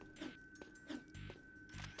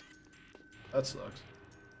 That sucks.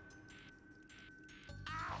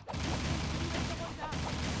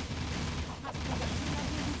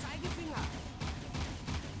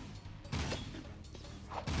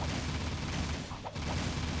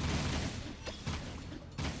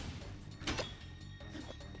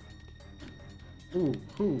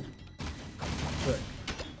 Ooh. Quick.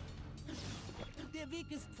 Der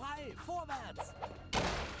Weg ist frei, vorwärts.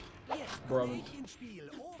 Jetzt Brother. ich ins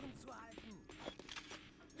Spiel, Ohren zu halten.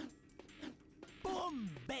 Boom,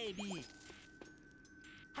 baby.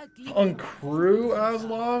 Halt lieber On crew,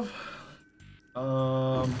 Aslov?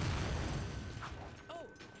 Oh,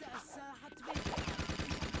 das hat weh.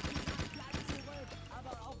 Bleib zurück,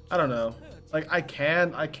 aber auch I don't know. Like I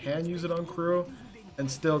can use it on crew and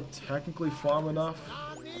still technically farm enough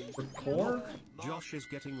for core. Josh is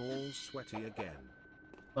getting all sweaty again.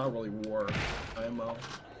 Not really worth IMO.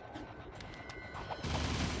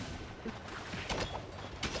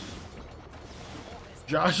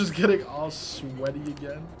 Josh is getting all sweaty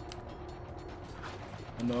again.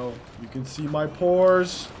 No, you can see my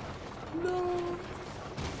pores. No.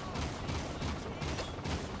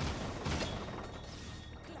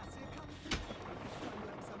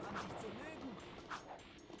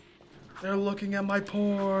 They're looking at my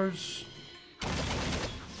pores.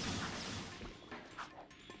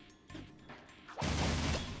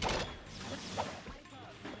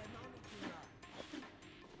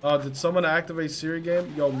 Did someone activate Siri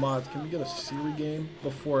game? Yo, mods, can we get a Siri game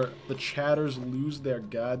before the chatters lose their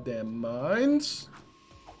goddamn minds?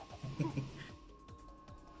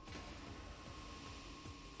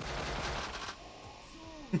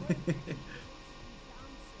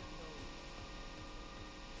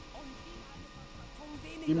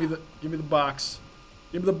 Give me the box.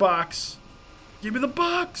 Give me the box. Give me the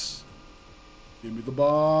box. Give me the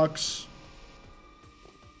box.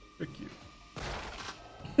 Frick you.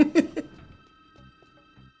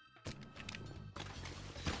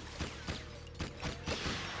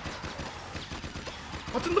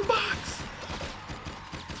 What's in the box?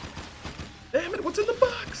 Damn it, what's in the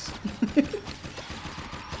box?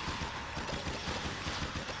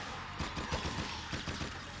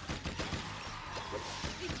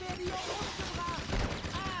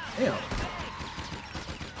 Damn.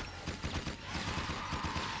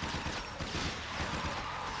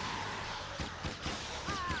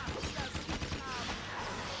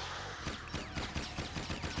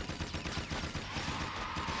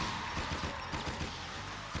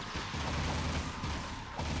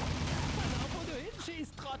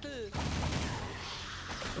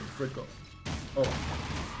 Fricko. Oh.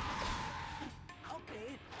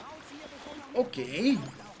 Okay.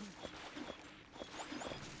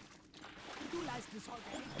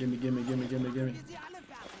 Gimme.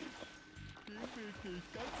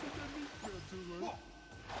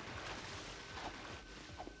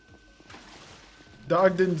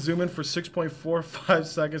 Dog didn't zoom in for 6.45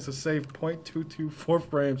 seconds to save 0.224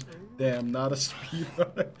 frames. Damn, not a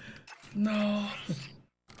speedrunner. No.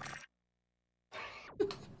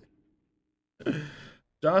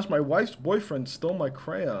 Josh, my wife's boyfriend stole my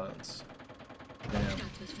crayons. Damn.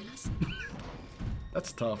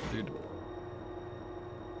 That's tough, dude.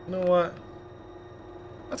 You know what?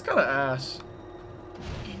 That's kind of ass.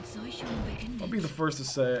 I'll be the first to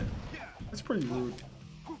say it. That's pretty rude.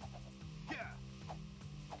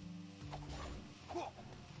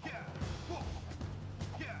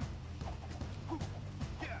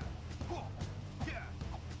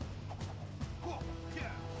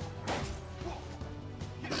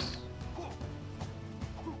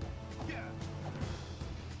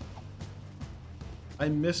 I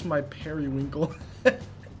miss my periwinkle.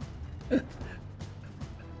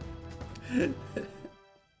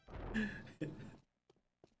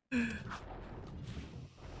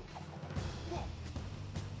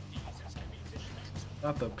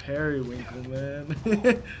 Not the periwinkle,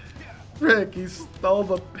 man. Rick, he stole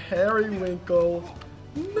the periwinkle.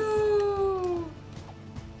 No.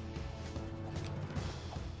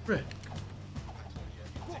 Rick.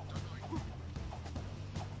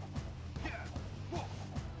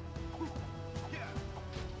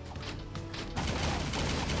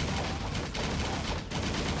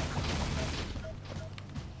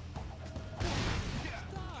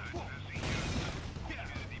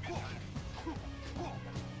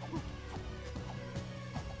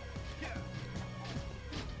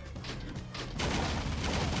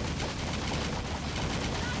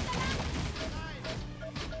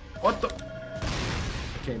 What the?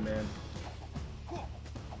 Okay, man.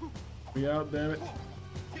 We out, damn it.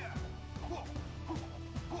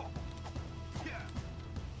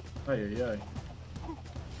 Ay, ay, ay.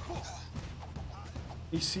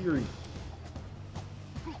 Hey, Siri.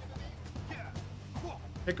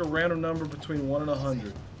 Pick a random number between 1 and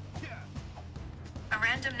 100. A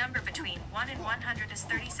random number between 1 and 100 is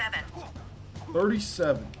 37.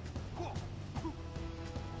 37.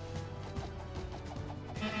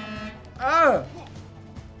 Ah!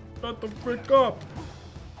 Shut the frick up!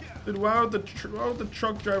 Dude, why would the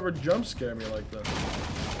truck driver jump scare me like that?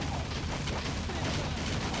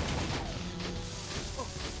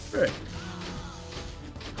 Frick.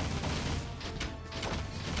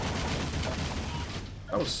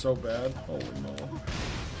 That was so bad. Holy moly.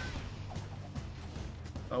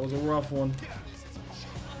 That was a rough one.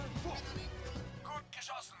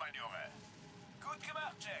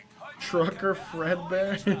 Trucker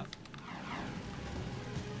Fredbear.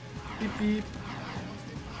 Beep beep.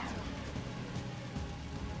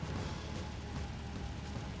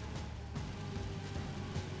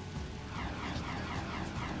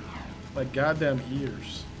 My goddamn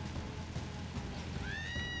ears.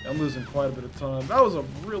 I'm losing quite a bit of time. That was a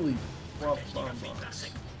really rough bomb box.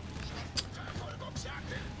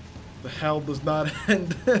 The hell does not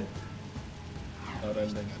end. Not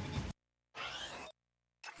ending.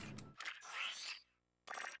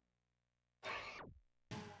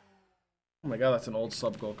 Oh my god, that's an old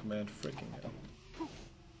sub goal command. Freaking hell.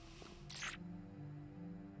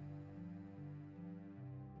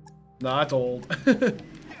 Nah, it's old.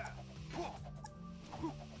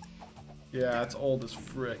 Yeah, it's old as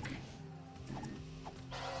frick.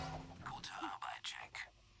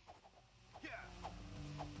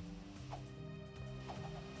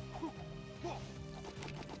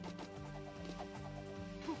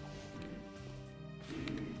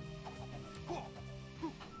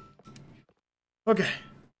 Okay.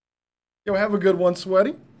 Yo, have a good one,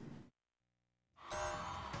 Sweaty.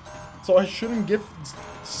 So I shouldn't get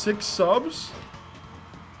 6 subs?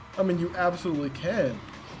 I mean, you absolutely can.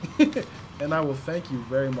 And I will thank you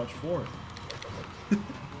very much for it.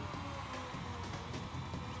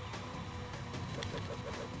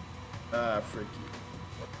 Ah, frick you.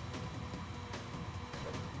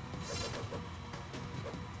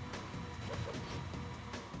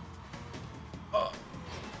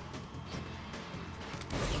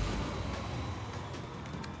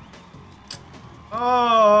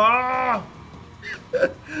 Oh!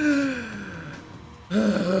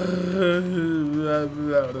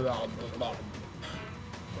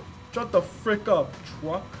 Shut the frick up,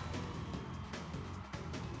 truck.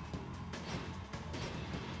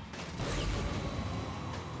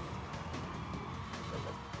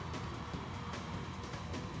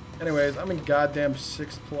 Anyways, I'm in goddamn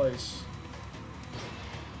 6th place.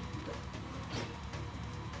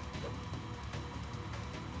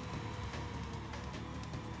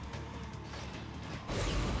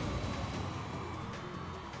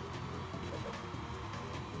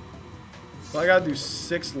 So I gotta do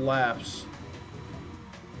 6 laps.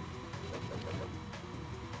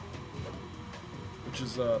 Which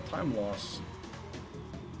is time loss.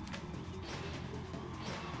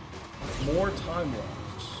 More time loss.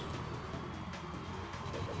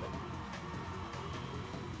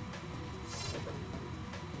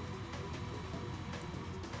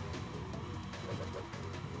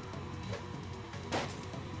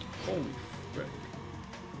 Holy frick.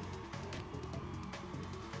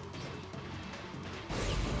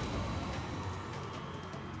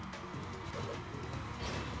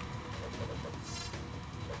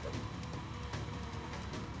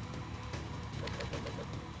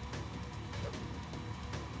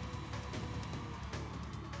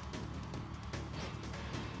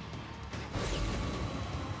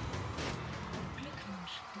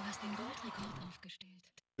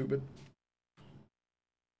 Stupid.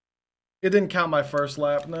 It didn't count my first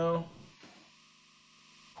lap, no.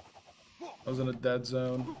 I was in a dead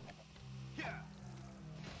zone.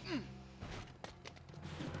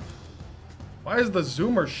 Why is the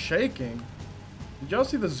zoomer shaking? Did y'all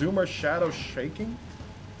see the zoomer shadow shaking?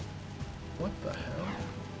 What the hell?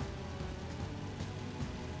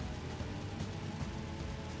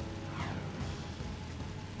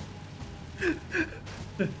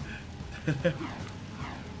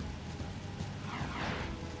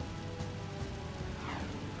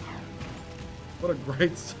 What a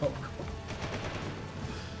great sub goal.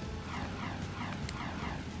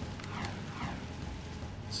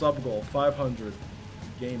 Sub goal 500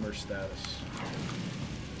 gamer status.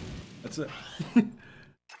 That's it.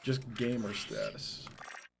 Just gamer status.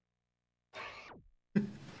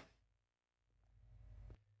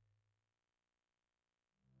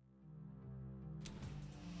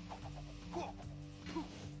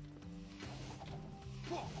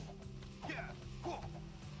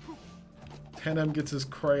 10M gets his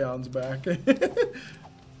crayons back.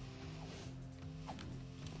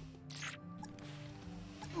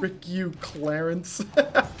 Frick you, Clarence.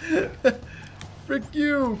 Frick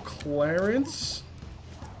you, Clarence.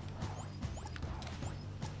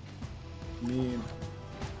 Mean.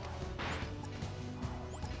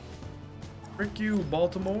 Frick you,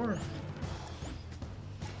 Baltimore.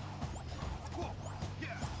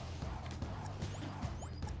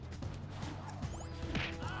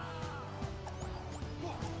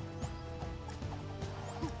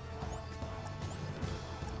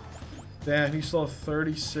 Damn, he still have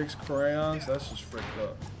 36 crayons? That's just fricked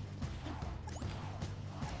up.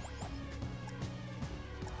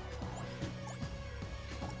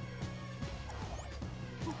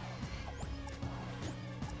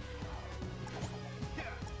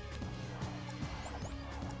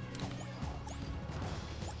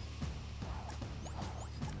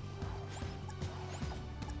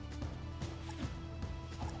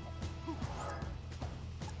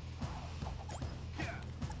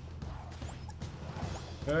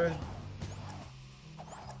 Okay.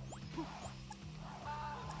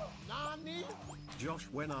 Josh,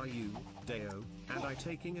 when are you, Deo, and I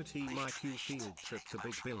taking a Team IQ field trip to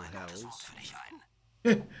Big Bill Hells?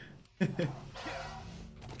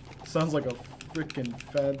 Sounds like a freaking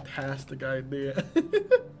fantastic idea.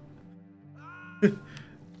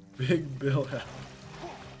 Big Bill Hells.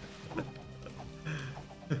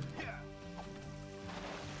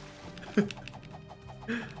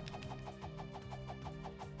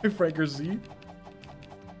 Hey, Franker Z.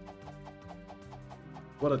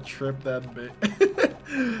 What a trip that'd be.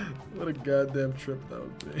 What a goddamn trip that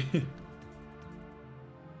would be.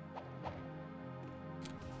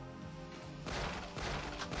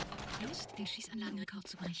 Lust, den Schießanlagenrekord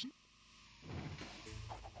zu brechen?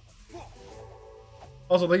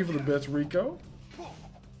 Also, thank you for the bits, Rico.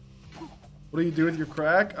 What do you do with your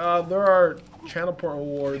crack? There are channel port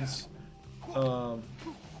awards.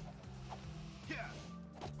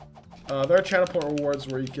 There are channel port rewards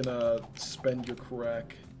where you can spend your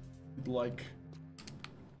crack if you'd like.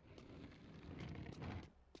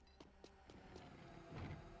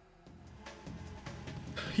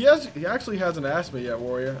 He actually hasn't asked me yet,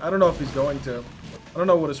 Warrior. I don't know if he's going to. I don't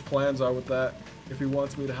know what his plans are with that. If he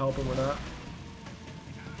wants me to help him or not.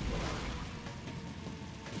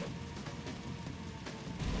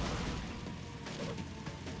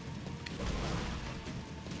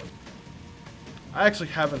 I actually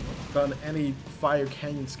haven't done any Fire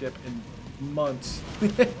Canyon skip in months.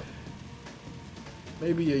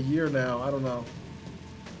 Maybe a year now, I don't know.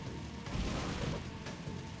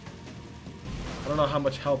 I don't know how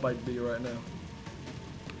much help I'd be right now.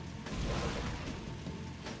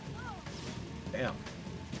 Damn.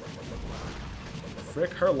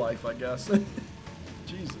 Frick her life, I guess.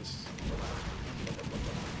 Jesus.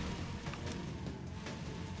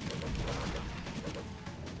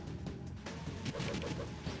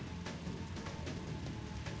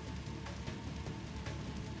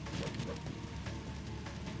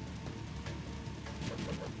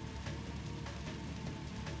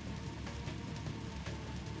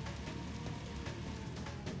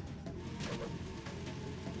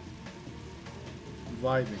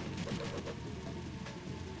 Vibing.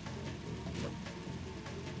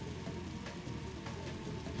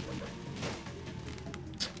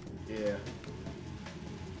 Yeah.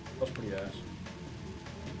 That's pretty ass.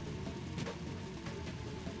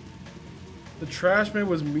 The trash man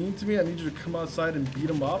was mean to me. I need you to come outside and beat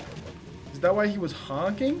him up. Is that why he was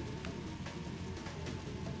honking?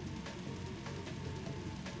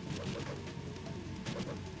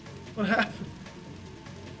 What happened?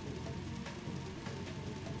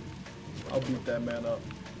 I'll beat that man up.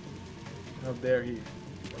 How dare he?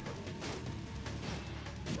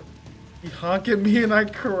 He honk at me and I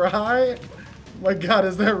cry? My god,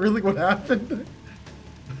 is that really what happened?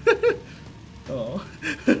 Oh.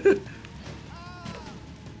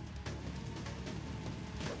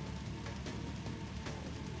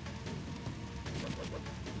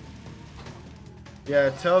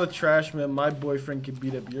 Yeah, tell the trash man my boyfriend can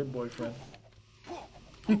beat up your boyfriend.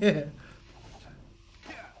 Yeah.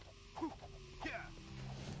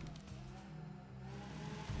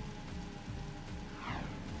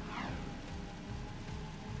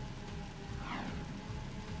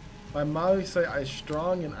 My mommy say I'm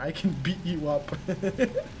strong and I can beat you up.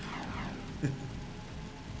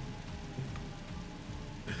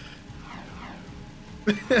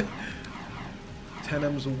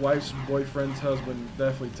 Tenem's wife's boyfriend's husband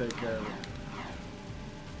definitely take care of it.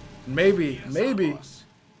 Maybe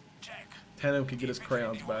Tenem could get his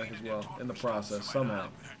crayons back as well in the process somehow.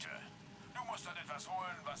 Du musst an etwas das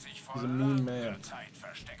holen, was ich vor He's a mean langer man. Zeit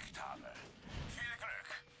versteckt habe. Viel Glück.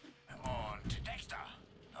 Und Dexter,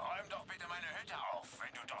 räum doch bitte meine Hütte auf,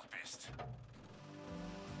 wenn du dort bist.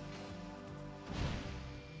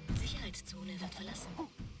 Sicherheitszone wird verlassen.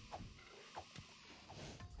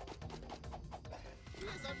 Hier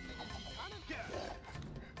sollten wir den Titanen...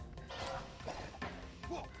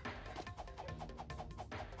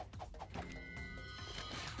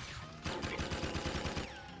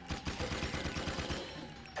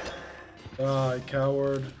 Ah,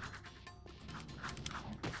 coward.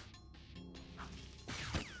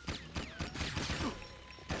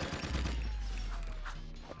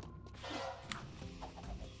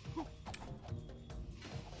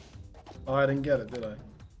 Oh, I didn't get it, did I?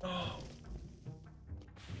 Oh.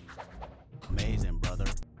 Amazing, brother.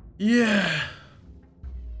 Yeah.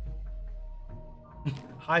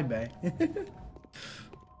 Hi, May.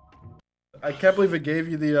 I can't believe it gave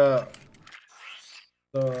you the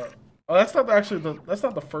oh, that's not actually that's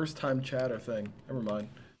not the first time chatter thing. Never mind.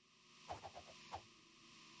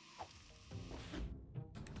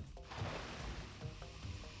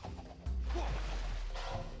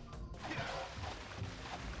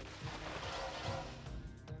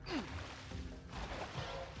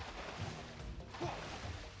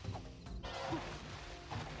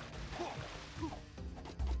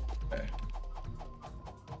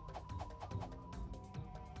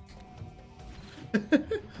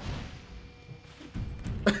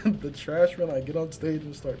 The trash man, I get on stage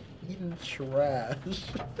and start eating trash.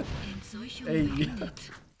 Hey,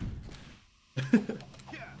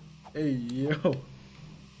 hey, yo.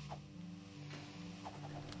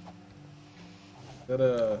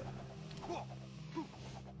 That's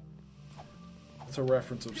a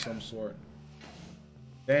reference of some sort.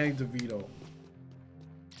 Danny DeVito.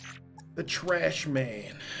 The trash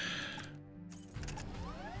man.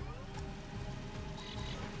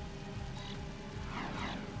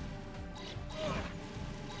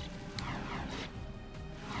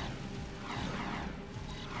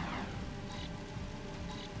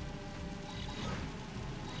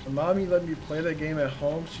 When mommy let me play that game at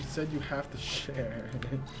home, she said you have to share.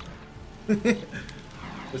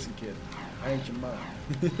 Listen, kid, I ain't your mom.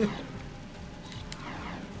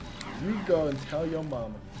 You go and tell your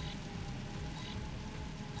mama.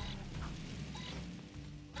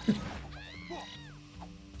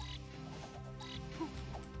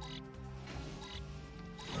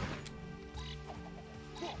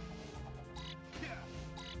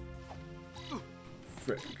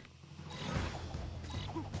 Frick.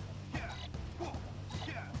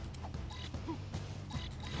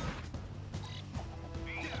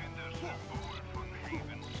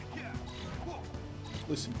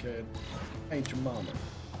 Listen, kid, I ain't your mama.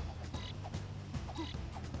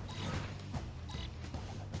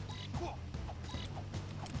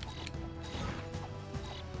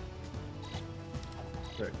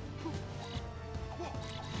 Great.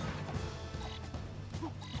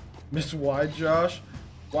 Miss Wide Josh?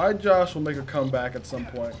 Wide Josh will make a comeback at some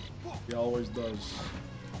point. He always does.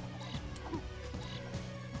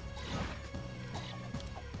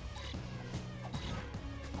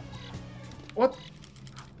 What?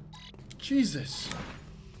 Jesus.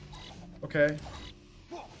 Okay.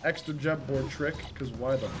 Extra jetboard trick, because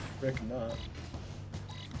why the frick not?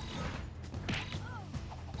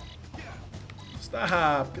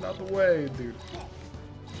 Stop! Get out the way, dude.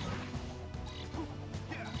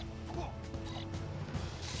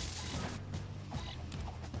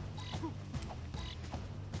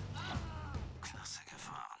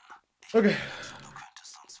 Okay. Du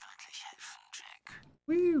könntest uns wirklich helfen, Jack.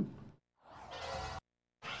 Woo!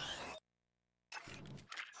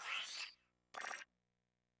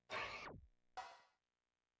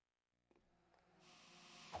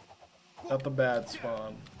 Got the bad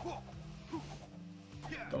spawn.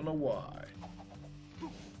 Don't know why.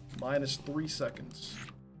 -3 seconds.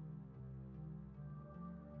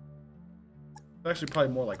 Actually,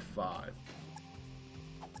 probably more like 5.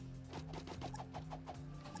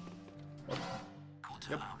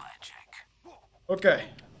 Yep. Okay.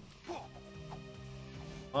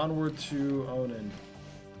 Onward to Onin.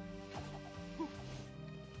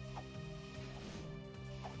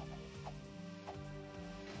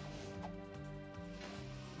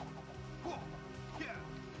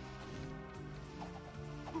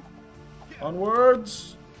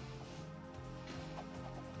 Onwards.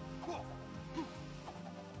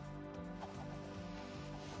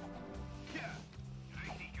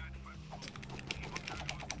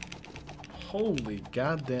 Holy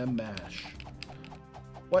goddamn mash.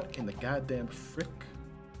 What in the goddamn frick?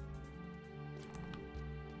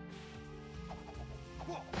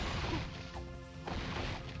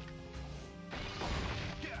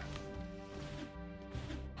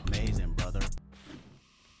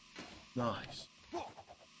 Nice.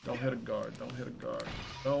 Don't hit a guard. Don't hit a guard.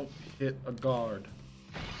 Don't hit a guard.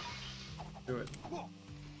 Do it.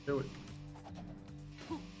 Do it.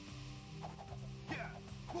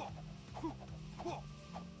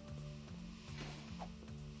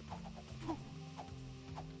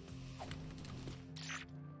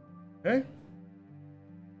 Okay.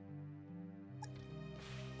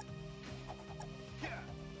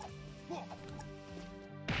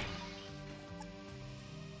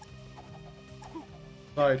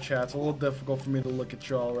 Sorry, chat. It's a little difficult for me to look at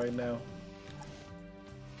y'all right now.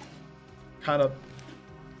 Kind of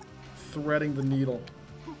threading the needle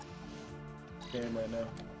game right now.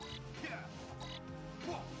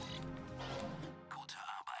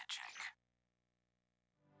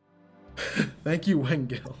 Thank you,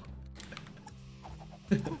 Wengil.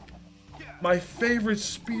 My favorite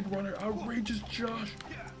speedrunner, Outrageous Josh,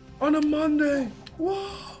 on a Monday.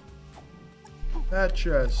 Whoa! That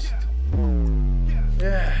chest.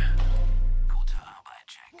 Yeah.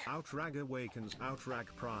 Outrag awakens, outrag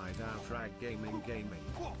pride, outrag gaming.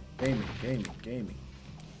 Gaming.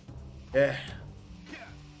 Yeah.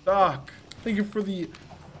 Doc, thank you for the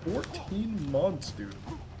 14 months, dude.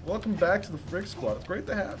 Welcome back to the Frick Squad. It's great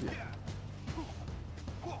to have you.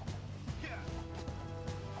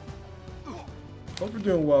 Hope you're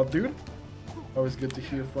doing well, dude. Always good to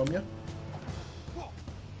hear from you.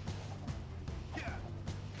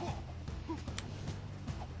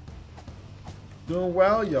 Doing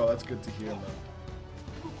well? Yo, that's good to hear, man.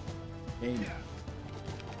 Amen.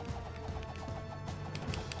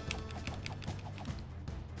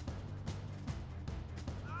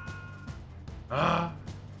 Ah.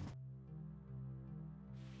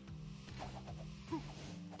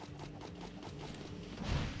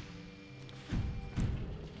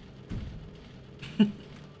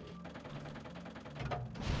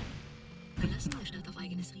 Verlassen der Stadt auf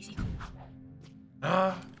eigenes Risiko.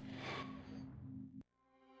 Ah.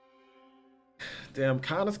 Damn,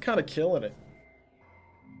 Kana's kind of killing it.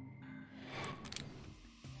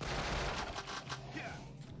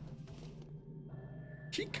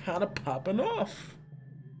 She kind of popping off.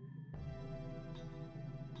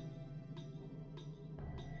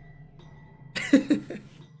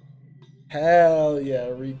 Hell yeah,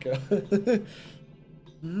 Rico.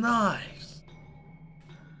 Nice.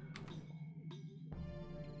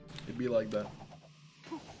 It'd be like that.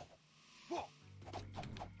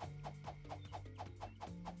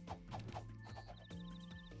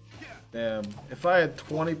 Damn, if I had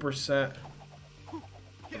 20%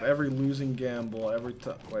 of every losing gamble every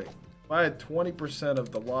time, wait, if I had 20%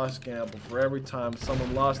 of the lost gamble for every time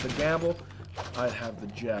someone lost a gamble, I'd have the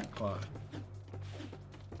jackpot.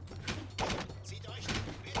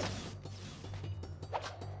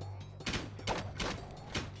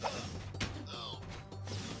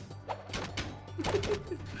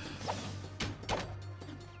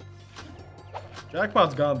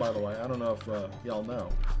 Jackpot's gone, by the way. I don't know if y'all know.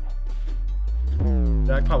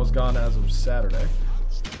 Jackpot was gone as of Saturday.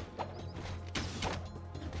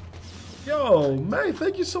 Yo, May,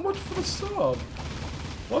 thank you so much for the sub.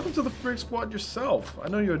 Welcome to the Frick Squad yourself. I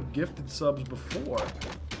know you had gifted subs before.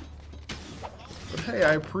 But hey,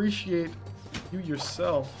 I appreciate you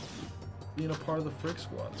yourself being a part of the Frick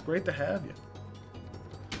Squad. It's great to have you.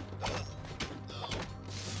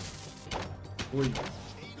 Oy.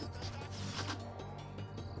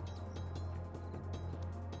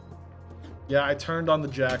 Yeah, I turned on the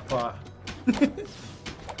jackpot.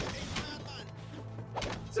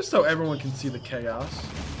 Just so everyone can see the chaos.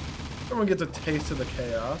 Everyone gets a taste of the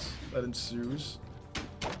chaos that ensues.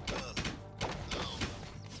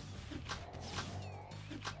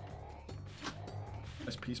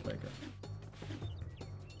 Nice Peacemaker.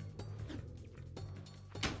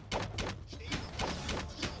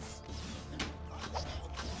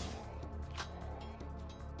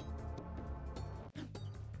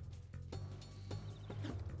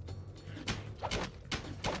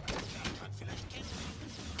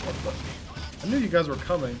 I knew you guys were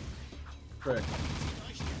coming. Frick. I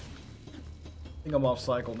think I'm off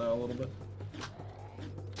cycle now a little bit.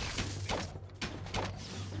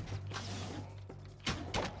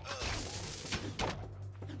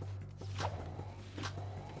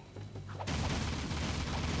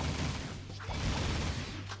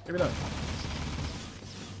 Maybe not.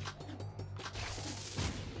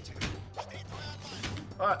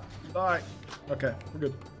 Alright. Okay, we're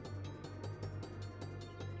good.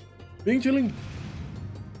 Being chilling.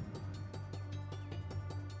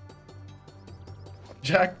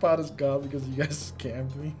 Jackpot is gone because you guys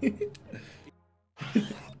scammed me.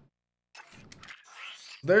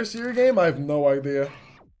 There's your game? I have no idea.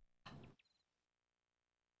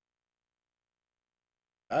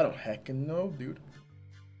 I don't heckin' know, dude.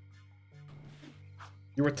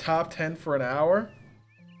 You were top 10 for an hour?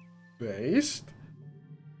 Based?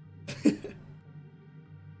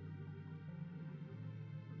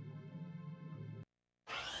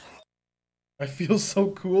 I feel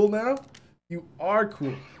so cool now. You are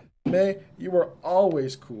cool. May, you were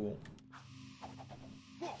always cool.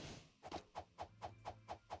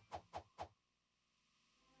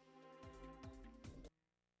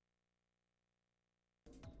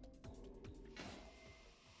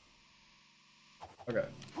 Okay.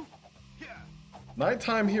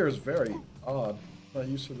 Nighttime here is very odd. Not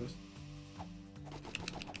used to this.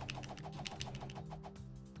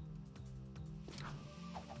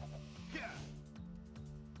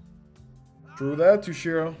 True that,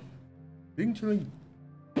 Tushiro. Bing chilling.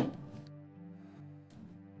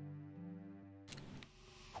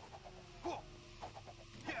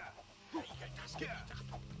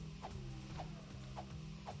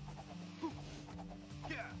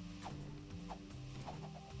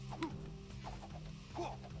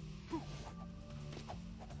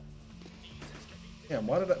 Damn,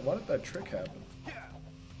 why did that trick happen?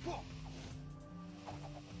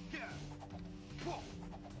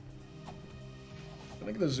 Did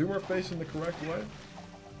I get the zoomer face in the correct way?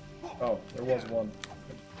 Oh, there was one.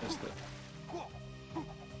 I missed it.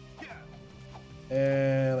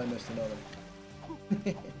 And I missed another.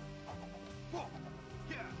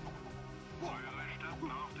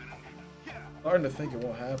 Starting to think it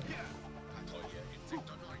won't happen.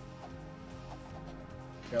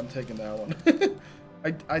 Yeah, I'm taking that one.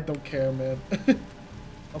 I don't care, man.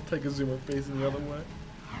 I'll take a zoomer facing the other way.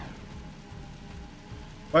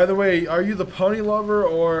 By the way, are you the pony lover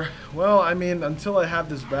or, well, I mean, until I have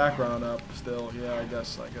this background up still, yeah, I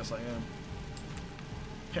guess I am.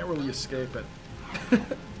 Can't really escape it.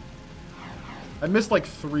 I missed like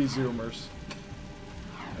 3 zoomers.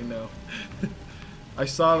 I know. I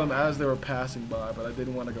saw them as they were passing by, but I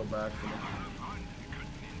didn't want to go back for them.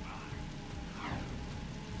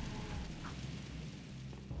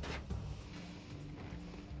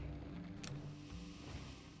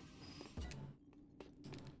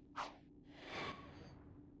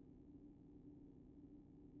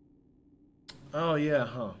 Oh yeah,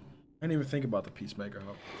 huh. I didn't even think about the Peacemaker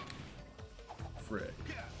hub. Frick.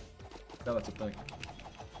 Yeah, that's a thing.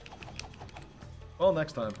 Well,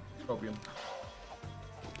 next time. Copium.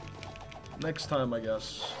 Next time, I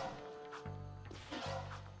guess.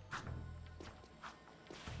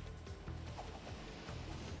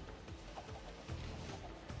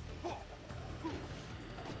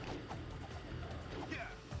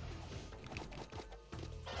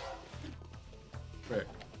 Frick.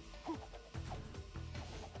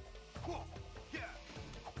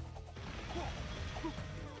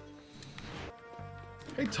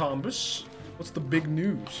 Hey Tombus, what's the big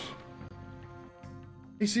news?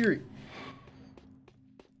 Hey Siri,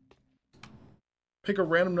 pick a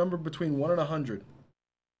random number between 1 and 100.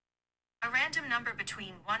 A random number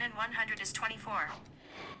between 1 and 100 is 24.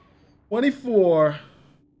 24.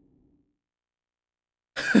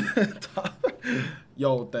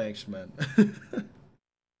 Yo, thanks, man. What's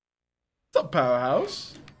up,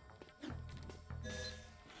 Powerhouse?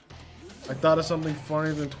 I thought of something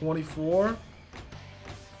funnier than 24.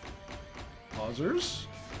 Pausers.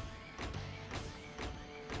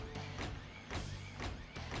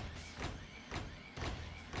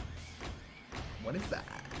 What is that?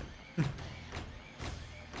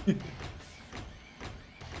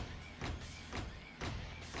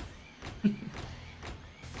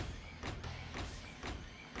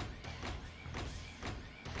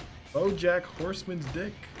 BoJack Horseman's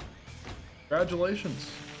dick.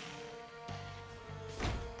 Congratulations.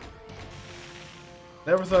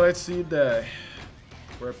 Never thought I'd see a day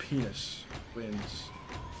where a penis wins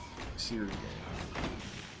a Siri game.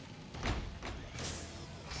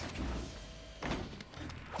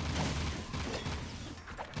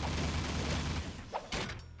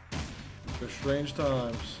 They're strange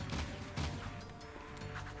times.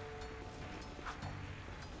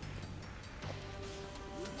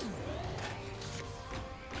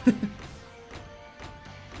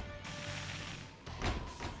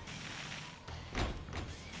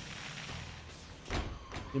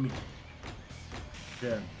 Give me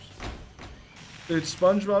gems. Dude,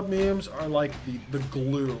 SpongeBob memes are like the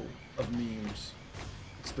glue of memes.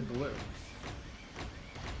 It's the glue.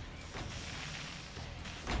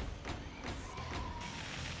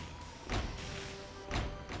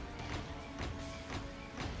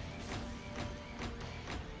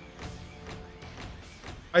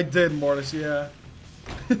 I did, Mortis, yeah.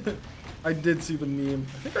 I did see the meme.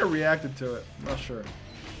 I think I reacted to it. I'm not sure.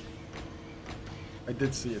 I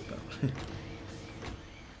did see it though.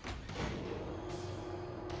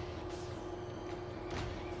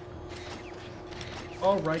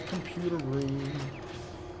 Alright, computer room.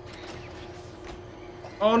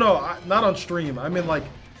 Oh no, not on stream. I mean like,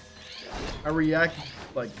 I react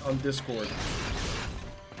like on Discord.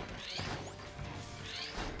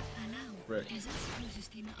 Frick.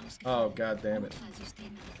 Oh, god damn it.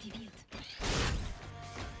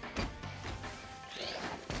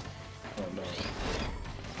 Oh no.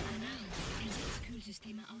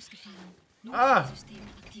 Ah!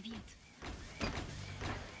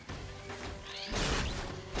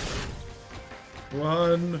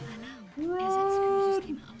 Run!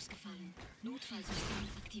 Run!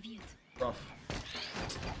 Rough.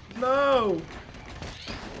 No!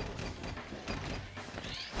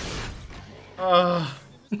 Ah!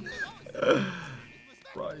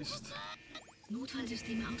 Christ.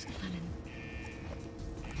 Notfallsysteme ausgefallen.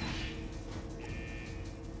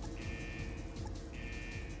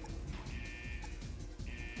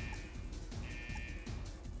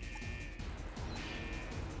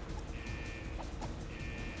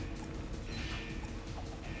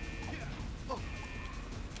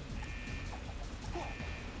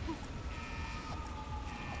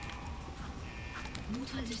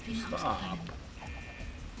 Notfallsysteme ausgefallen.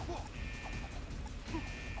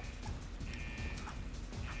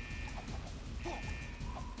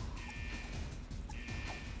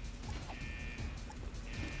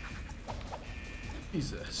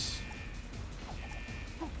 Jesus.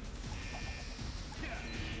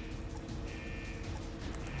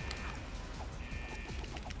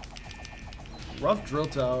 Rough drill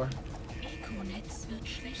tower. Eco-Netz wird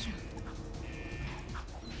schwächer.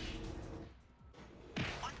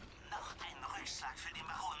 Und noch ein Rückschlag für die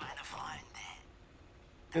Maronen, meine Freunde.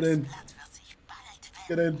 Get in. Das Blatt wird sich bald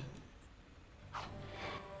Get in.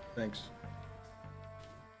 Thanks.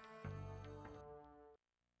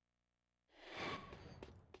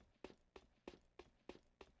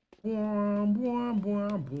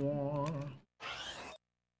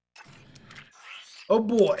 Oh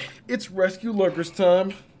boy, it's rescue lurkers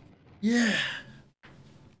time. Yeah.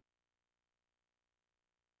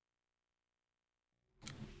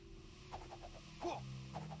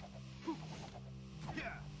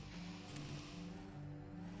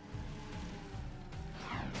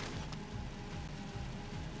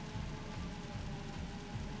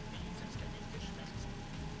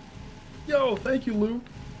 Yo, thank you, Lou.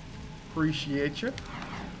 Appreciate you.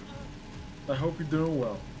 I hope you're doing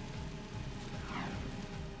well.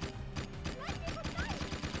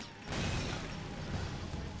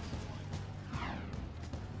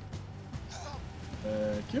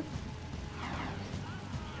 Thank you.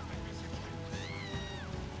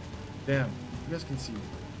 Damn, you guys can see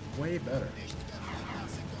way better.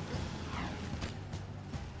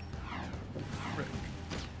 Oh, frick.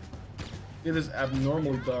 It is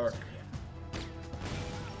abnormally dark.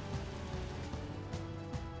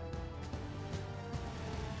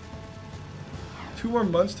 Two more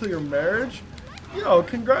months till your marriage? Yo,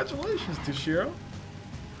 congratulations, Toshiro.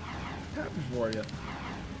 Happy for you.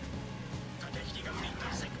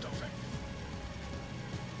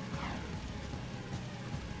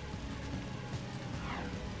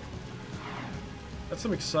 That's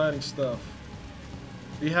some exciting stuff.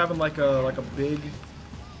 Are you having like a big,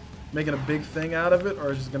 making a big thing out of it,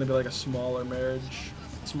 or is it gonna be like a smaller marriage,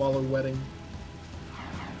 smaller wedding?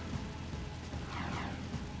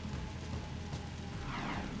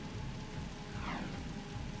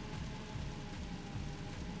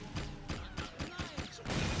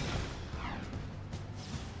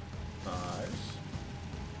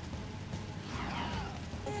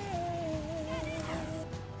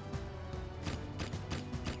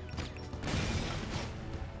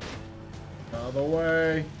 Out of the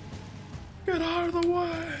way. Get out of the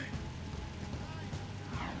way.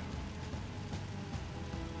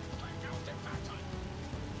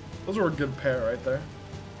 Those were a good pair right there.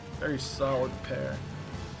 Very solid pair.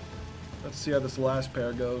 Let's see how this last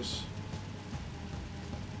pair goes.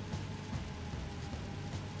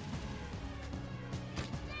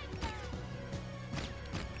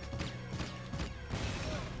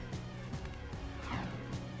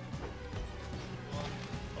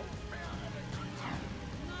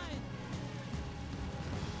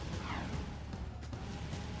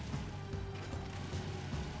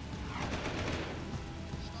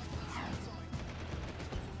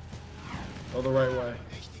 Go the right way.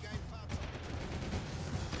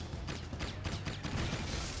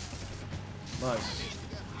 Nice.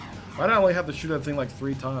 Why did I only have to shoot that thing like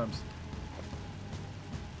 3 times?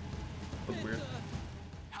 That was weird.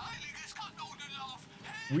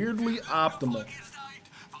 Weirdly optimal.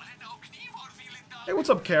 Hey, what's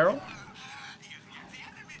up, Carol?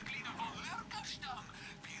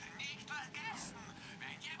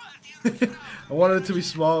 I wanted it to be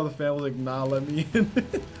small. The family was like, nah, let me in.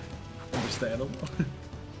 Understandable.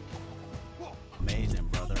 Amazing,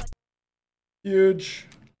 brother. Huge.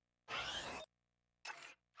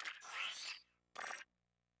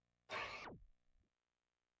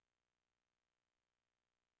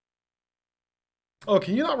 Oh,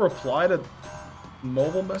 can you not reply to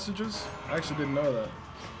mobile messages? I actually didn't know that.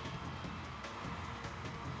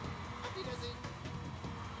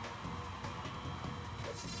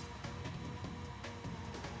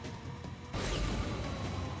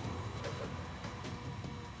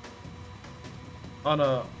 On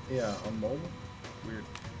mobile? Weird.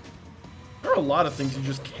 There are a lot of things you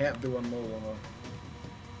just can't do on mobile,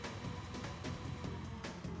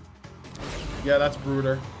 huh? Yeah, that's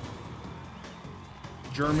Bruder.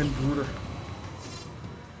 German Bruder.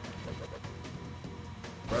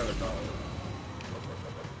 Brother dollar.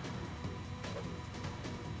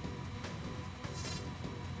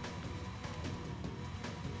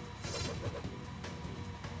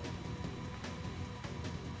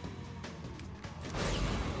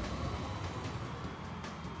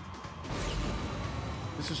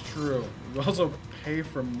 This is true. You also pay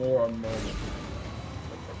for more on mobile.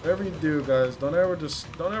 Whatever you do, guys, don't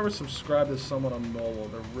ever subscribe to someone on mobile.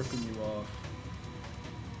 They're ripping you off.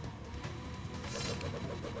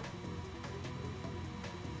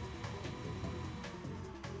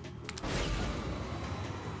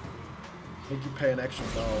 Make you pay an extra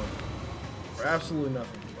 $1 for absolutely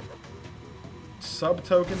nothing. Sub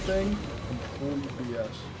token thing, complete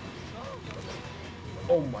BS.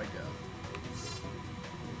 Oh my god.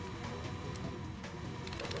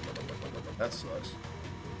 That sucks.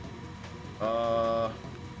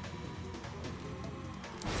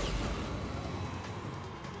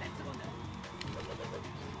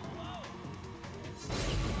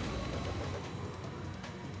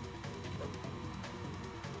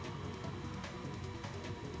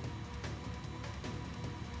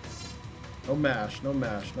 No mash, no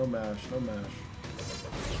mash, no mash, no mash.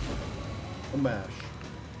 No mash.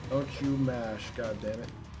 Don't you mash, god damn it.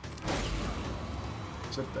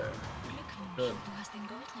 Sit there. Good.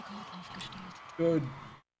 Good.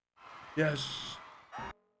 Yes.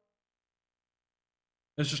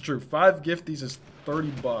 It's just true. 5 gifties is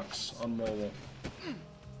 $30 on mobile.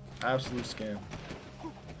 Absolute scam.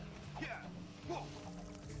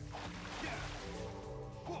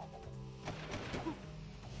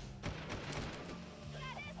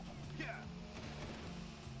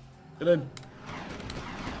 And then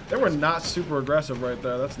they were not super aggressive right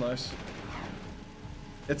there. That's nice.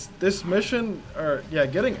 It's this mission, or yeah,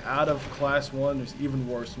 getting out of class 1 is even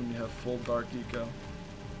worse when you have full dark eco.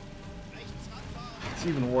 It's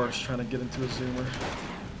even worse trying to get into a zoomer.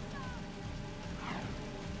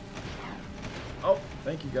 Oh,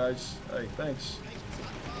 thank you guys. Hey, thanks.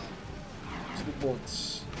 To the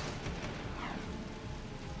bullets.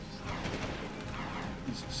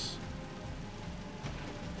 Jesus.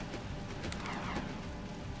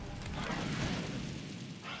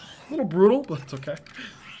 A little brutal, but it's okay.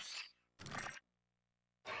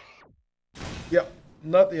 Yep.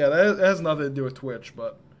 Yeah, that has nothing to do with Twitch,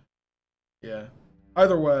 but yeah.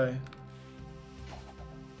 Either way,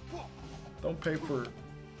 don't pay for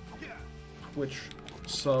Twitch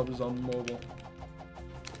subs on mobile.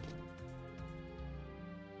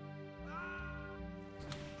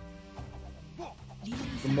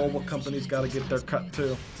 The mobile company's got to get their cut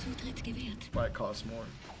too. That's why it costs more.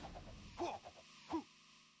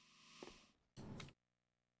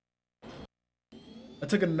 I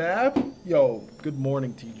took a nap? Yo, good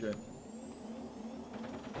morning, TJ.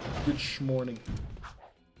 Good morning.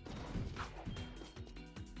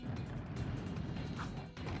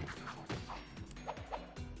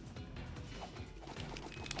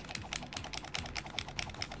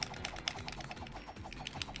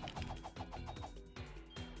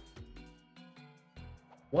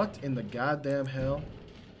 What in the goddamn hell?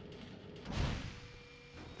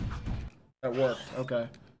 That worked, okay.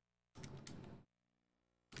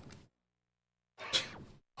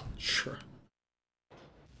 Sure.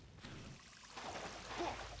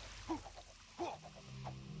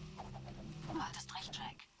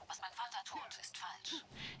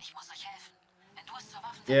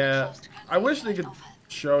 Yeah, I wish they could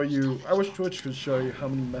show you. I wish Twitch could show you how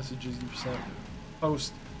many messages you've sent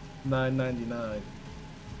post 9.99.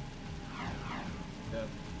 Yeah.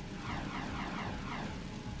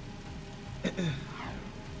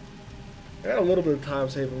 I got a little bit of time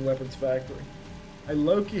saving Weapons Factory. I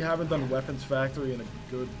low-key haven't done Weapons Factory in a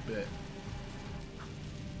good bit.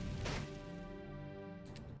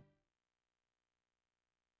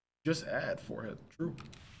 Just add forehead. True.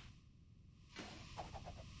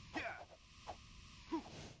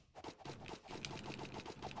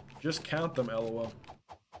 Just count them, lol.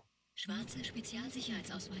 Schwarze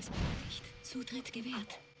Spezialsicherheitsausweis benötigt. Zutritt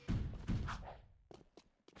gewährt.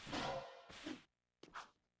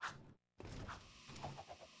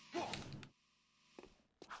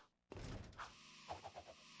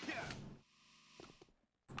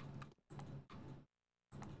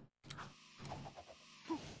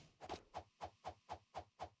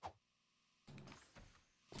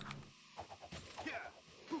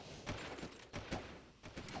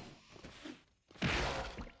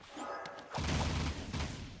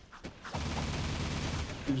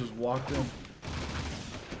 He just walked in.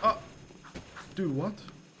 Oh, dude, what?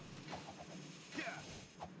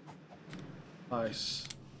 Nice.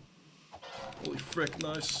 Holy frick,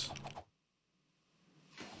 nice.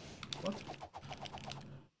 What?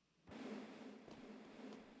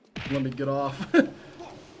 Let me get off.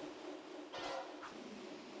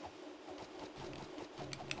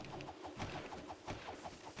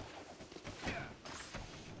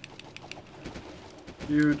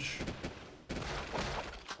 Huge.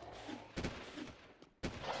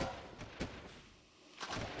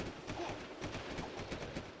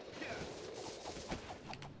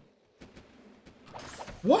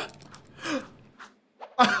 What?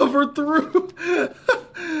 I overthrew.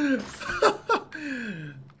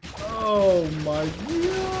 Oh my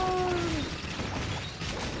god.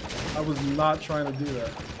 I was not trying to do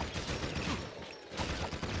that.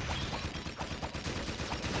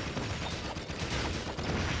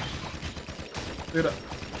 Dude,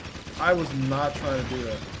 I was not trying to do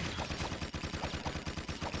that.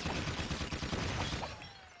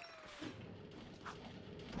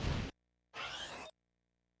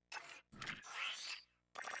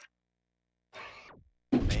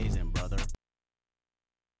 Amazing, brother.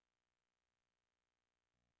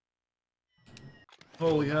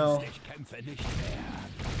 Holy hell. Ich kämpfe nicht mehr.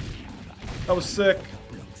 That was sick.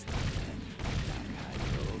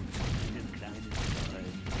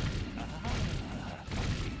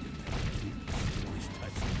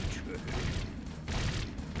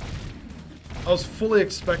 I was fully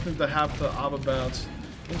expecting to have to ABBA bounce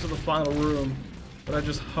into the final room, but I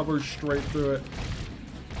just hovered straight through it.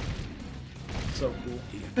 So cool.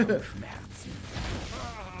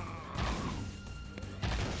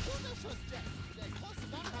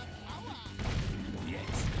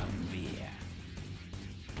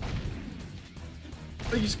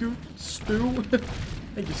 Thank you, Stu.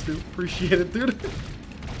 Thank you, Stu. Appreciate it, dude.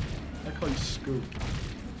 I call you Scoop.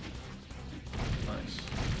 Nice.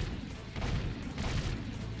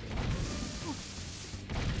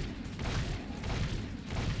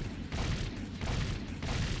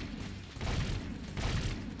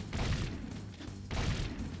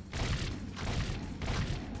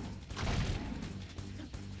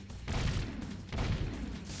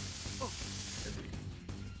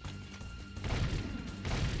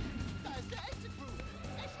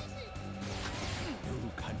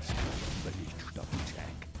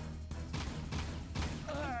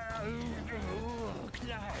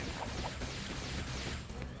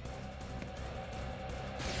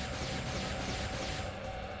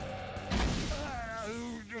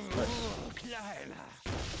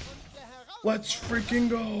 Let's freaking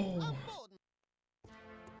go!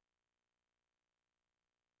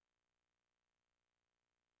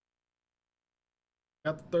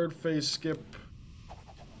 Got the third phase skip.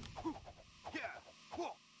 Hey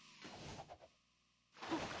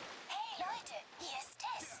Leute, hier ist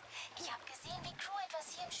Tess. Ich habe gesehen, wie Crew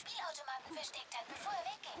etwas hier im Spielautomaten versteckt hat, bevor er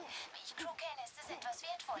wegging. Wenn ich Crew kenne, ist es etwas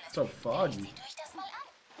Wertvolles. So foggy. Seht euch das mal an.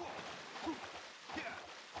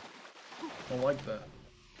 I don't like that.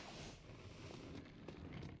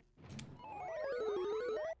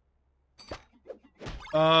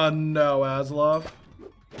 No, Aslov.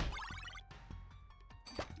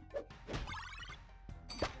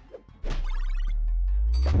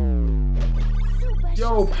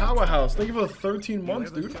 Yo, Powerhouse, thank you for the 13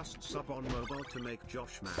 months, dude. Just sub on mobile to make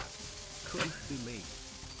Josh mad. Couldn't be me.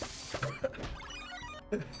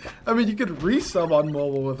 I mean, you could resub on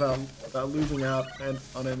mobile without losing out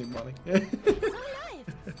on any money. You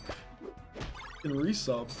can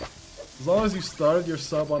resub. As long as you started your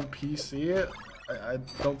sub on PC, I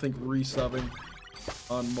don't think resubbing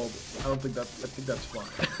on mobile. I think that's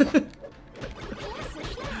fine.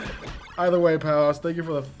 Either way, Powerhouse, thank you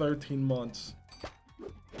for the 13 months.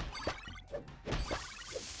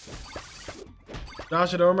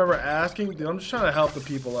 Josh, I don't remember asking. Dude, I'm just trying to help the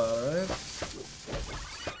people out, alright?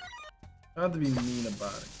 Not to be mean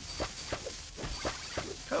about it.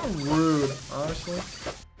 Kind of rude, honestly.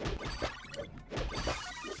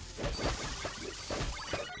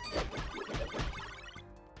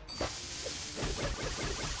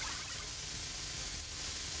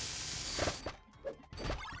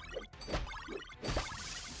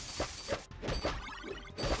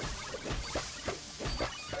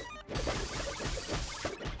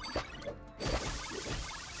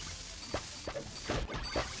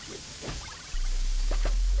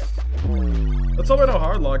 totally no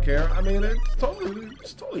hard lock here. I mean, it's totally Gaming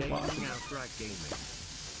possible. outright gaming.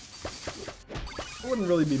 I wouldn't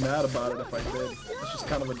really be mad about it if I did. It's just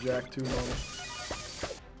kind of a Jak II moment.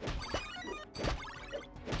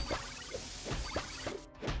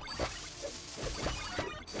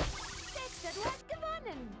 Dexter, du hast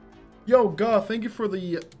gewonnen. Yo, Goth, thank you for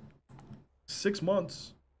the 6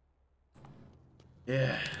 months.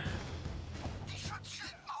 Yeah.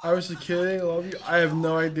 I was just kidding. I love you. I have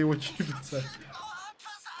no idea what you even said.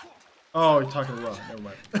 Oh, you're talking to Rob. Never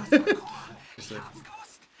mind.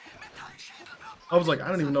 I was like, I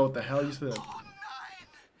don't even know what the hell you said.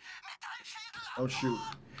 Oh, shoot.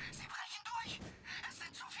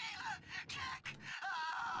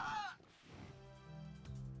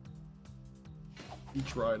 He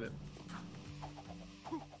tried it.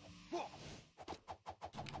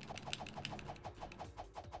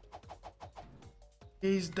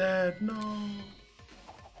 He's dead. No.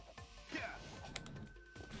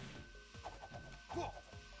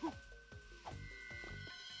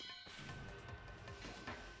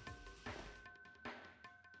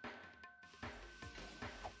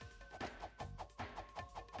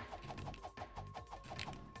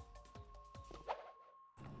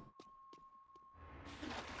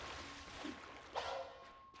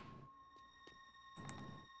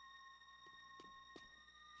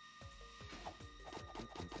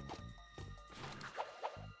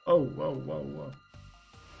 Oh, whoa, whoa, whoa.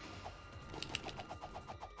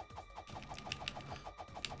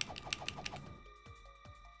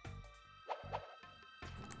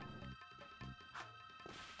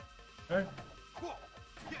 Okay.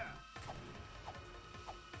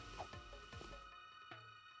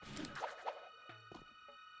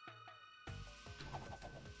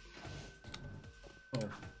 Oh.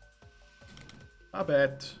 I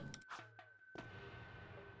bet.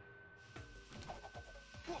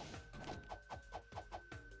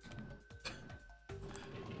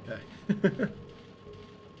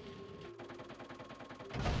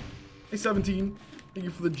 Hey 17, thank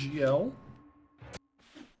you for the GL.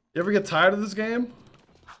 You ever get tired of this game?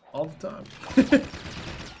 All the time.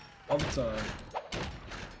 All the time.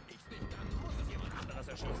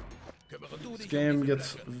 This game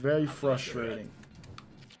gets very frustrating.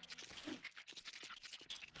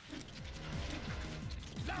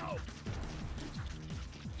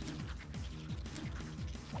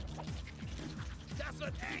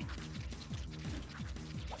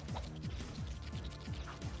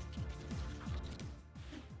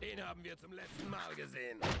 Den haben wir zum letzten Mal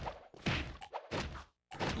gesehen.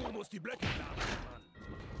 Du musst die Blöcke klar machen, Mann.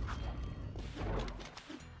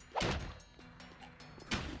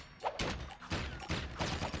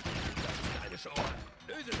 Das ist deine Show, Mann.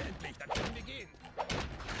 Löse es endlich, dann können wir gehen.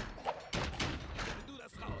 Finde du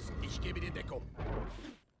das raus. Ich gebe dir Deckung.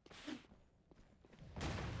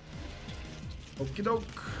 Okidok.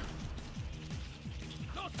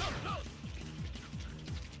 Los, los, los!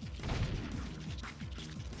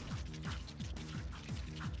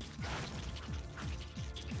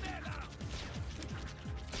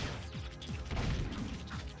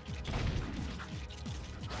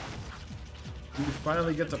 Do we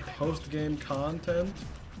finally get to post-game content?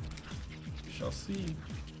 We shall see.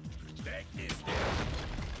 Weg ist der!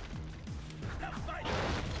 Lauf weiter!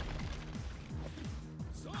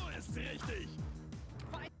 So ist richtig!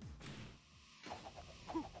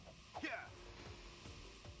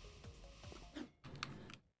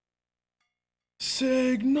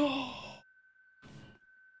 Signal!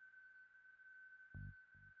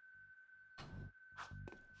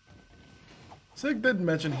 Sig did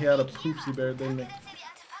mention he had a poopsie bear, didn't he? Als ihr die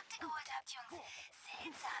Artefakte geholt habt, Jungs.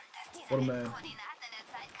 Seltsam, dass diese What a man. Koordinaten in der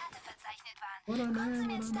Zeitkarte verzeichnet waren. What a Kommt man, zu what den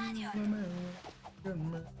a man, Stadion. what a man. Good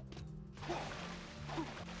man.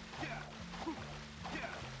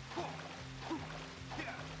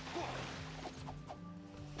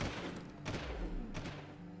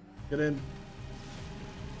 Get in.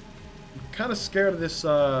 I'm kind of scared of this,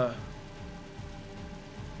 will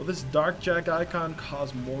this Dark Jak icon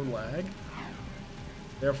cause more lag?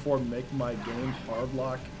 Therefore make my game hard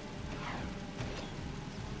lock?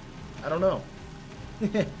 I don't know.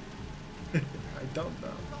 I don't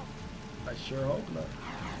know. I sure hope not.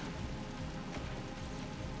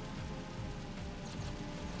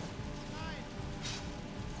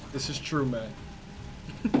 This is true, man.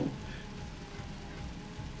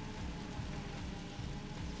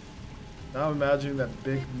 Now I'm imagining that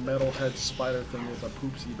big metal head spider thing with a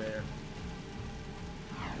poopsie bear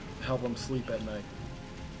to help him sleep at night.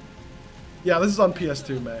 Yeah, this is on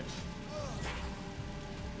PS2, man.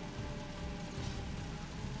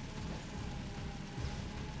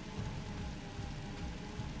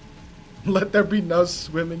 Let there be no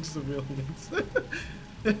swimming civilians.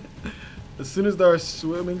 As soon as there are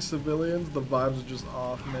swimming civilians, the vibes are just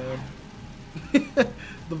off, man.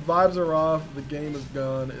 The vibes are off, the game is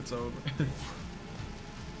gone, it's over.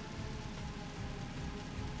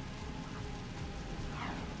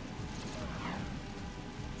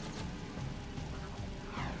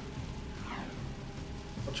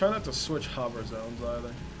 I'll try not to switch hover zones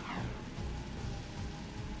either.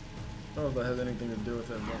 I don't know if that has anything to do with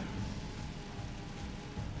it, but...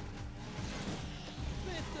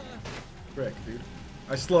 Frick, dude.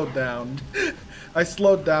 I slowed down. I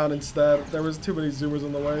slowed down instead. There was too many zoomers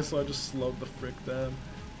in the way, so I just slowed the frick down.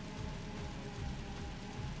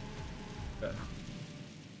 Okay.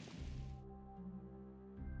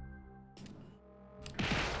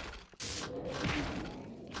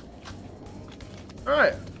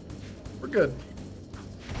 Alright. We're good.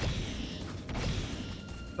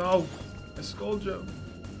 No. I scold you.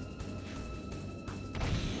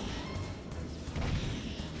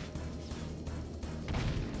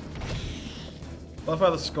 I love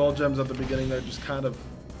how the skull gems at the beginning there just kind of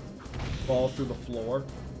fall through the floor.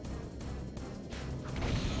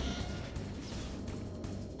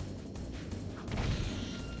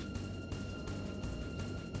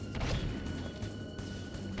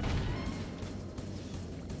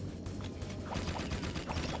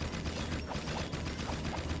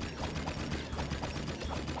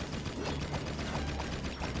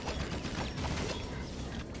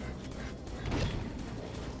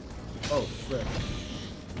 Oh, frick.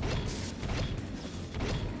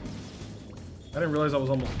 I didn't realize I was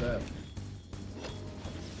almost dead.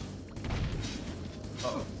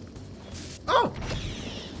 Uh-oh. Oh!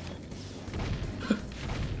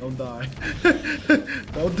 Don't die.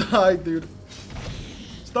 Don't die, dude.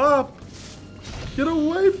 Stop! Get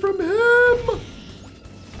away from him!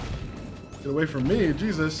 Get away from me,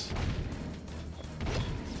 Jesus.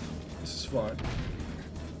 This is fine.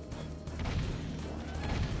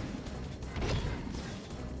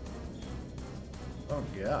 Oh,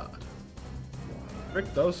 God.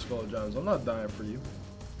 Frick those skull gems. I'm not dying for you.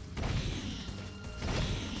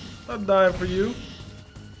 I'm not dying for you.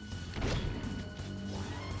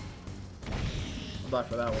 I'll die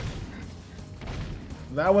for that one.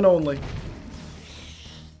 That one only.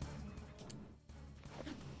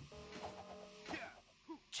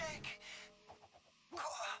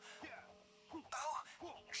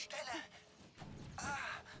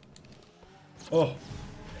 Oh.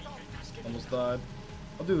 Almost died.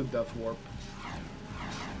 I'll do the death warp.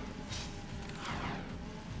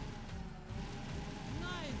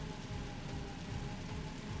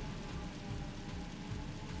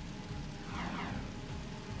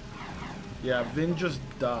 Yeah, Vin just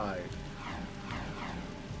died.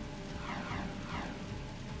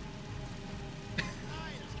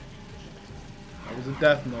 That was a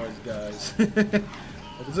death noise, guys. That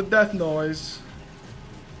was a death noise.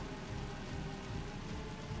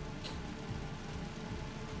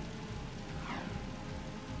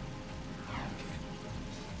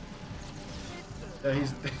 Yeah,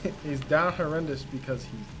 he's down horrendous because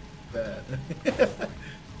he's bad.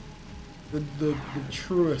 the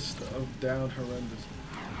truest of down horrendous.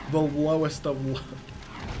 The lowest of low.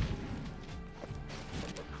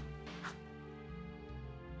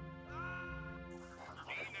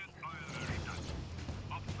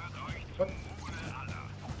 What?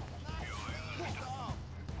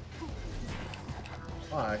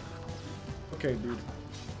 Why? Okay, dude.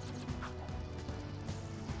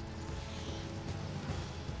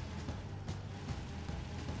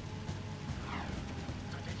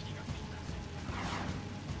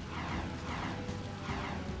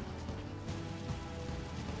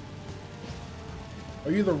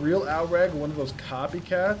 Are you the real Outrag, one of those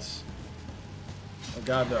copycats? Oh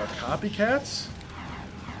god, there are copycats?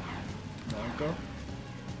 Monko?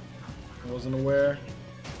 I wasn't aware.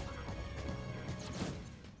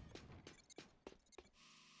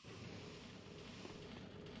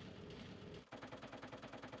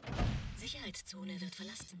 Sicherheitszone wird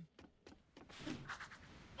verlassen.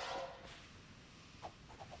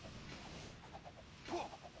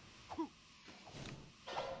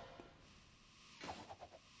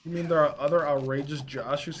 You mean there are other outrageous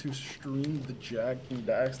Joshes who streamed the Jak and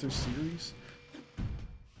Daxter series?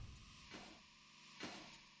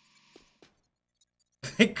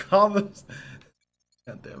 They call them...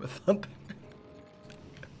 God damn it, Thunder.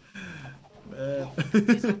 Man.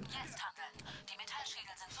 Jetzt handeln. Die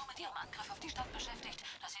Metallschädel sind so mit ihrem Angriff auf die Stadt beschäftigt,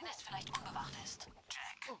 dass ihr Nest vielleicht unbewacht ist.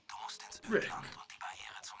 Jack, du musst ins Ödland und die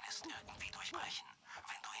Barriere zum Nest irgendwie durchbrechen.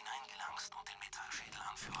 Wenn du hineingelangst und den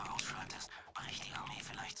Metallschädelanführer ausschaltest, bricht die Armee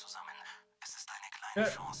vielleicht zusammen. Es ist eine kleine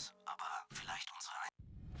Chance, aber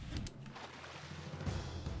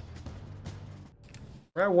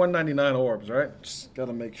We're at 199 orbs, right? Just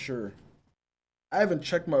gotta make sure. I haven't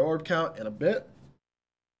checked my orb count in a bit.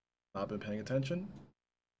 Not been paying attention.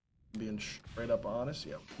 Being straight up honest.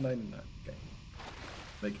 Yeah, 99. Okay.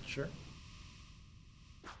 Making sure.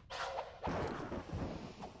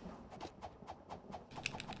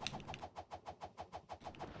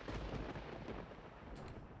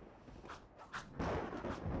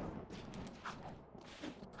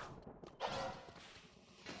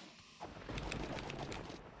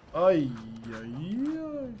 Ay, ay,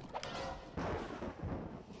 ay.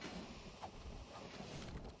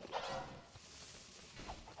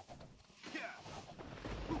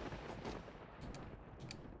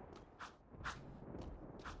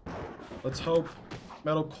 Let's hope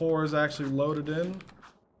metal core is actually loaded in.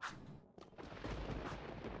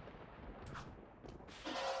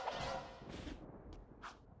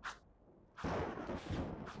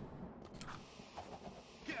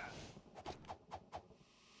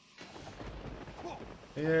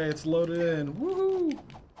 Yeah, it's loaded in. Woohoo!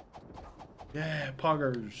 Yeah,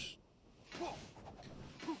 poggers.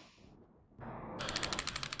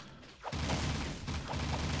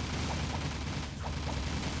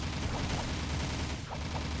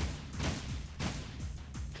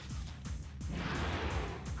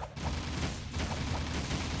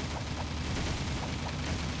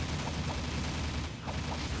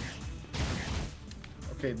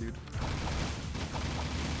 Okay, dude.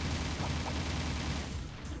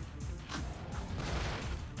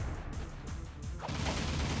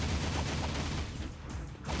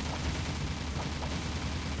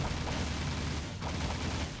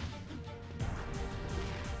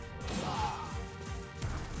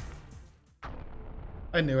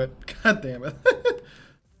 I knew it. God damn it.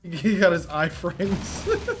 He got his iframes.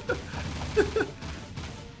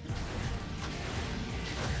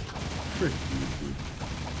 Frick you, dude.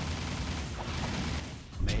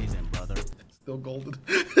 Amazing, brother. Still golden.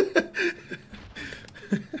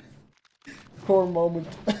 Poor moment.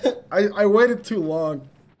 I waited too long.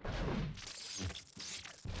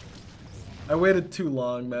 I waited too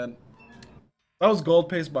long, man. That was gold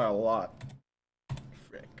pace by a lot.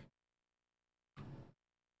 Frick.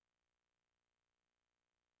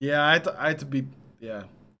 Yeah, I had to be, yeah.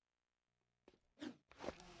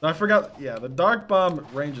 I forgot, yeah, the dark bomb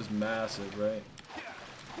range is massive, right?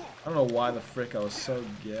 I don't know why the frick I was so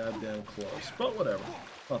goddamn close, but whatever.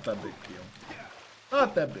 Not that big deal.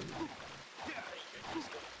 Not that big.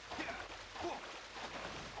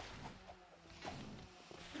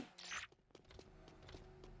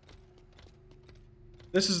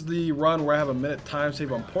 This is the run where I have a minute time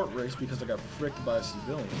save on port race because I got fricked by a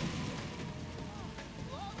civilian.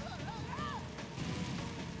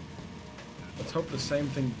 Let's hope the same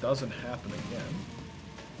thing doesn't happen again.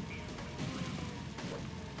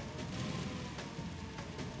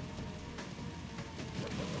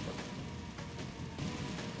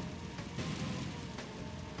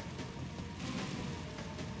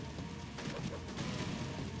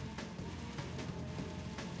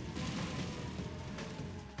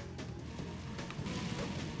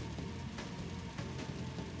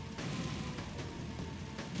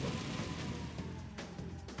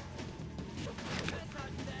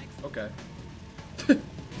 Okay.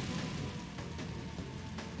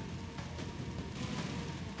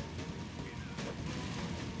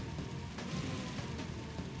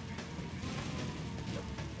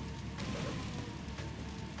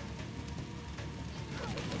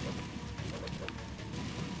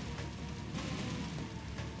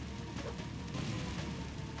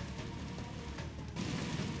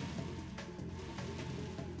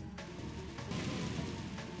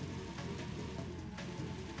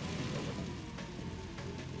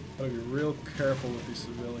 Gotta be real careful with these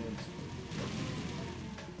civilians.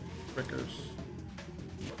 Frickers.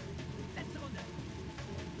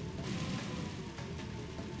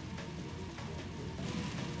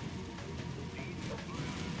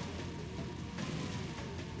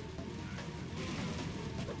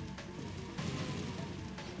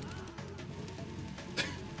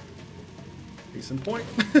 Case in point.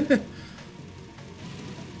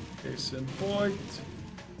 Case in point.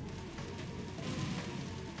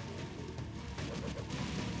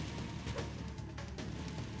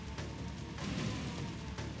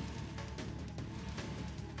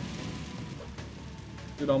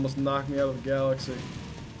 Dude almost knocked me out of the galaxy.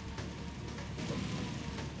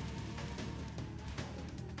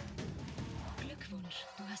 Glückwunsch,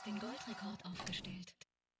 du hast den Goldrekord aufgestellt.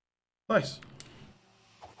 Nice.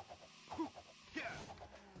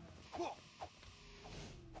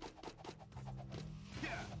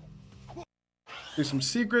 Do some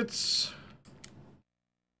secrets.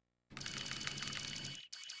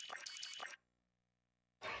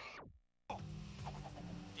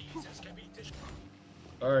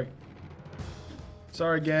 Sorry.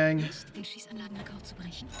 Sorry, gang. Den Schießanlagenrekord zu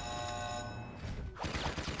brechen.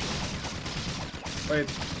 Wait.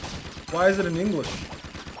 Why is it in English?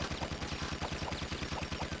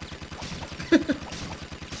 Did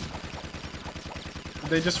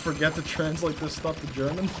they just forget to translate this stuff to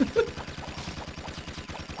German?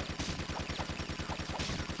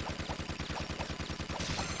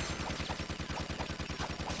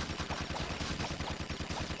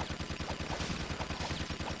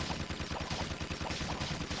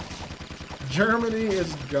 Germany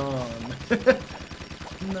is gone.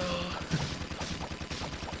 No.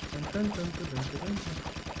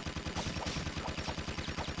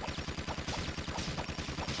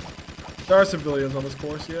 There are civilians on this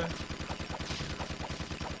course, yeah.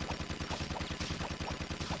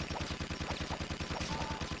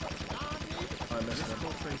 I missed them.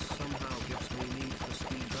 This trace somehow gives me Need for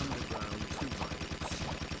Speed Underground 2 vibes.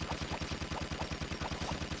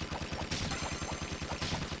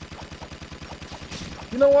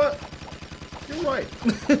 You know what? You're right.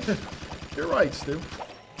 You're right, Stu.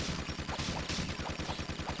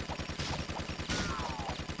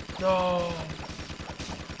 No.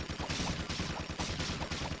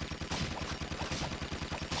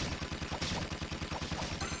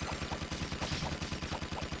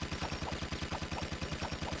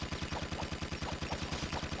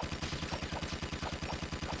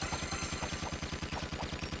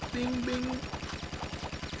 Bing, bing.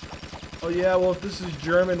 Oh yeah, well if this is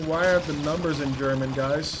German, why aren't the numbers in German,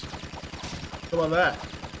 guys? What about that?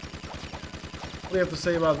 What do you have to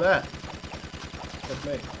say about that? That's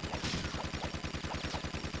me.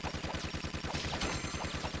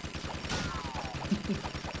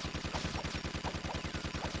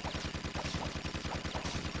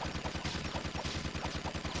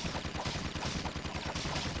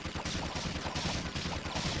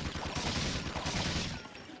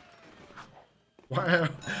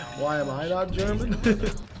 Why am I not German?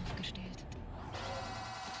 Good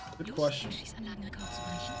question.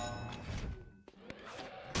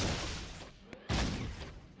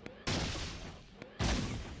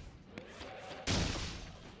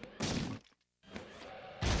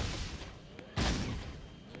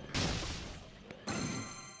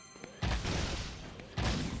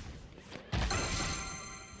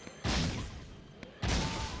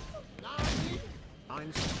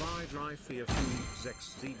 Eins, zwei, drei, vier, fünf,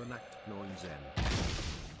 sechs, sieben, acht, neun, 10.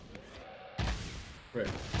 Right.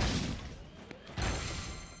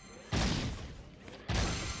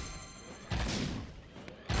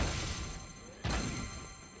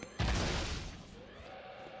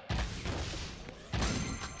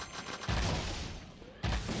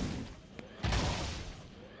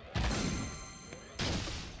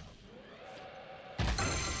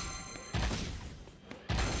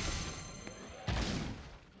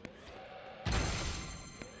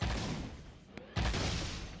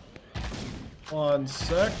 One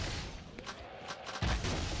sec. I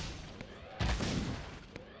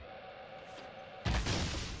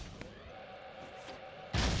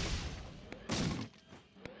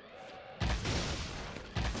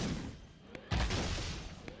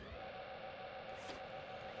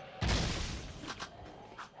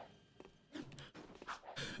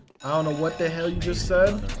don't know what the hell you just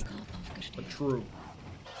said, but true.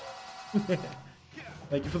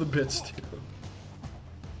 Thank you for the bits, too.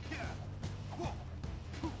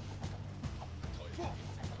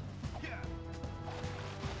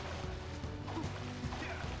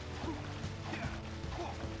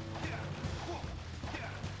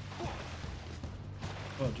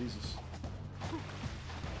 Oh, Jesus.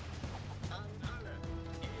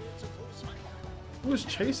 Who is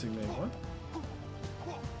chasing me? What?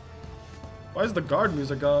 Why is the guard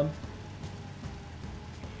music on?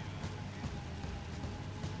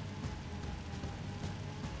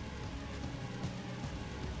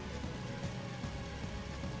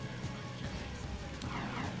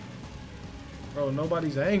 Bro,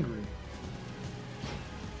 nobody's angry.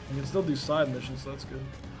 I can still do side missions, so that's good.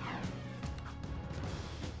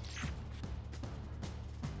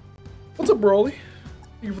 What's up, Broly?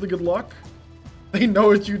 Thank you for the good luck. They know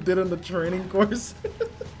what you did in the training course.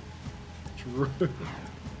 True.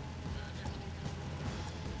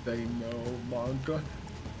 They know, manga.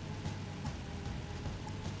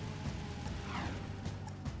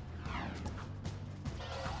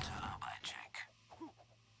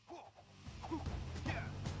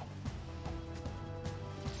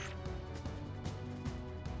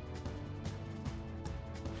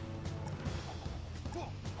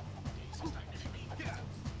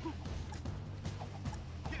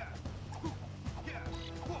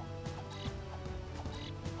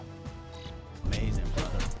 Amazing,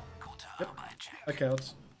 brother. That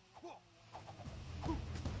counts.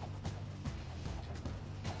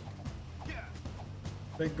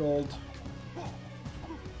 Big gold.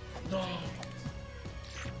 No.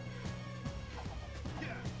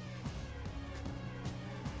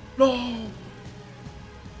 No.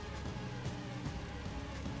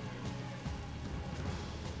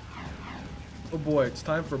 Oh boy, it's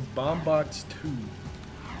time for Bombbox 2.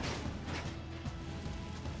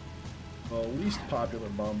 The least popular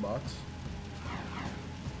Bombbox.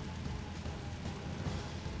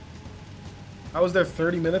 I was there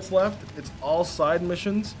 30 minutes left. It's all side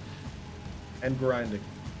missions and grinding.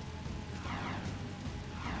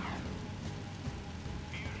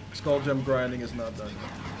 Skull gem grinding is not done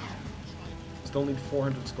yet. Still need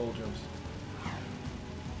 400 skull gems.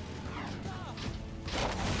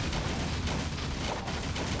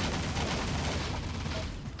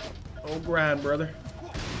 Oh, grind, brother.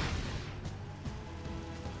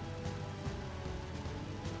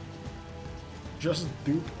 Just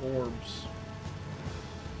dupe orbs.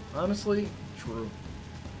 Honestly, true.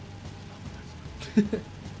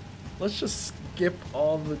 Let's just skip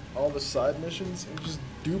all the side missions and just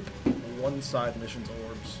dupe one side mission's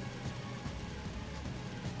orbs.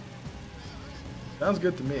 Sounds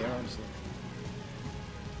good to me, honestly.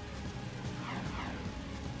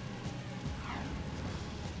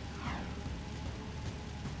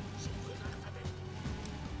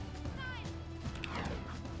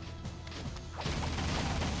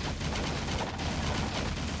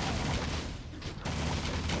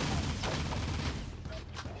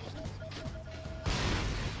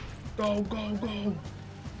 Go, go, go.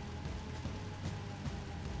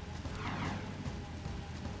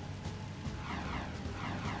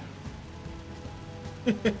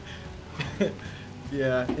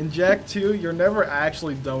 Yeah, in Jak II, you're never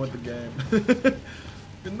actually done with the game.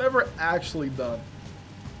 You're never actually done.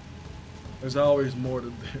 There's always more to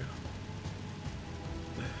do.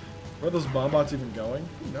 Where are those Bombbots even going?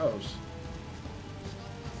 Who knows?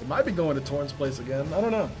 They might be going to Torrance Place again. I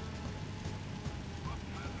don't know.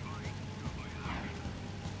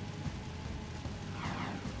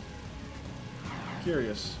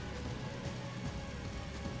 Curious.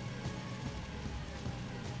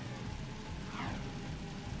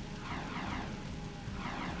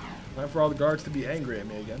 Time for all the guards to be angry at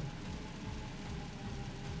me again.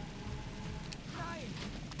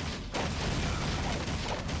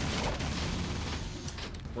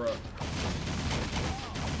 Bruh.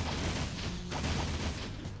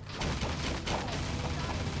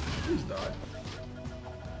 Please die.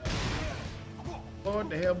 What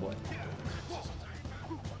the hell, boy?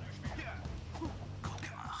 Gut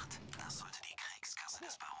gemacht. Das sollte die Kriegskasse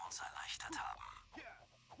des Barons erleichtert haben.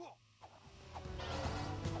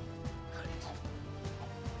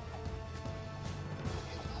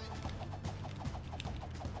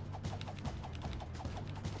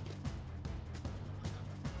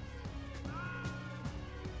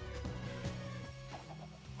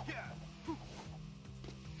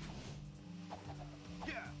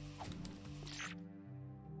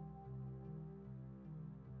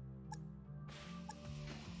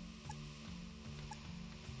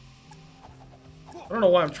 I don't know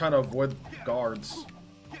why I'm trying to avoid guards.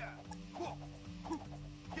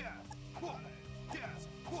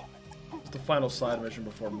 It's the final side mission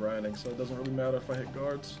before grinding, so it doesn't really matter if I hit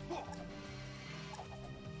guards.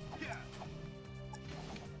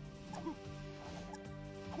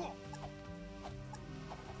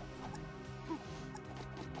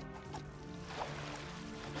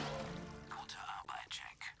 Gute Arbeit,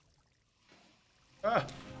 Jak. Ah!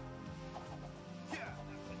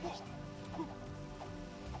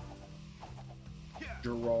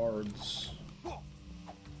 Gerards.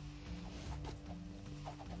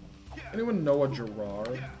 Anyone know a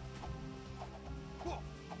Gerard?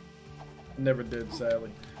 Never did, sadly.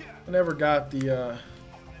 I never got the,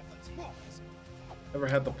 never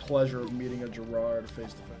had the pleasure of meeting a Gerard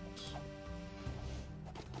face to face.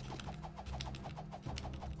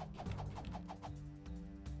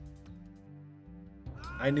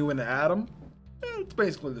 I knew an Adam. It's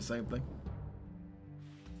basically the same thing.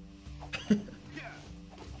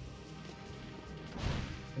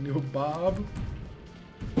 I knew a Bob.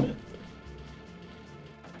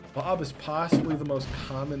 Bob is possibly the most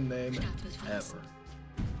common name ever.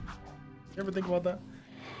 You ever think about that?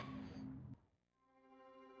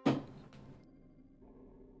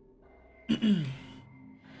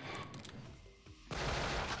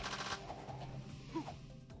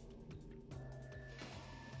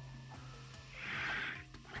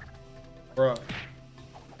 Bruh.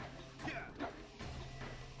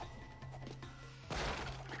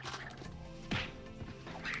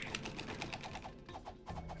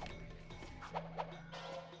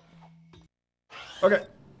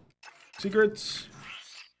 Secrets.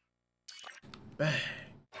 Bang.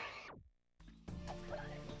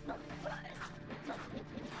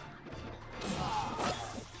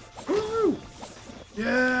 Woo!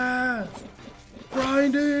 Yeah!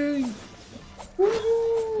 Grinding!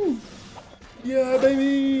 Woo! Yeah,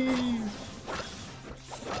 baby!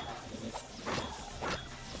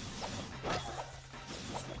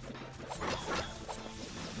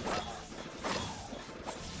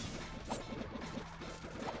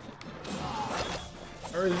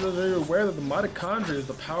 Are you aware that the mitochondria is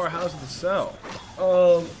the powerhouse of the cell?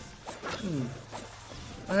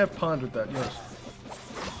 I have pondered that, yes.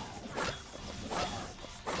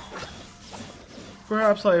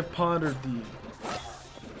 Perhaps I have pondered the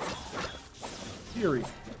theory.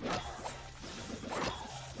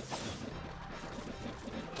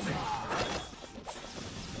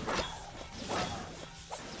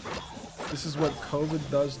 This is what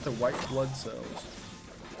COVID does to white blood cells.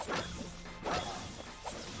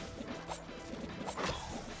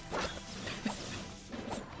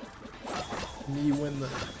 Me when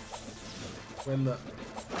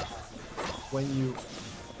you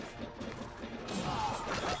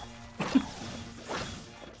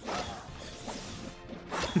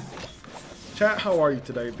chat, how are you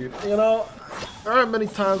today, dude? You know, there aren't many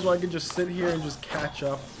times where I can just sit here and just catch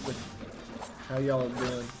up with how y'all are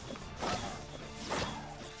doing.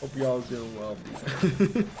 Hope y'all are doing well,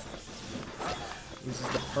 dude. This is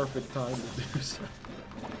the perfect time to do so.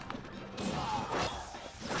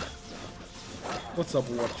 What's up,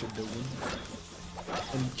 what you doing?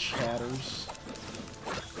 Any chatters?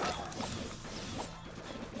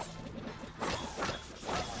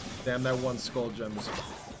 Damn, that one skull gem is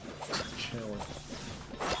chilling.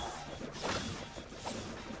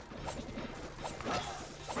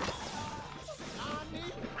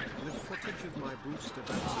 The footage of my booster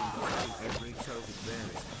vaccine fighting every COVID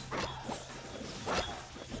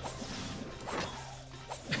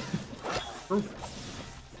variant.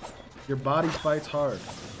 Your body fights hard.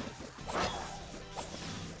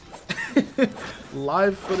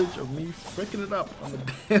 Live footage of me freaking it up on the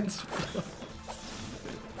dance floor.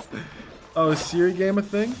 Oh, is Siri game a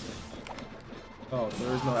thing? Oh,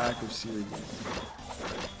 there is no active Siri game.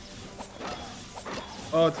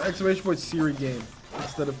 Oh, it's exclamation point Siri game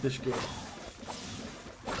instead of fish game.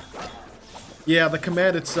 Yeah, the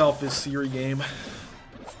command itself is Siri game.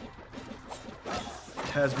 It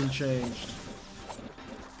has been changed.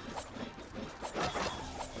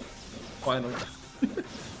 Finally.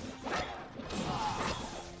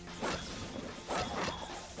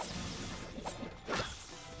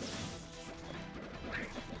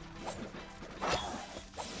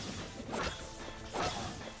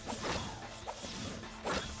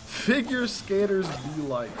 Figure skaters be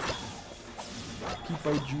like.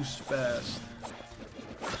 People juice fast.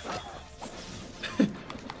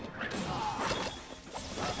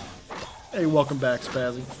 Hey, welcome back,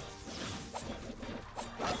 Spazzy.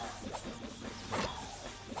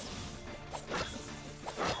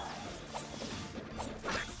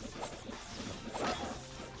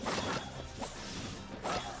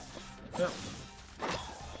 Yep.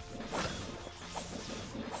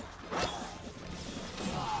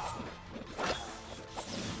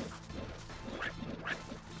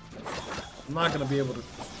 I'm not gonna be able to.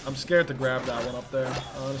 I'm scared to grab that one up there,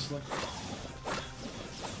 honestly.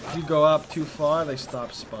 If you go up too far, they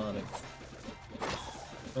stop spawning.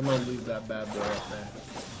 I'm gonna leave that bad boy up there.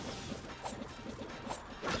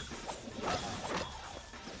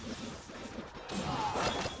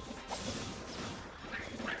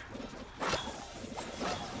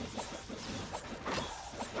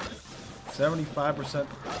 $75%.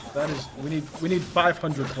 That is, we need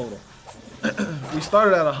 500 total. We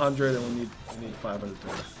started at 100 and we need 500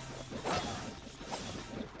 total.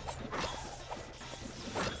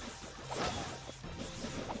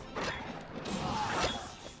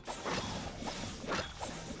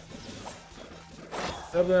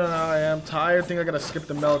 I am tired. Think I gotta skip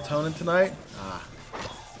the melatonin tonight? Ah.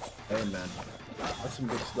 Hey man. That's some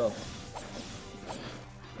good stuff.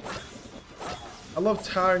 I love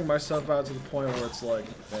tiring myself out to the point where it's like,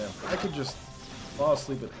 damn, I could just fall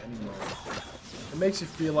asleep at any moment. It makes you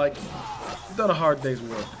feel like you've done a hard day's work.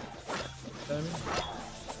 You know what I mean?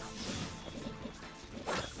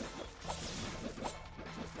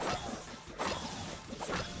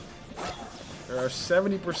 There are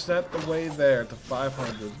 70% the way there to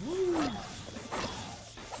 500. Woo!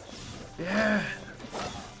 Yeah!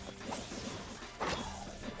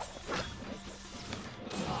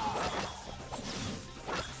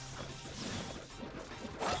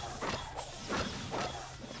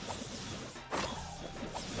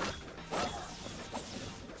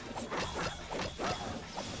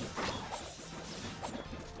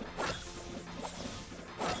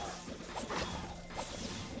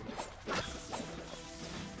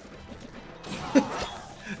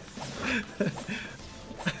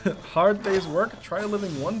 Hard day's work? Try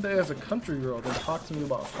living one day as a country girl, then talk to me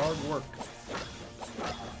about hard work.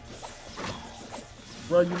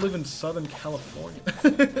 Bro, you live in Southern California.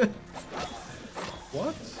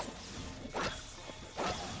 What?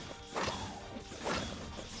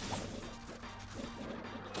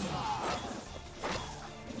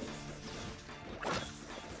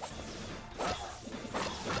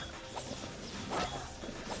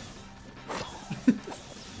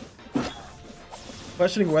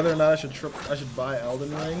 Questioning whether or not I should buy Elden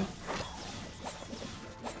Ring.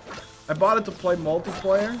 I bought it to play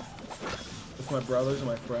multiplayer with my brothers and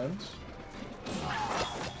my friends.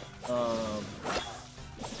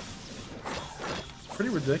 It's pretty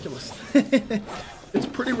ridiculous. It's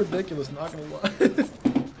pretty ridiculous, not gonna lie.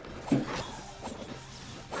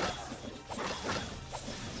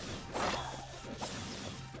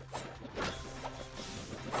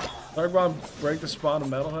 Talk about break the spawn of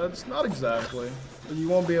metalheads? Not exactly. But you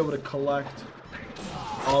won't be able to collect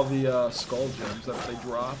all the skull gems that they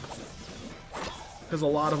drop. Because a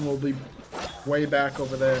lot of them will be way back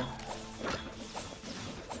over there.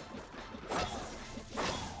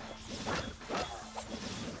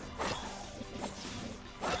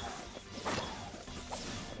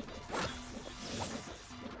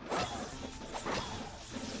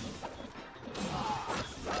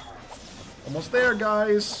 Almost there,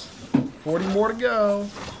 guys. 40 more to go.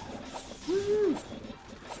 Woohoo!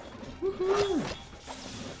 Woohoo!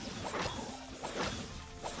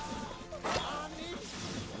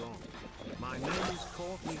 Wrong. My name is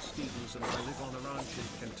Courtney Stevens and I live on a ranch in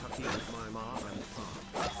Kentucky with my ma and pa.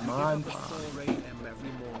 Ma and We get pa. up at 4 a.m.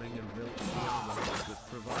 every morning and milk the almonds that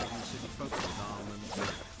provide you city folk with almond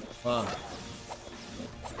milk. Wow.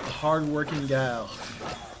 A hard-working gal.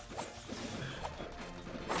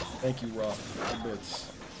 Thank you, Rob, for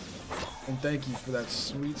bits. And thank you for that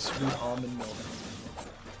sweet, sweet almond milk.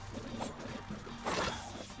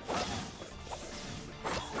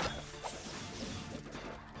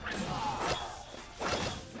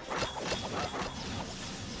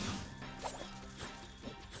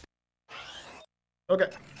 Okay,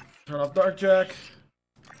 turn off Dark Jack.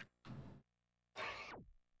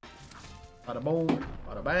 Bada boom,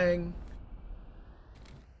 bada bang.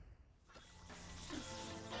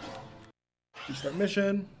 Restart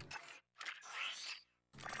mission.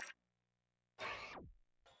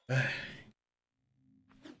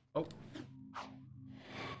 Oh.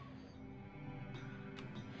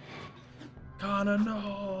 Kana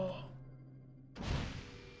no.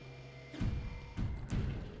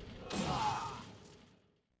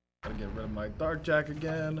 Gotta get rid of my Dark Jack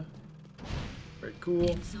again. Very cool.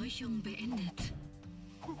 Entseuchung beendet.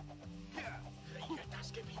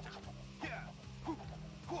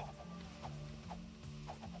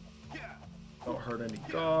 Don't hurt any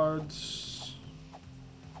guards.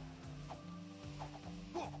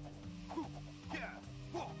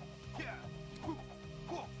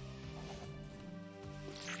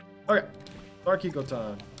 Okay, Dark Eco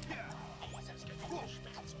time.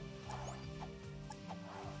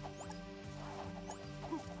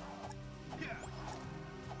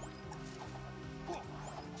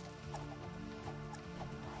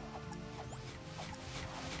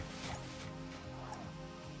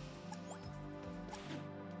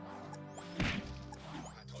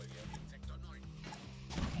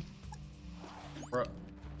 Bruh.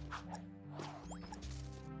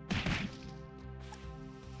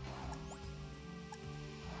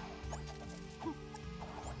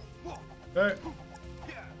 Okay.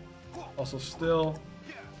 Also still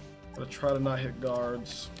gotta try to not hit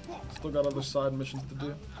guards. Still got other side missions to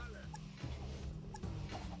do.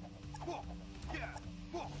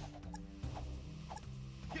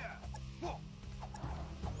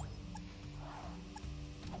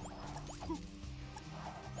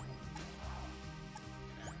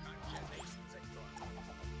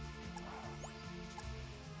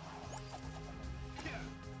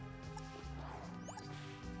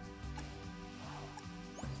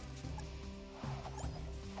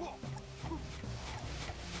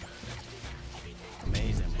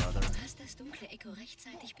 Dunkle Echo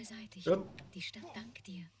rechtzeitig beseitigt. Good. Die Stadt dankt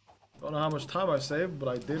dir. Don't know how much time I saved, but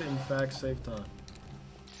I did in fact save time.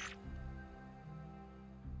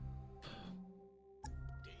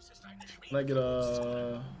 Can I get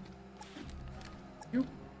a... You?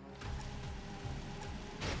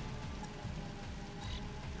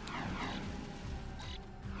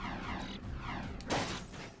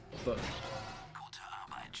 The...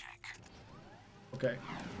 Okay.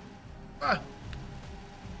 Ah!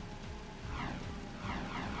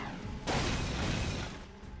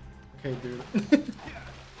 Okay, dude.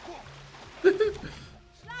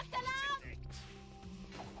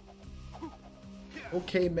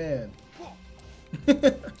 Okay, man.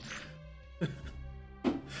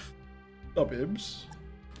 Up, Ibs.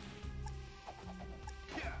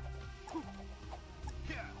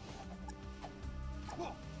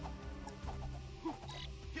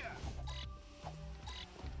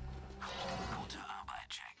 Gute Arbeit,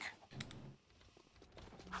 Jack.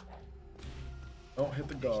 Don't hit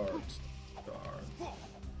the guards. Guard.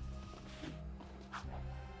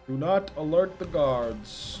 Do not alert the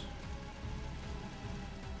guards.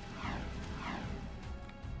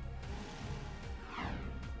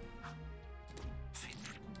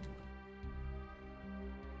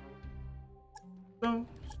 Don't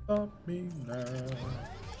stop me now.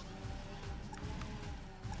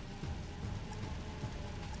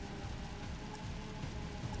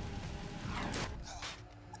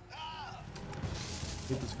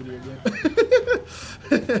 Hate this video game.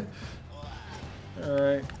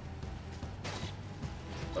 Alright.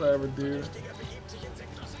 Whatever, dude.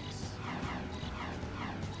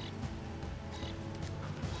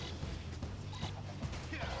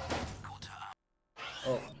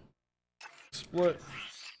 Oh. Split.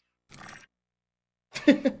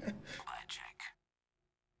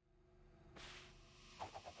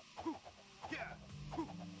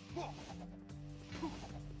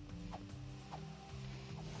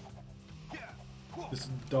 This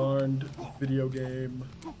darned video game.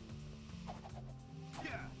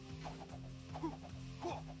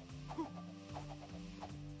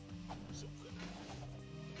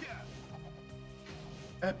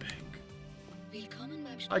 Epic. Willkommen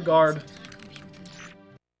beim Hi, guard. Zentralcomputer.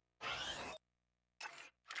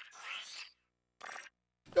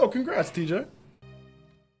 Yo, congrats, TJ.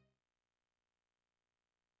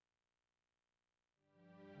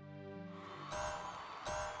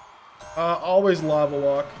 Always lava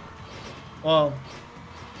walk. Well,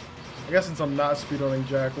 I guess since I'm not speedrunning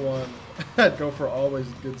Jak I, I'd go for always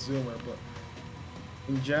good zoomer, but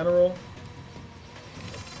in general,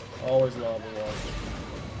 always lava walk.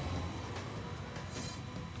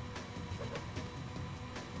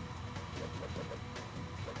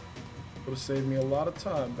 Would have saved me a lot of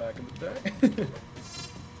time back in the day.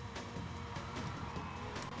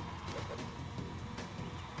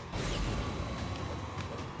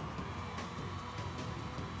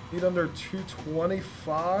 Need under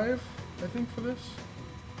 225, I think, for this.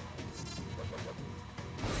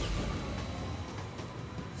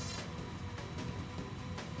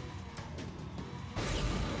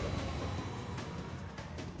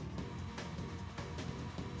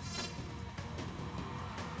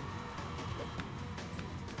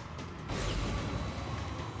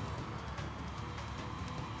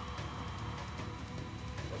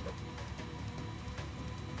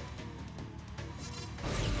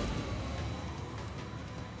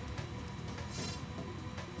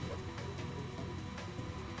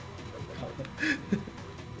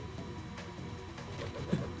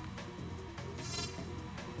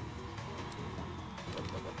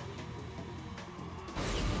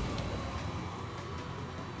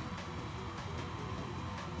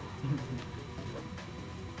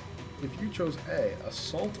 If you chose A,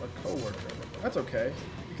 assault a coworker, that's okay.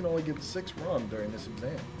 You can only get 6 run during this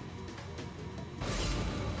exam.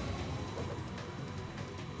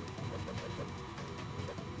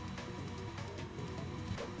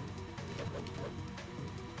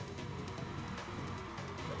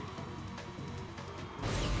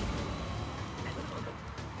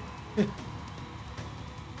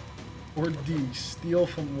 Or D, steal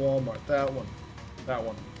from Walmart. That one. That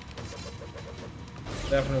one.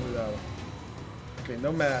 Definitely that one. Okay,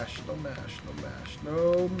 no mash, no mash, no mash,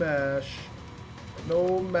 no mash.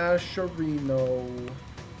 No masherino.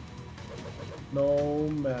 No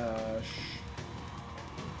mash.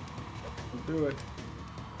 Do it.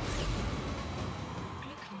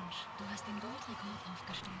 Glückwunsch, du hast den Goldrekord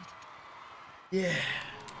aufgestellt. Yeah.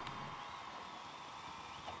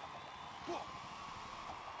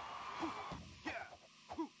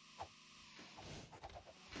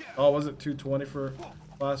 Oh, was it 220 for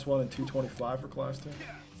class 1 and 225 for class 2?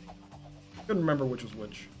 Couldn't remember which was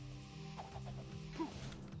which.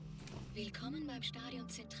 Willkommen beim Stadion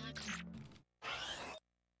Zentralcomputer.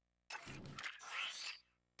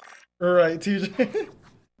 Alright, TJ.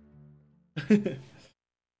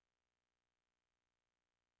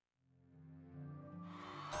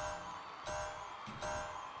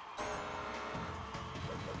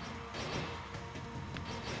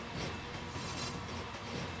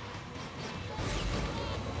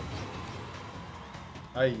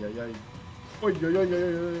 Ay, ay, ay. Oy, oy, oy,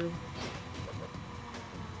 oy, oy.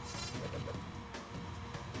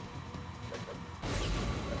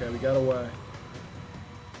 Okay, we got away.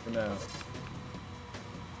 For now.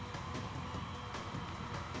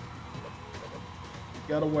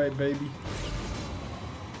 Got away, baby.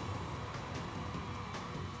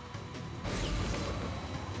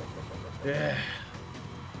 Yeah.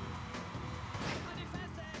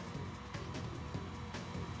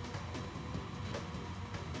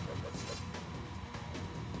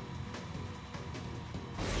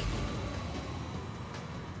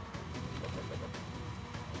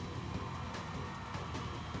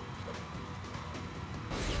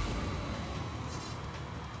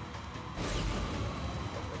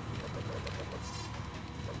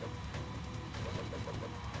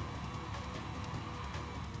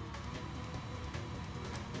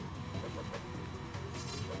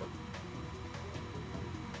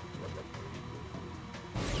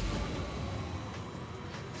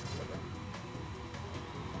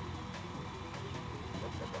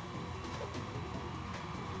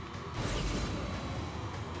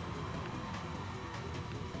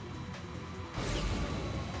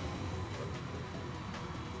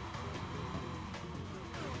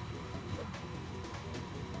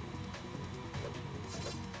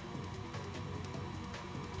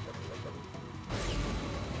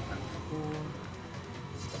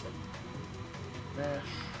 Mash.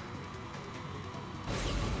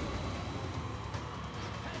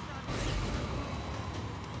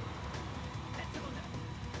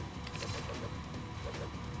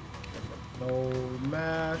 No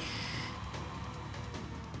mash.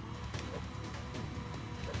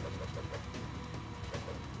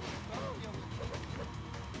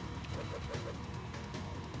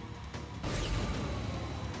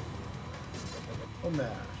 No mash.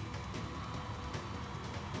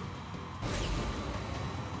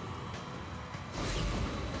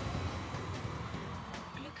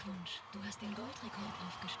 Glückwunsch, du hast den Goldrekord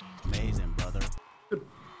aufgestellt. Amazing, brother.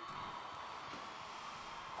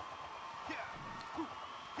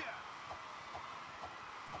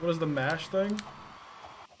 What is the mash thing?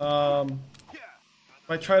 If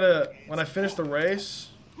I try to, when I finish the race,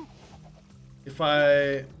 if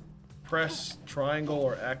I press triangle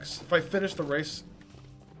or X, if I finish the race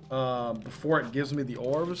before it gives me the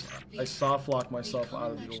orbs, I soft lock myself out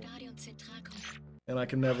of the orb. And I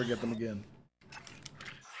can never get them again.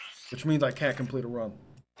 Which means I can't complete a run.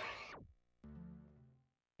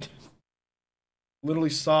 Literally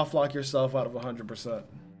soft lock yourself out of 100%.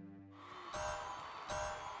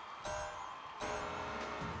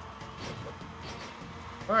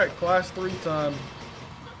 Alright, class 3 time.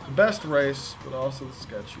 The best race, but also the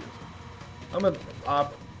sketchiest. I'm gonna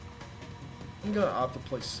opt to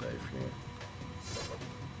play safe here.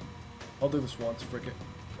 I'll do this once, frick it.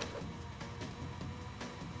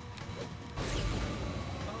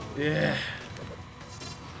 Yeah.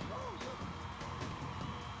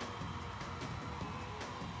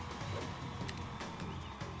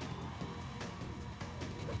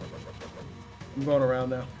 I'm going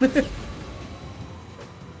around now.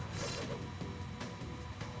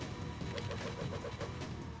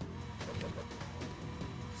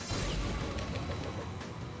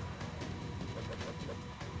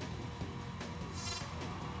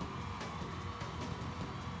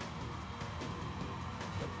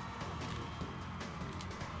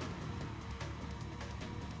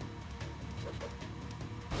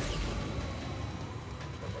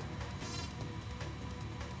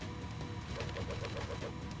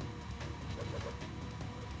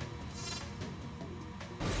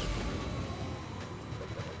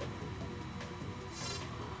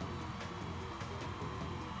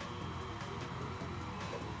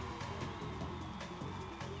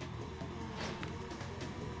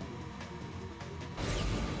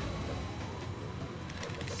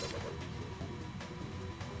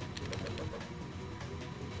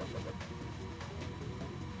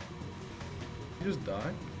 You just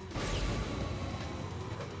died?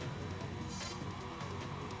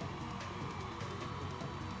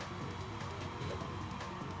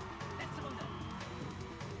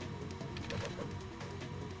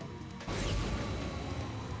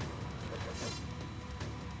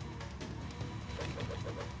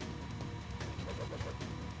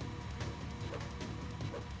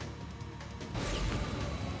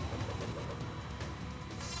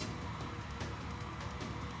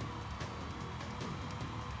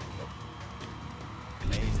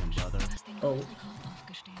 Oh.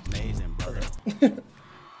 Amazing, brother.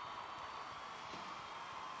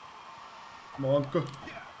 Monka.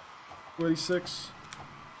 26.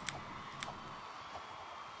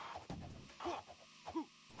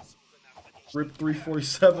 Rip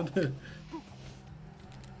 347.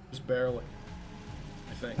 Just barely,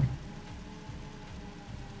 I think.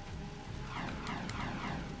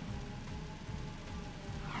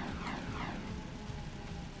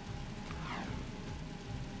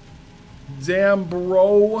 Damn,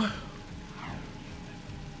 bro.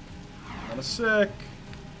 Kinda sick.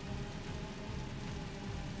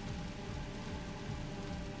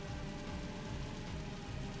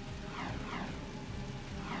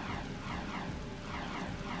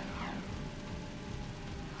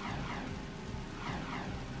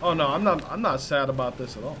 Oh no, I'm not sad about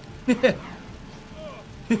this at all.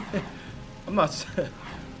 I'm not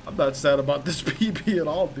sad about this PB at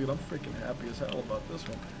all, dude. I'm freaking happy as hell about this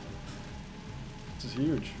one. This is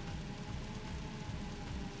huge.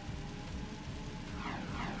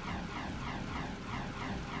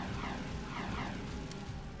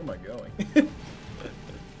 Where am I going?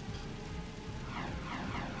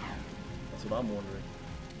 That's what I'm wondering.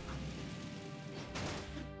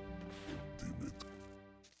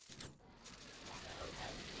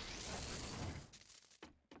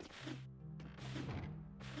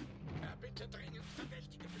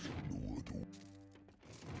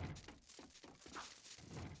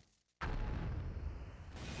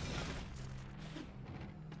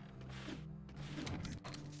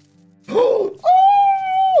 Oh!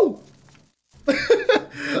 Oh!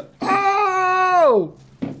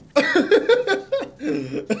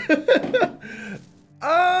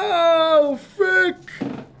 Oh, frick!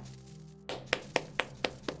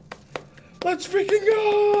 Let's freaking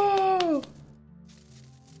go!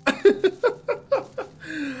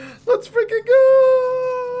 Let's freaking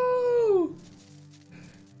go!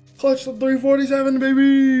 Clutch the 347,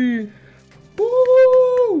 baby!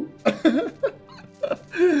 Woo!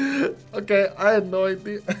 Okay, I had no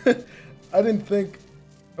idea. I didn't think.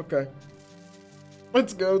 Okay.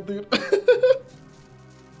 Let's go, dude.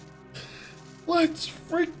 Let's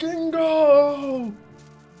freaking go!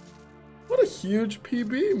 What a huge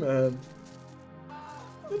PB, man.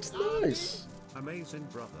 That's nice. Amazing,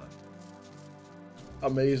 brother.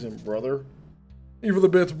 Amazing, brother. You for the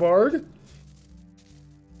bits, Bard?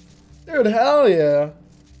 Dude, hell yeah.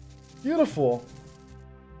 Beautiful.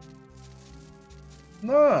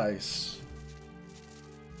 Nice.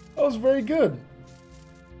 That was very good.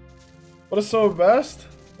 What is so best?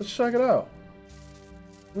 Let's check it out.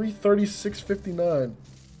 336.59.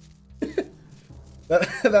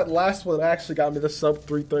 that last one actually got me the sub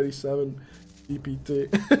 337 BPT.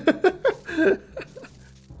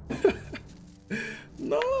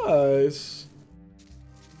 Nice.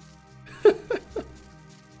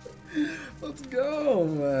 Let's go,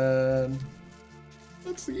 man.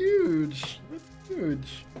 That's huge. That's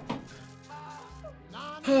huge.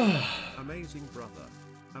 Amazing, brother.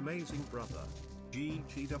 Amazing, brother.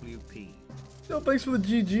 GGWP. Yo, thanks for the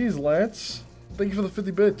GGs, Lance. Thank you for the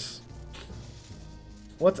 50 bits.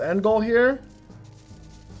 What's end goal here?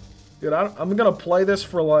 Dude, I'm gonna play this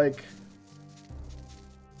for like,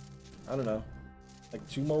 I don't know, like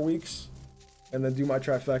 2 more weeks, and then do my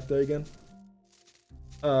trifecta again.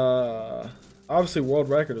 Obviously, world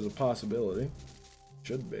record is a possibility.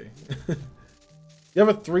 Should be. You have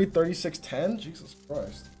a 336.10? Jesus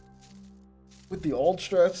Christ. With the old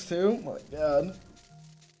strats too? My God.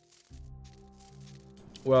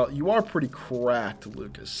 Well, you are pretty cracked,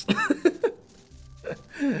 Lucas. So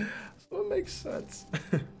it makes sense.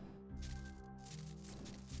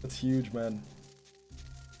 That's huge, man.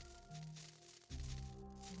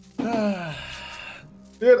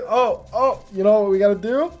 Dude, oh, you know what we gotta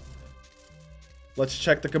do? Let's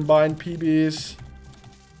check the combined PBs.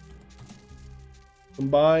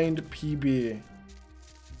 Combined PB.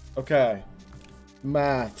 Okay.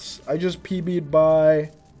 Maths. I just PB'd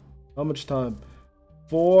by how much time?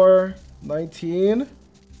 4:19.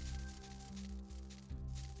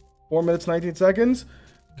 4 minutes 19 seconds.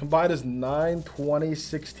 Combined is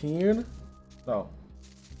 9:20:16. No.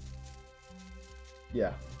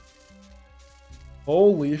 Yeah.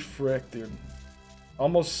 Holy frick, dude.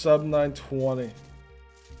 Almost sub 9:20.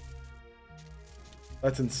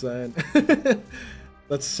 That's insane.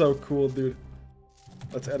 That's so cool, dude.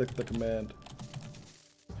 Let's edit the command.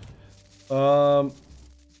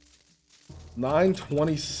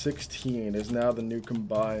 9:20:16 is now the new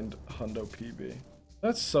combined Hundo PB.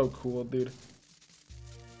 That's so cool, dude.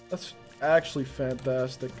 That's actually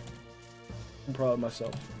fantastic. I'm proud of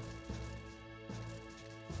myself.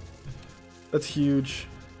 That's huge.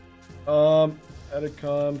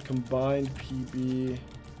 Editcom combined PB.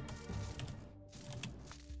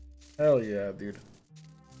 Hell yeah, dude.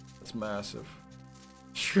 That's massive.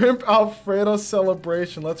 Shrimp Alfredo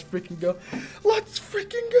celebration. Let's freaking go. Let's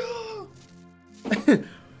freaking go.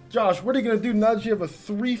 Josh, what are you going to do now that you have a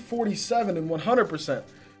 347 and 100%?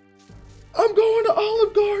 I'm going to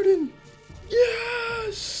Olive Garden.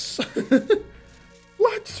 Yes.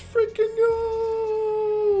 Let's freaking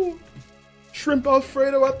go. Shrimp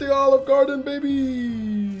Alfredo at the Olive Garden,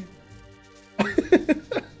 baby.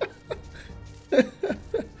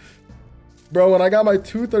 Bro, when I got my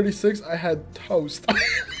 236, I had toast.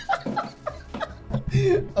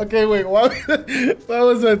 Okay, wait, why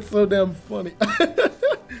was that so damn funny?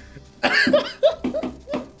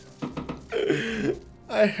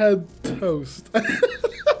 I had toast.